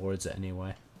go towards it anyway.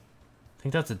 I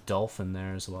think that's a dolphin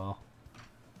there as well.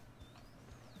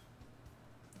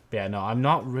 But yeah, no, I'm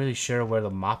not really sure where the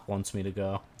map wants me to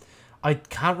go. I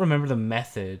can't remember the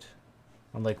method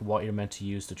on, like, what you're meant to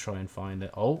use to try and find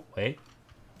it. Oh, wait.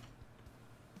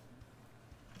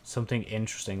 Something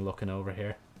interesting looking over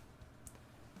here.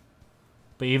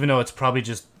 But even though it's probably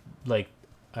just, like,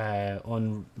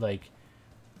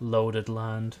 loaded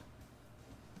land.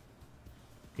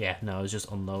 Yeah, no, it's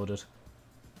just unloaded.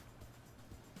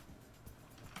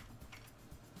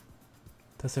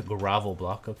 That's a gravel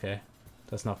block, okay.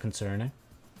 That's not concerning.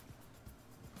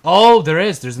 Oh, there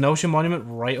is. There's an ocean monument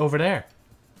right over there.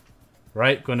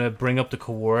 Right, gonna bring up the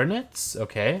coordinates.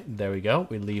 Okay, there we go.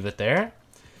 We leave it there.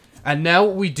 And now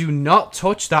we do not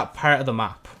touch that part of the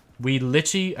map. We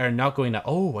literally are not going to...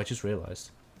 Oh, I just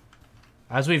realized.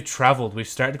 As we've traveled, we've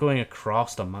started going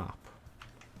across the map.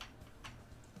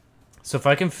 So if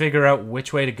I can figure out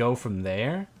which way to go from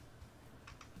there,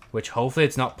 which hopefully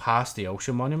it's not past the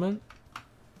ocean monument.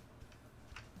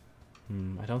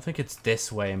 I don't think it's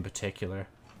this way in particular.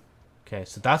 Okay,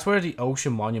 so that's where the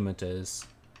ocean monument is.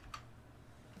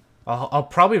 I'll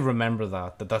probably remember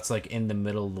that's like in the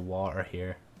middle of the water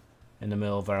here. In the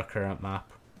middle of our current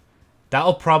map.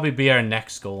 That'll probably be our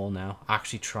next goal now.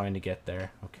 Actually trying to get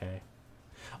there. Okay.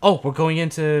 Oh,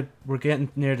 we're getting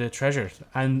near the treasure.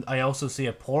 And I also see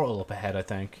a portal up ahead, I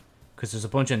think. Because there's a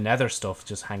bunch of nether stuff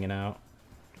just hanging out.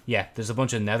 Yeah, there's a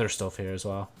bunch of nether stuff here as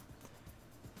well.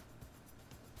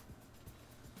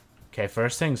 Okay,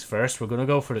 first things first, we're going to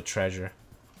go for the treasure.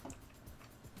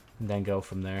 And then go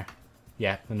from there.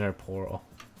 Yeah, another portal.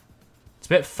 It's a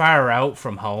bit far out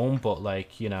from home, but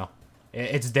like, you know,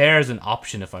 it's there as an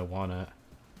option if I want it.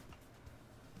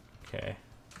 Okay.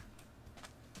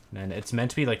 And then it's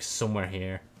meant to be like somewhere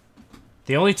here.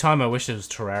 The only time I wish it was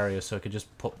Terraria so I could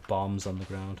just put bombs on the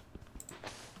ground.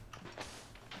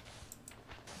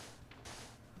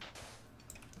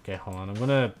 Okay, hold on. I'm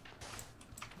gonna...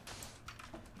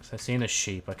 Cause I've seen a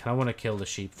sheep. I kind of want to kill the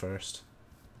sheep first.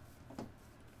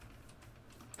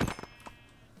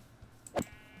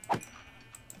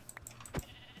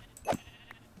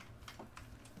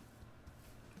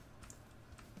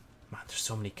 Man, there's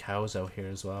so many cows out here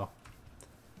as well.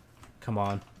 Come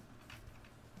on.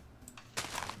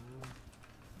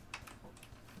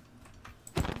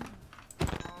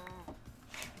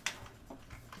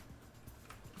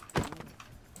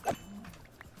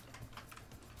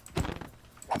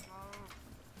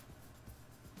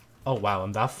 Oh wow,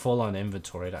 I'm that full on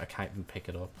inventory that I can't even pick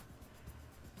it up.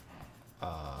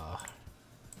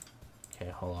 Okay,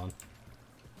 hold on.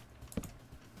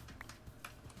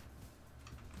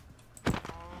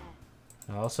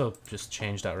 I'll also just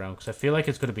change that around because I feel like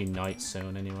it's going to be night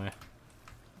soon anyway.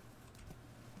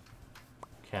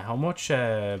 Okay, how much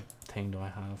thing do I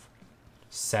have?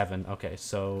 7. Okay,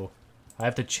 so I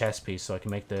have the chest piece so I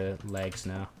can make the legs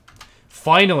now.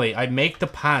 Finally, I make the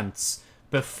pants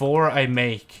before I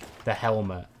make the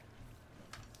helmet.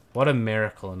 What a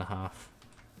miracle and a half.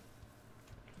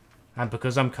 And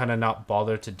because I'm kind of not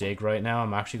bothered to dig right now,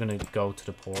 I'm actually going to go to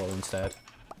the portal instead.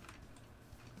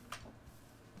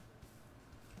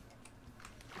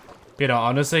 You know,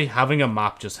 honestly, having a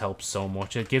map just helps so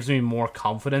much. It gives me more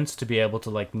confidence to be able to,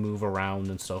 like, move around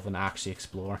and stuff and actually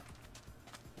explore.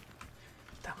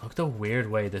 Damn, look the weird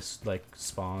way this, like,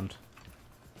 spawned.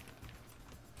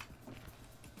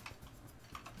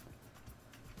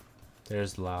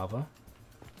 There's lava.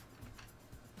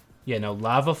 Yeah, no,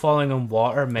 lava falling on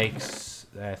water makes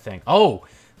a thing. Oh,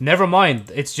 never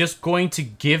mind. It's just going to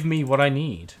give me what I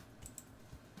need.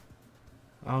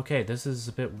 Okay, this is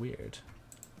a bit weird.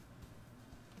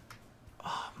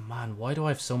 Oh, man, why do I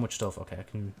have so much stuff? Okay, I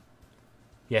can...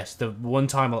 Yes, the one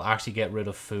time I'll actually get rid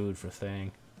of food for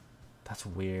thing. That's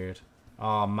weird.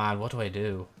 Oh, man, what do I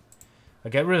do? I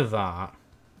get rid of that.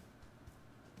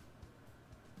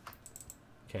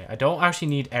 Okay, I don't actually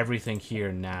need everything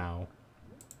here now.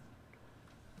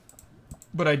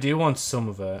 But I do want some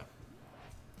of it.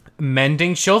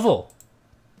 Mending shovel.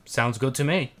 Sounds good to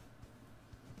me.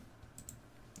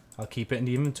 I'll keep it in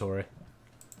the inventory.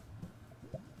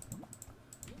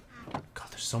 God,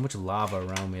 there's so much lava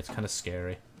around me. It's kind of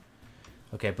scary.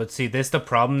 Okay, but see, this is the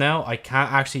problem now. I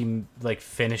can't actually, like,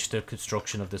 finish the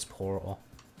construction of this portal.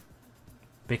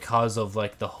 Because of,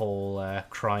 like, the whole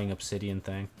crying obsidian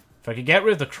thing. If I could get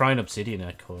rid of the crying obsidian,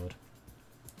 I could.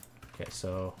 Okay,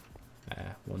 so...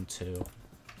 1, 2...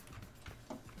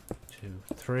 2,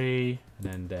 3,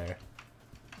 and then there.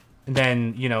 And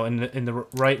then, you know, in the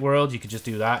right world, you could just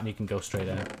do that, and you can go straight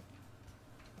out.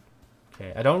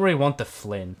 Okay, I don't really want the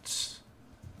flint.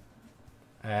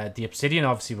 The obsidian,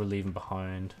 obviously, we're leaving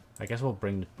behind. I guess we'll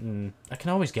bring... I can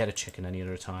always get a chicken any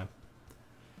other time.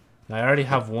 And I already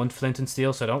have 1 flint and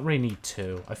steel, so I don't really need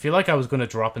 2. I feel like I was going to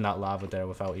drop in that lava there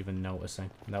without even noticing.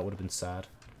 And that would have been sad.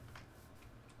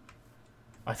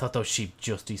 I thought those sheep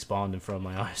just despawned in front of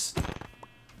my eyes.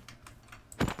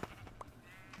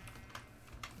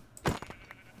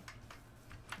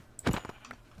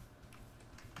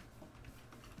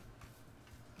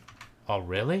 Oh,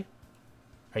 really?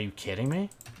 Are you kidding me?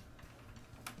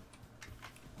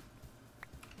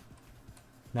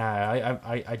 Nah,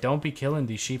 I don't be killing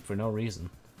these sheep for no reason.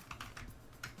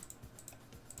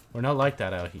 We're not like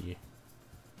that out here.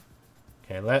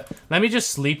 Okay, let me just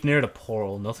sleep near the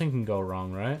portal. Nothing can go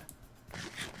wrong, right?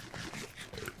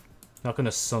 Not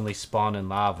gonna suddenly spawn in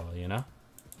lava, you know?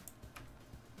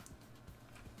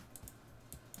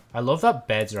 I love that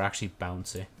beds are actually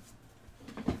bouncy.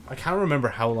 I can't remember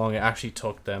how long it actually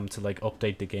took them to, like,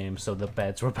 update the game so the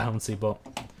beds were bouncy, but...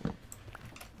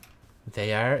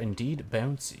 they are indeed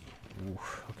bouncy. Ooh,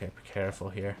 okay, be careful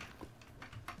here.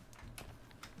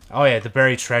 Oh yeah, the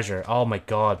buried treasure. Oh my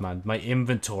god, man. My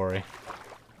inventory.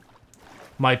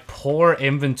 My poor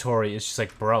inventory is just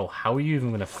like, bro, how are you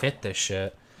even gonna fit this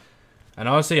shit? And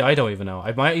honestly, I don't even know.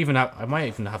 I might even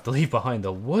have to leave behind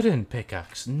the wooden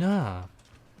pickaxe. Nah.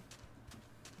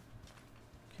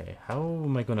 Okay, how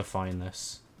am I gonna find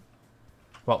this?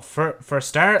 Well, for a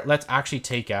start, let's actually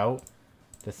take out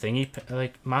the thingy,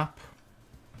 like, map.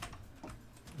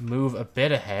 Move a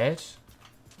bit ahead.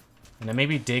 And then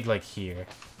maybe dig, like, here.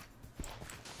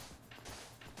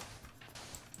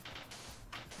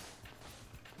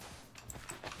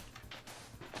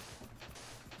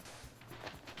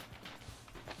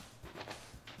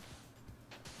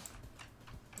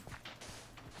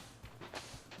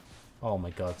 Oh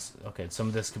my god. Okay, some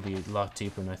of this could be a lot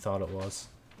deeper than I thought it was.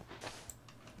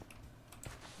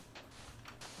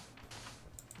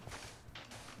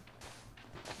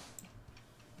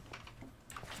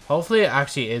 Hopefully it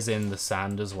actually is in the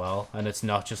sand as well, and it's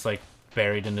not just like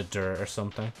buried in the dirt or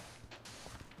something.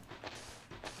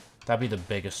 That'd be the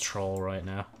biggest troll right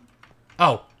now.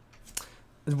 Oh!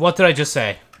 What did I just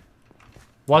say?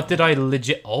 What did I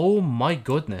legit... Oh my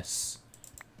goodness.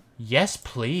 Yes,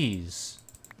 please.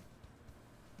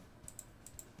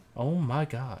 Oh my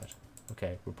god.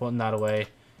 Okay, we're putting that away.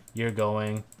 You're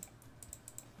going.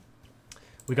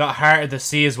 We got Heart of the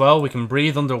Sea as well. We can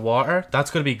breathe underwater. That's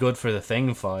going to be good for the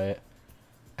thing fight.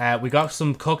 We got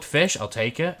some cooked fish. I'll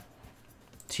take it.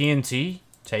 TNT.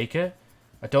 Take it.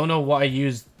 I don't know what I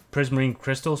used prismarine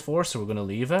crystals for, so we're going to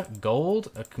leave it.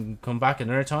 Gold. I can come back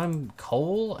another time.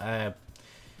 Coal.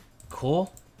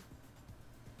 Cool.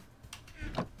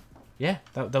 Yeah,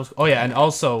 that was... Oh yeah, and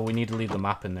also we need to leave the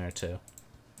map in there too.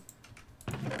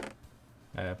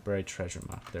 Buried treasure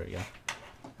map. There we go.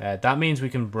 That means we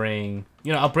can bring...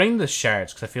 You know, I'll bring the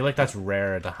shards, because I feel like that's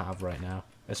rare to have right now.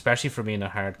 Especially for me in a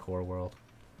hardcore world.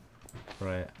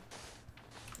 Right.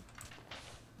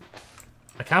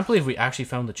 I can't believe we actually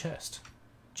found the chest.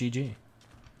 GG.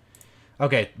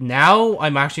 Okay, now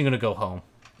I'm actually going to go home.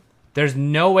 There's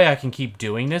no way I can keep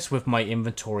doing this with my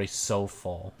inventory so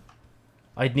full.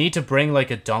 I'd need to bring,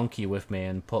 like, a donkey with me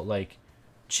and put, like,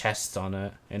 chests on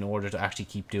it in order to actually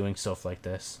keep doing stuff like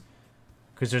this.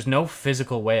 Because there's no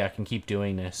physical way I can keep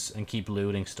doing this and keep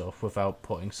looting stuff without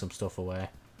putting some stuff away.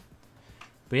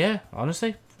 But yeah,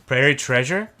 honestly, buried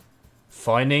treasure,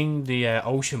 finding the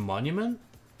ocean monument,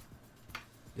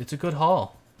 it's a good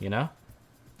haul, you know?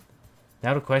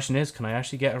 Now the question is, can I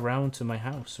actually get around to my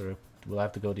house, or will I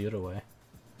have to go the other way?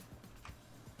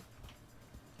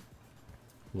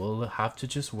 We'll have to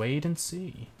just wait and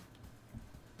see.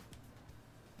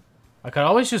 I could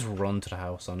always just run to the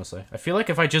house, honestly. I feel like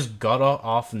if I just got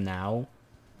off now,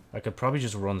 I could probably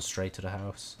just run straight to the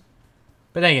house.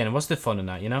 But then again, what's the fun in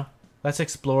that, you know? Let's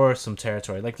explore some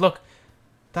territory. Like, look,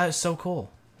 that is so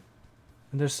cool.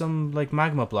 And there's some, like,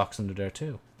 magma blocks under there,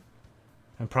 too.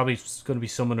 And probably going to be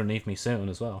some underneath me soon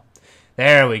as well.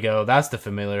 There we go. That's the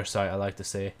familiar sight I like to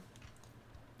see.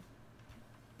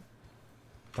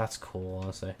 That's cool,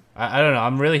 honestly. I don't know.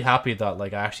 I'm really happy that,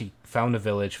 like, I actually found a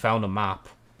village, found a map.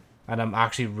 And I'm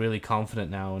actually really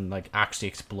confident now in, like, actually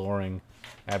exploring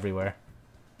everywhere.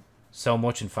 So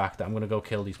much, in fact, that I'm going to go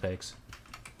kill these pigs.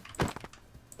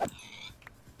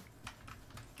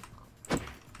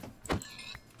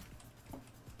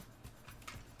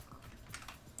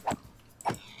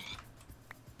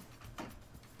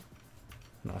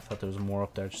 No, I thought there was more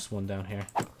up there. Just one down here.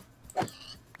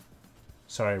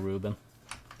 Sorry, Ruben.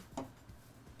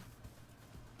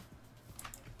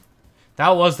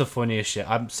 That was the funniest shit.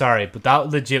 I'm sorry, but that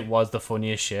legit was the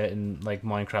funniest shit in, like,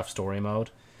 Minecraft story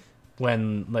mode.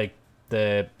 When, like,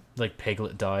 the, like,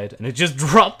 piglet died. And it just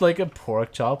dropped, like, a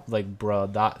pork chop. Like, bro,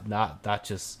 that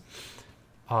just...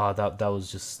 Oh, that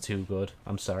was just too good.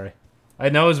 I'm sorry. I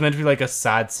know it was meant to be, like, a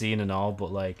sad scene and all,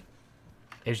 but, like...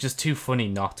 It was just too funny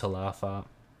not to laugh at.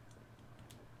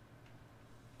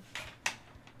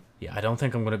 Yeah, I don't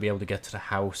think I'm going to be able to get to the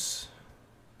house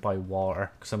by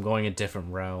water, because I'm going a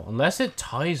different route. Unless it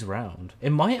ties round. It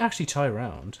might actually tie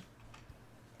round.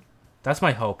 That's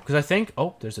my hope, because I think...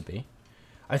 Oh, there's a bee.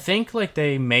 I think, like,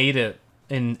 they made it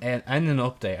in an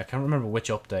update. I can't remember which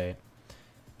update.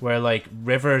 Where, like,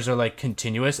 rivers are, like,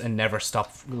 continuous and never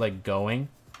stop, like, going.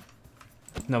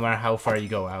 No matter how far you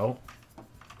go out.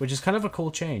 Which is kind of a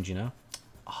cool change, you know?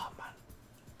 Oh,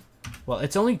 man. Well,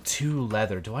 it's only 2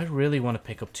 leather. Do I really want to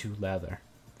pick up 2 leather?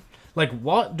 Like,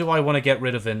 what do I want to get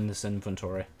rid of in this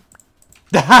inventory?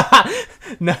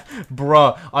 No,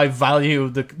 bruh, I value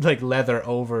the, like, leather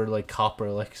over, like, copper,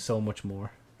 like, so much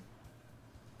more.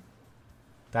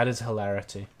 That is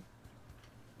hilarity.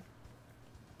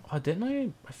 Oh, didn't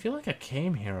I? I feel like I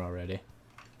came here already.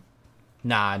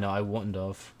 Nah, no, I wouldn't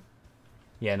have.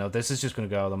 Yeah, no, this is just going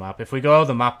to go out of the map. If we go out of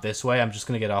the map this way, I'm just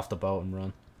going to get off the boat and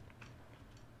run.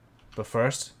 But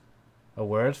first, a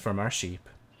word from our sheep.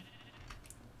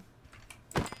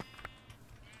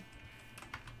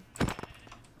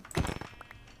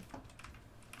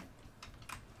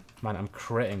 Man, I'm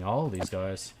critting all these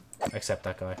guys. Except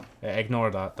that guy.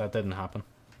 Ignore that. That didn't happen.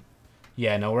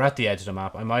 Yeah, no, we're at the edge of the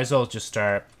map. I might as well just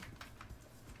start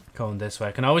going this way.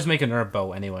 I can always make another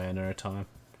boat anyway another time.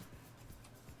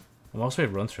 And once we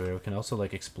run through here, we can also,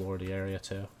 like, explore the area,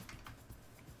 too.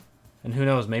 And who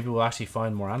knows, maybe we'll actually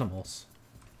find more animals.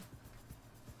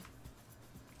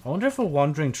 I wonder if a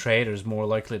wandering trader is more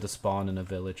likely to spawn in a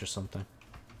village or something.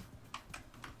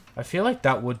 I feel like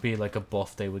that would be, like, a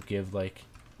buff they would give, like,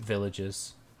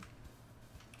 villages.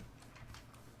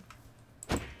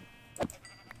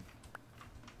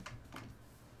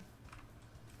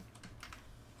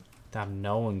 Damn,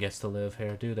 no one gets to live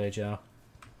here, do they, Joe?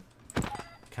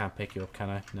 Can't pick you up, can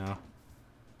I? No.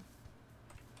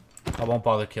 I won't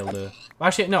bother kill the...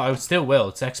 Actually, no, I still will.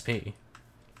 It's XP.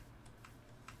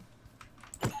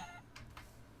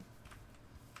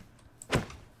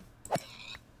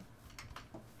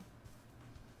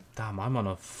 Damn, I'm on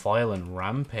a violent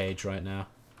rampage right now.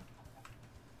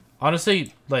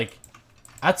 Honestly, like,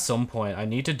 at some point, I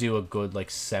need to do a good, like,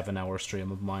 7-hour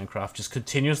stream of Minecraft. Just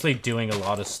continuously doing a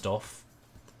lot of stuff.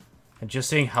 And just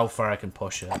seeing how far I can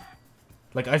push it.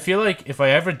 Like, I feel like if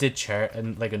I ever did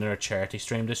like another charity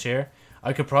stream this year,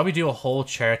 I could probably do a whole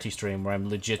charity stream where I'm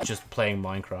legit just playing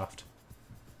Minecraft.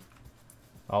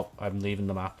 Oh, I'm leaving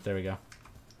the map. There we go.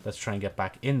 Let's try and get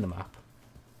back in the map.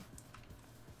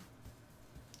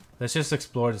 Let's just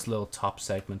explore this little top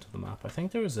segment of the map. I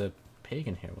think there was a pig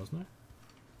in here, wasn't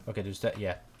there? Okay, there's that.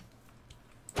 Yeah.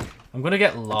 I'm gonna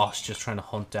get lost just trying to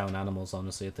hunt down animals,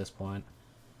 honestly, at this point.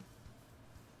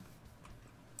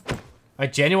 I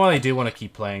genuinely do want to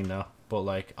keep playing, though. But,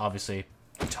 like, obviously,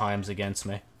 time's against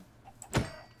me.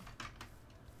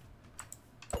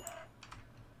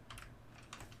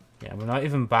 Yeah, we're not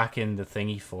even back in the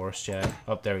thingy forest yet.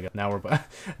 Oh, there we go. Now we're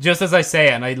back. Just as I say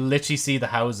it, and I literally see the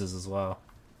houses as well.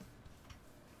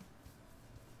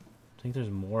 I think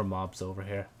there's more mobs over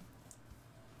here.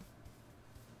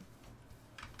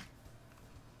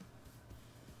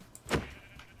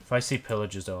 If I see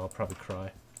pillagers, though, I'll probably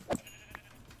cry.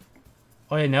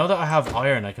 Oh yeah, now that I have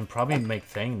iron, I can probably make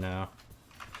thing now.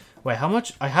 Wait, how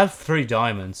much? I have 3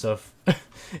 diamonds, so if,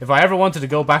 if I ever wanted to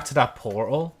go back to that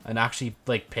portal and actually,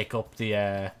 like, pick up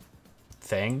the,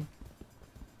 thing.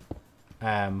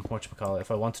 Whatchamacallit,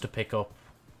 if I wanted to pick up...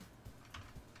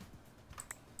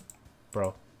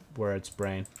 Bro, words,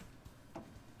 brain.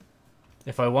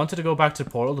 If I wanted to go back to the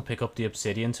portal to pick up the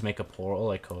obsidian to make a portal,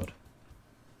 I could.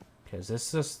 Okay, is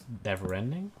this just never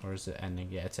ending? Or is it ending?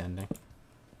 Yeah, it's ending.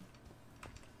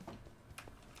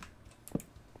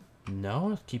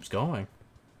 No, it keeps going.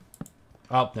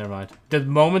 Oh, never mind. The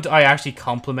moment I actually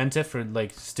compliment it for,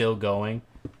 like, still going,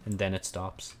 and then it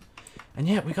stops. And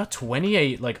yeah, we got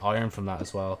 28, like, iron from that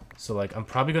as well. So, like, I'm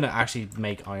probably going to actually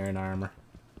make iron armor.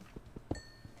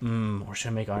 Or should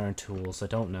I make iron tools? I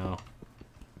don't know.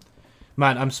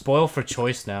 Man, I'm spoiled for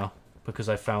choice now, because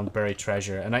I found buried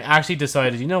treasure. And I actually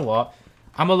decided, you know what?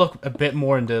 I'm going to look a bit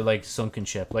more into, like, sunken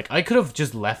ship. Like, I could have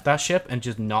just left that ship and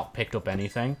just not picked up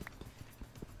anything.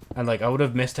 And, like, I would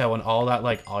have missed out on all that,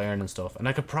 like, iron and stuff. And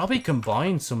I could probably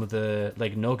combine some of the,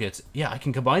 like, nuggets. Yeah, I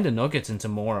can combine the nuggets into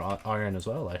more iron as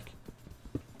well, like.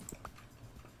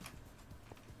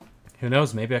 Who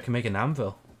knows? Maybe I can make an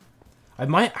anvil. I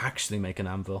might actually make an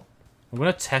anvil. I'm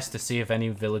going to test to see if any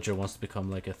villager wants to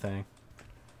become, like, a thing.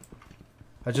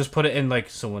 I just put it in, like,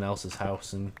 someone else's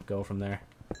house and go from there.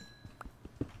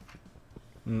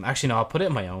 Actually, no, I'll put it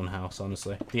in my own house,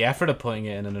 honestly. The effort of putting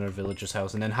it in another villager's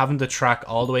house and then having to track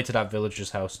all the way to that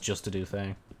villager's house just to do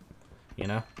thing. You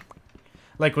know?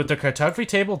 Like, with the cartography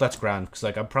table, that's grand. Because,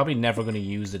 like, I'm probably never going to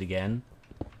use it again.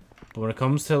 But when it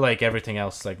comes to, like, everything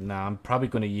else, like, nah, I'm probably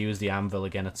going to use the anvil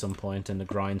again at some point. And the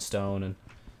grindstone and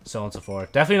so on and so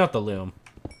forth. Definitely not the loom.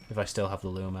 If I still have the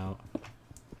loom out.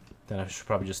 Then I should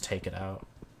probably just take it out.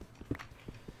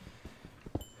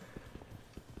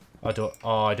 I don't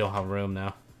have room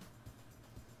now.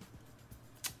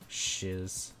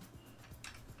 Shiz.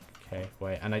 Okay,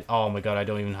 wait, and oh my god, I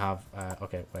don't even have,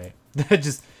 okay, wait.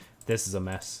 Just, this is a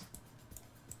mess.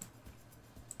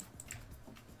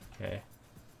 Okay.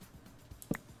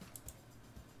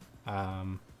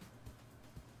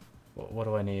 What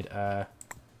do I need?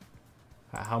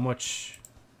 How much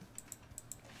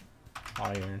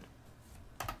iron?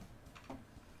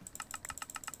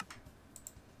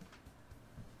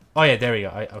 Oh yeah, there we go.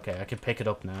 Okay, I can pick it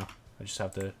up now. I just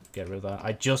have to get rid of that.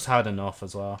 I just had enough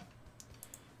as well.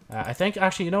 I think,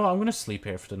 actually, you know what? I'm going to sleep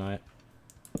here for tonight.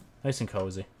 Nice and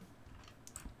cozy.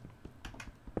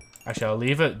 Actually, I'll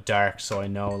leave it dark so I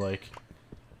know, like,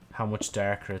 how much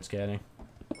darker it's getting.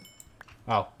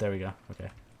 Oh, there we go. Okay.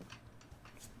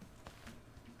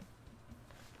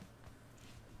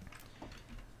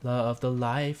 Love the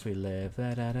life we live.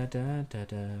 Da, da, da, da, da,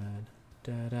 da.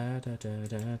 Da, da, da, da,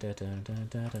 da, da, da,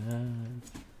 da, da.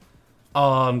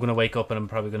 Oh, I'm going to wake up and I'm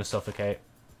probably going to suffocate.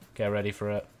 Get ready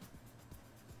for it.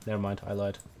 Never mind, I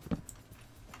lied. But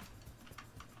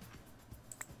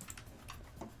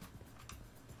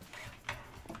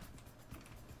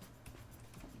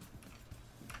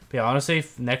yeah, honestly,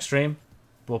 next stream,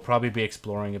 we'll probably be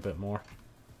exploring a bit more.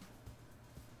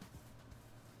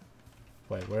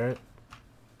 Wait,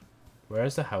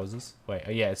 where's the houses? Wait,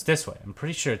 oh yeah, it's this way. I'm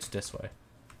pretty sure it's this way.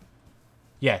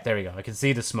 Yeah, there we go. I can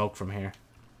see the smoke from here.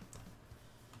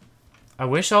 I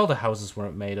wish all the houses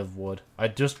weren't made of wood.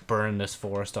 I'd just burn this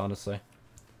forest, honestly.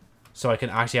 So I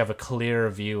can actually have a clearer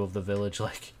view of the village,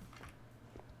 like.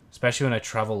 Especially when I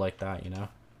travel like that, you know?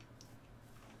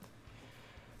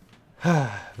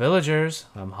 Villagers,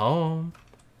 I'm home.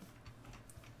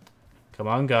 Come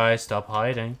on, guys, stop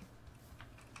hiding.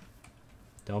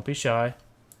 Don't be shy.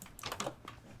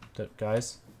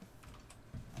 Guys.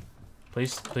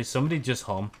 Please, somebody just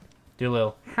hum. Do a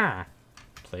little, huh.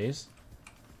 Please.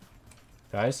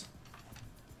 Guys?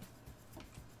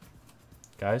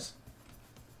 Guys?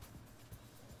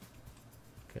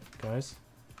 Okay, guys?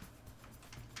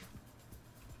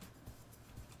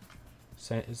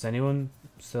 Is anyone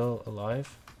still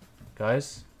alive?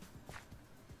 Guys?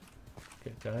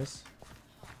 Okay, guys?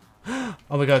 Oh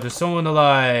my god, there's someone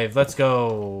alive! Let's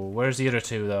go! Where's the other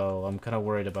two, though? I'm kind of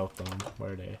worried about them.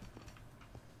 Where are they?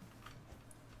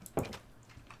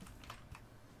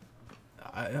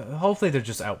 Hopefully they're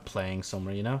just out playing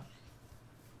somewhere, you know?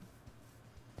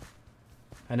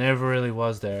 I never really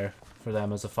was there for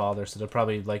them as a father, so they're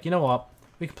probably like, you know what?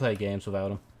 We can play games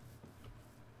without him.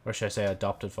 Or should I say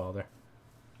adopted father?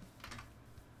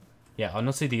 Yeah,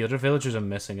 honestly, the other villagers are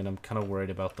missing, and I'm kind of worried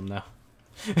about them now.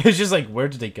 It's just like, where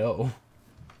did they go?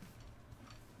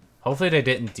 Hopefully they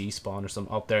didn't despawn or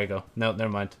something. Oh, there you go. No,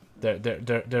 never mind.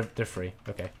 They're free.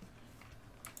 Okay.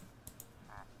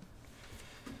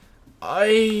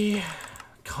 I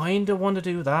kind of want to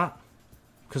do that.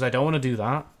 Because I don't want to do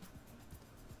that.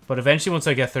 But eventually, once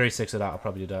I get 36 of that, I'll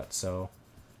probably do that, so.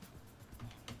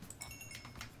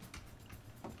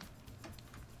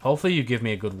 Hopefully you give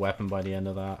me a good weapon by the end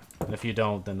of that. And if you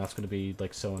don't, then that's going to be,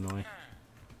 like, so annoying.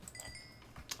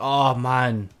 Oh,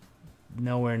 man.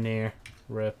 Nowhere near.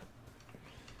 Rip.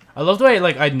 I love the way,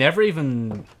 like, I never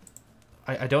even...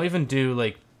 I don't even do,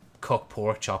 like, cook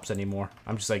pork chops anymore.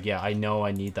 I'm just like, yeah, I know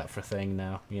I need that for thing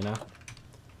now, you know?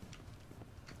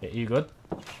 Yeah, you good?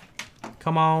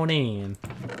 Come on in.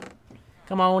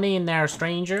 Come on in there,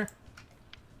 stranger.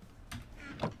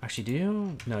 Actually, do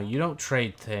you? No, you don't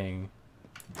trade thing.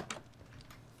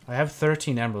 I have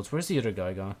 13 emeralds. Where's the other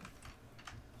guy gone?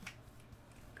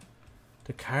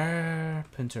 The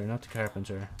carpenter, not the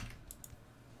carpenter.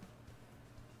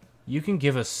 You can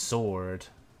give a sword,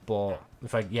 but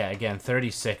if I, yeah, again,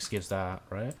 36 gives that,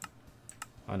 right?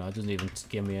 Oh no, it doesn't even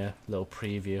give me a little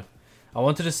preview. I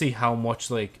wanted to see how much,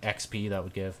 like, XP that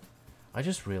would give. I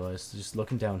just realized, just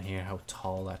looking down here, how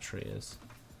tall that tree is.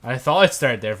 I thought it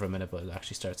started there for a minute, but it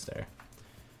actually starts there.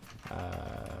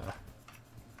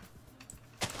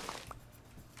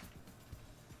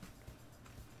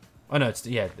 Oh no, it's,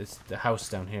 yeah, it's the house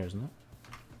down here, isn't it?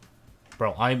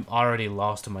 Bro, I'm already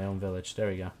lost in my own village. There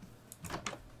we go.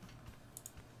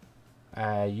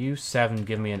 You 7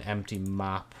 give me an empty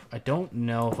map. I don't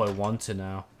know if I want to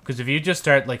now. Because if you just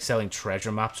start, like, selling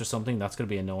treasure maps or something, that's going to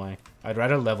be annoying. I'd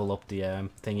rather level up the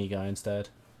thingy guy instead.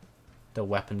 The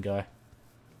weapon guy.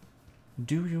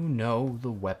 Do you know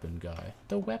the weapon guy?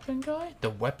 The weapon guy? The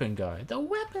weapon guy. The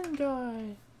weapon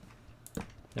guy.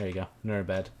 There you go. Another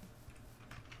bed.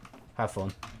 Have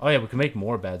fun. Oh yeah, we can make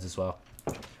more beds as well.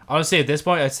 Honestly, at this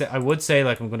point, I would say,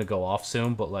 like, I'm going to go off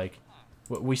soon, but, like,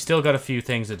 we still got a few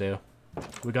things to do.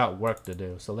 We got work to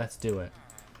do, so let's do it.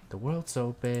 The world's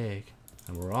so big,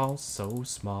 and we're all so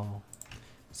small.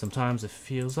 Sometimes it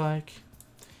feels like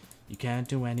you can't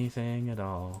do anything at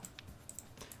all.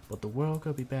 But the world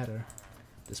could be better.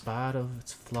 Despite of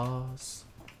its flaws,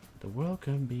 the world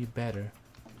can be better.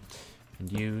 And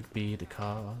you'd be the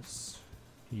cause.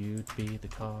 You'd be the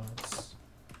cause.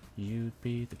 You'd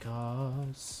be the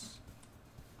cause.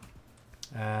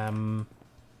 Yeah,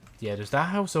 there's that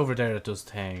house over there that does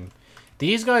thing.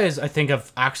 These guys, I think,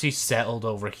 have actually settled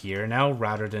over here now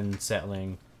rather than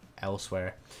settling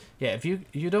elsewhere. Yeah, if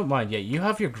you don't mind, yeah, you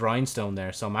have your grindstone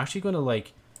there, so I'm actually going to,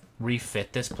 like,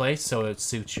 refit this place so it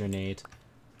suits your need.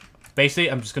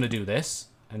 Basically, I'm just going to do this,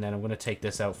 and then I'm going to take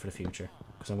this out for the future,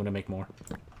 because I'm going to make more.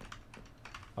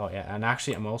 Oh, yeah, and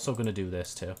actually, I'm also going to do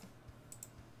this, too.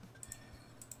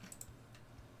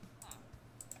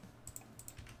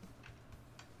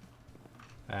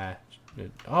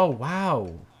 Oh,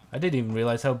 wow. I didn't even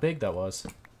realize how big that was.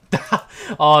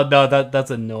 Oh, no,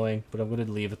 that's annoying, but I'm going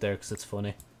to leave it there because it's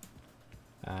funny.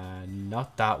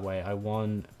 Not that way. I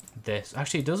want this.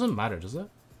 Actually, it doesn't matter, does it?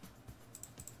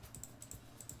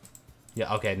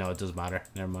 Yeah, okay, no, it doesn't matter.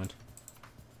 Never mind.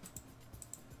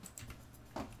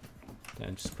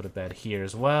 Then just put a bed here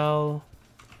as well.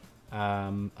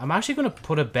 I'm actually going to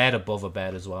put a bed above a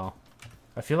bed as well.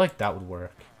 I feel like that would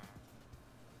work.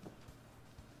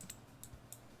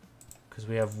 Because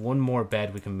we have one more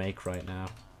bed we can make right now.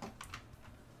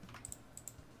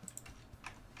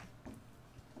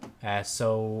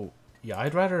 So, yeah,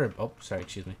 I'd rather... Oh, sorry,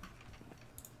 excuse me.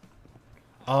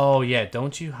 Oh, yeah,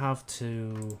 don't you have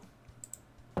to...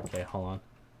 Okay, hold on.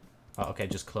 Oh, okay,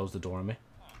 just close the door on me.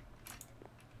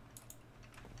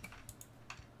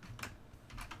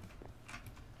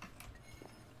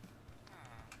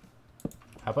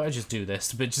 How about I just do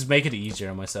this? But just make it easier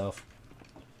on myself.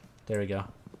 There we go.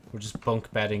 We're just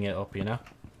bunk bedding it up, you know?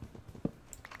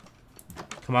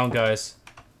 Come on, guys.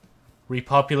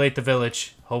 Repopulate the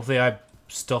village. Hopefully I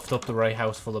stuffed up the right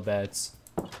house full of beds.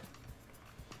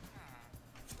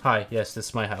 Hi, yes, this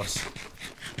is my house.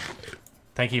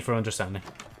 Thank you for understanding.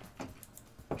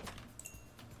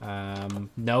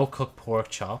 No cooked pork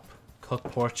chop. Cooked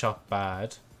pork chop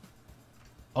bad.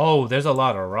 Oh, there's a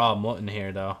lot of raw mutton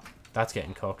here, though. That's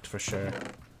getting cooked for sure.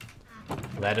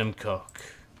 Let him cook.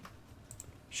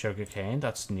 Sugarcane,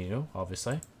 that's new,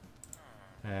 obviously.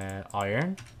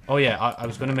 Iron. Oh yeah, I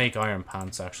was going to make iron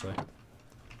pants, actually.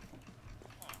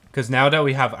 Because now that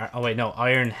we have... Oh wait, no,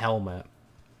 iron helmet.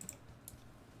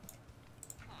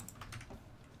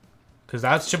 Because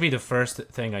that should be the first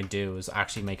thing I do, is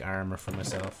actually make armor for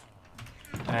myself.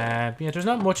 Yeah, there's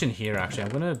not much in here, actually. I'm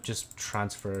going to just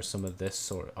transfer some of this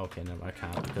sort... Okay, no, I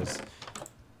can't, because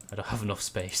I don't have enough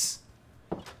space.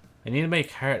 I need to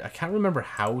make heart. I can't remember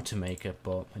how to make it,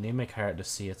 but I need to make heart to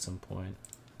see at some point.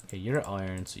 Okay, you're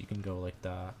iron, so you can go like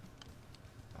that.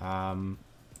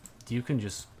 You can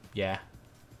just... Yeah.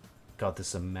 God, this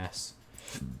is a mess.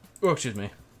 Oh, excuse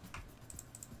me.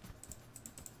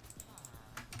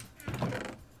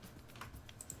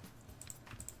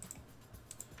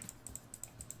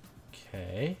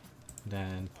 Okay.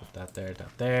 Then put that there,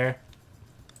 that there.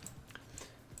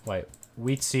 Wait,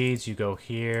 wheat seeds, you go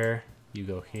here. You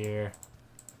go here.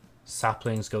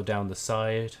 Saplings go down the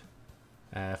side.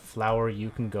 Flour, you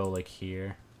can go like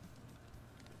here.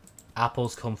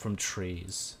 Apples come from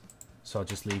trees. So I'll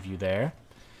just leave you there.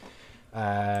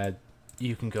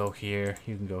 You can go here.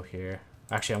 You can go here.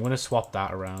 Actually, I'm going to swap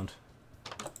that around.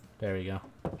 There we go.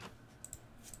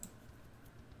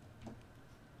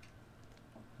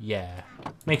 Yeah.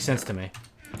 Makes sense to me.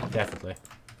 Definitely.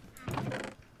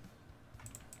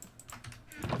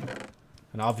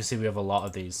 And obviously we have a lot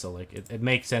of these, so like it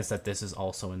makes sense that this is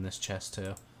also in this chest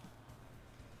too.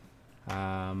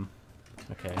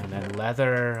 Okay, and then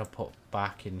leather I'll put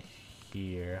back in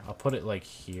here. I'll put it like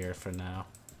here for now.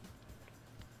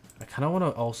 I kind of want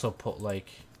to also put like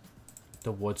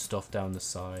the wood stuff down the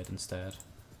side instead.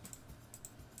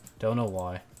 Don't know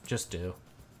why. Just do.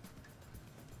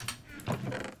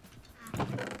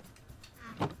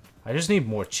 I just need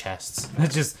more chests.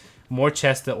 Just more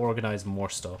chests to organize more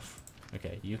stuff.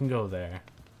 Okay, you can go there.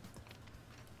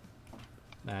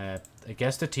 I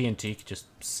guess the TNT could just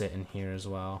sit in here as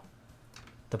well.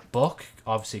 The book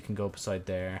obviously can go beside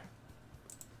there.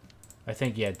 I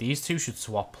think, yeah, these two should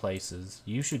swap places.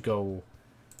 You should go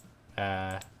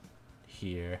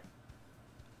here.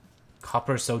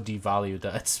 Copper is so devalued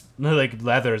that it's like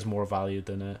leather is more valued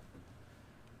than it.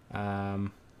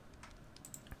 Then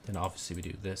obviously we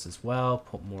do this as well.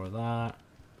 Put more of that.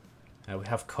 We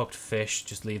have cooked fish.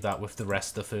 Just leave that with the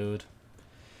rest of the food.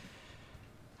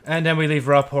 And then we leave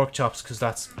raw pork chops because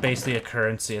that's basically a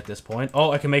currency at this point.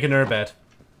 Oh, I can make an herb bed.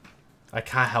 I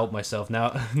can't help myself. Now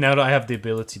that I have the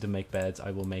ability to make beds,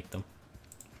 I will make them.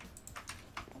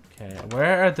 Okay,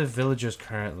 where are the villagers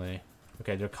currently?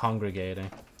 Okay, they're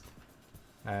congregating.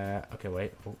 Okay,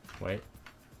 wait. Oh, wait.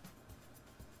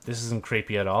 This isn't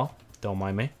creepy at all. Don't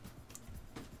mind me.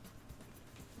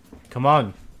 Come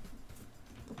on.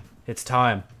 It's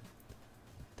time.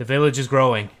 The village is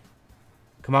growing.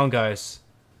 Come on, guys.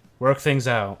 Work things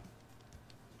out.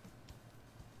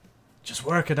 Just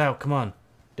work it out. Come on.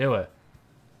 Do it.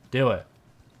 Do it.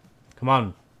 Come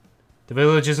on. The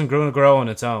village isn't going to grow on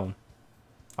its own.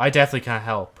 I definitely can't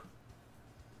help.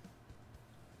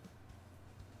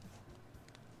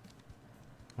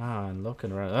 Ah, I'm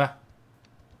looking around. Ah.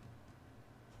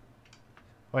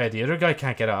 Oh yeah, the other guy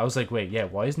can't get out. I was like, wait, yeah,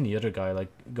 why isn't the other guy, like,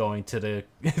 going to the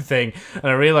thing? And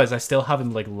I realized I still have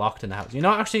him, like, locked in the house. You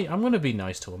know, actually, I'm going to be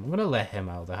nice to him. I'm going to let him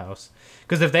out of the house.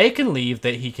 Because if they can leave,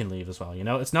 he can leave as well, you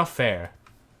know? It's not fair.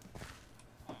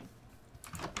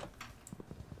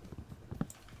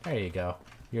 There you go.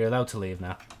 You're allowed to leave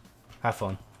now. Have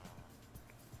fun.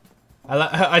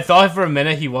 I thought for a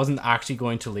minute he wasn't actually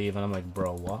going to leave, and I'm like,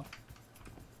 bro, what?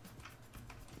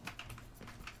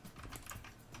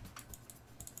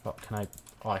 Oh, can I?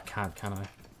 Oh, I can't, can I?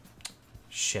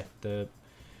 Shit, the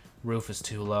roof is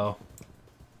too low.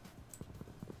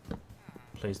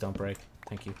 Please don't break.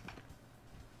 Thank you.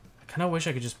 I kind of wish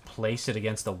I could just place it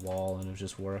against the wall and it would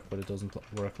just work, but it doesn't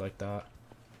work like that.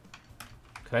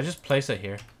 Could I just place it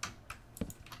here?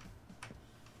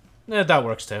 Yeah, that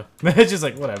works too. It's just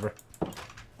like, whatever.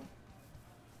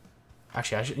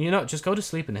 Actually, I should, you know, just go to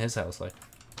sleep in his house, like.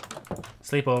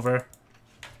 Sleep over.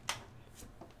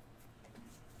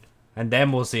 And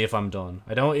then we'll see if I'm done.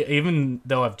 I don't, even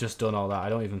though I've just done all that, I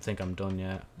don't even think I'm done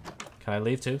yet. Can I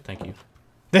leave too? Thank you.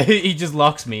 He just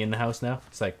locks me in the house now.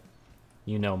 It's like,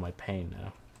 you know my pain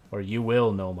now. Or you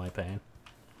will know my pain.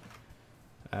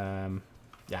 Yeah,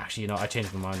 actually, you know, I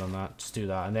changed my mind on that. Just do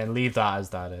that. And then leave that as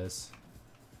that is.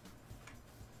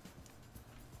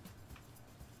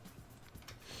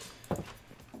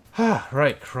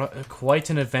 Right, quite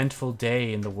an eventful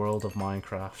day in the world of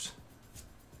Minecraft.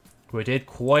 We did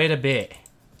quite a bit.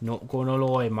 Not gonna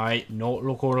lie, mate. Not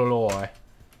gonna lie.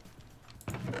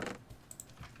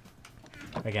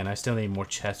 Again, I still need more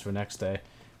chests for next day.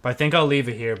 But I think I'll leave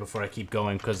it here before I keep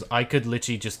going, because I could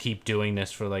literally just keep doing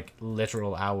this for, like,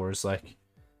 literal hours. Like,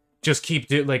 just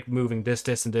keep like moving this,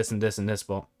 and this, and this, and this,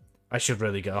 but I should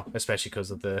really go, especially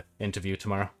because of the interview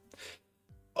tomorrow.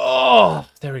 Oh,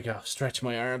 there we go. Stretch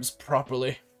my arms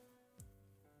properly.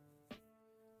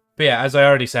 But yeah, as I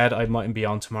already said, I mightn't be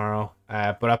on tomorrow,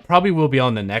 but I probably will be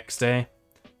on the next day.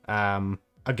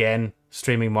 Again,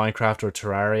 streaming Minecraft or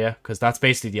Terraria, because that's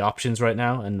basically the options right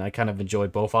now, and I kind of enjoy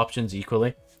both options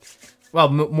equally. Well,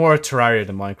 more Terraria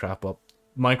than Minecraft, but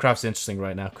Minecraft's interesting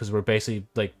right now, because we're basically,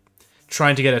 like,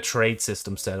 trying to get a trade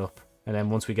system set up, and then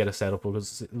once we get it set up,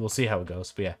 we'll see how it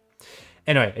goes. But yeah,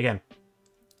 anyway, again,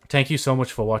 thank you so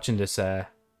much for watching this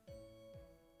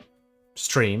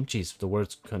stream. Jeez, the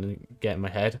words couldn't get in my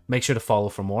head. Make sure to follow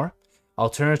for more.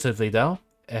 Alternatively, though,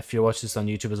 if you're watching this on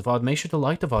YouTube as a VOD, make sure to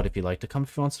like the VOD if you liked it. Comment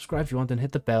if you want, subscribe if you want, and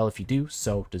hit the bell if you do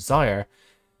so desire.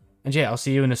 And yeah, I'll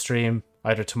see you in a stream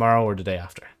either tomorrow or the day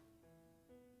after.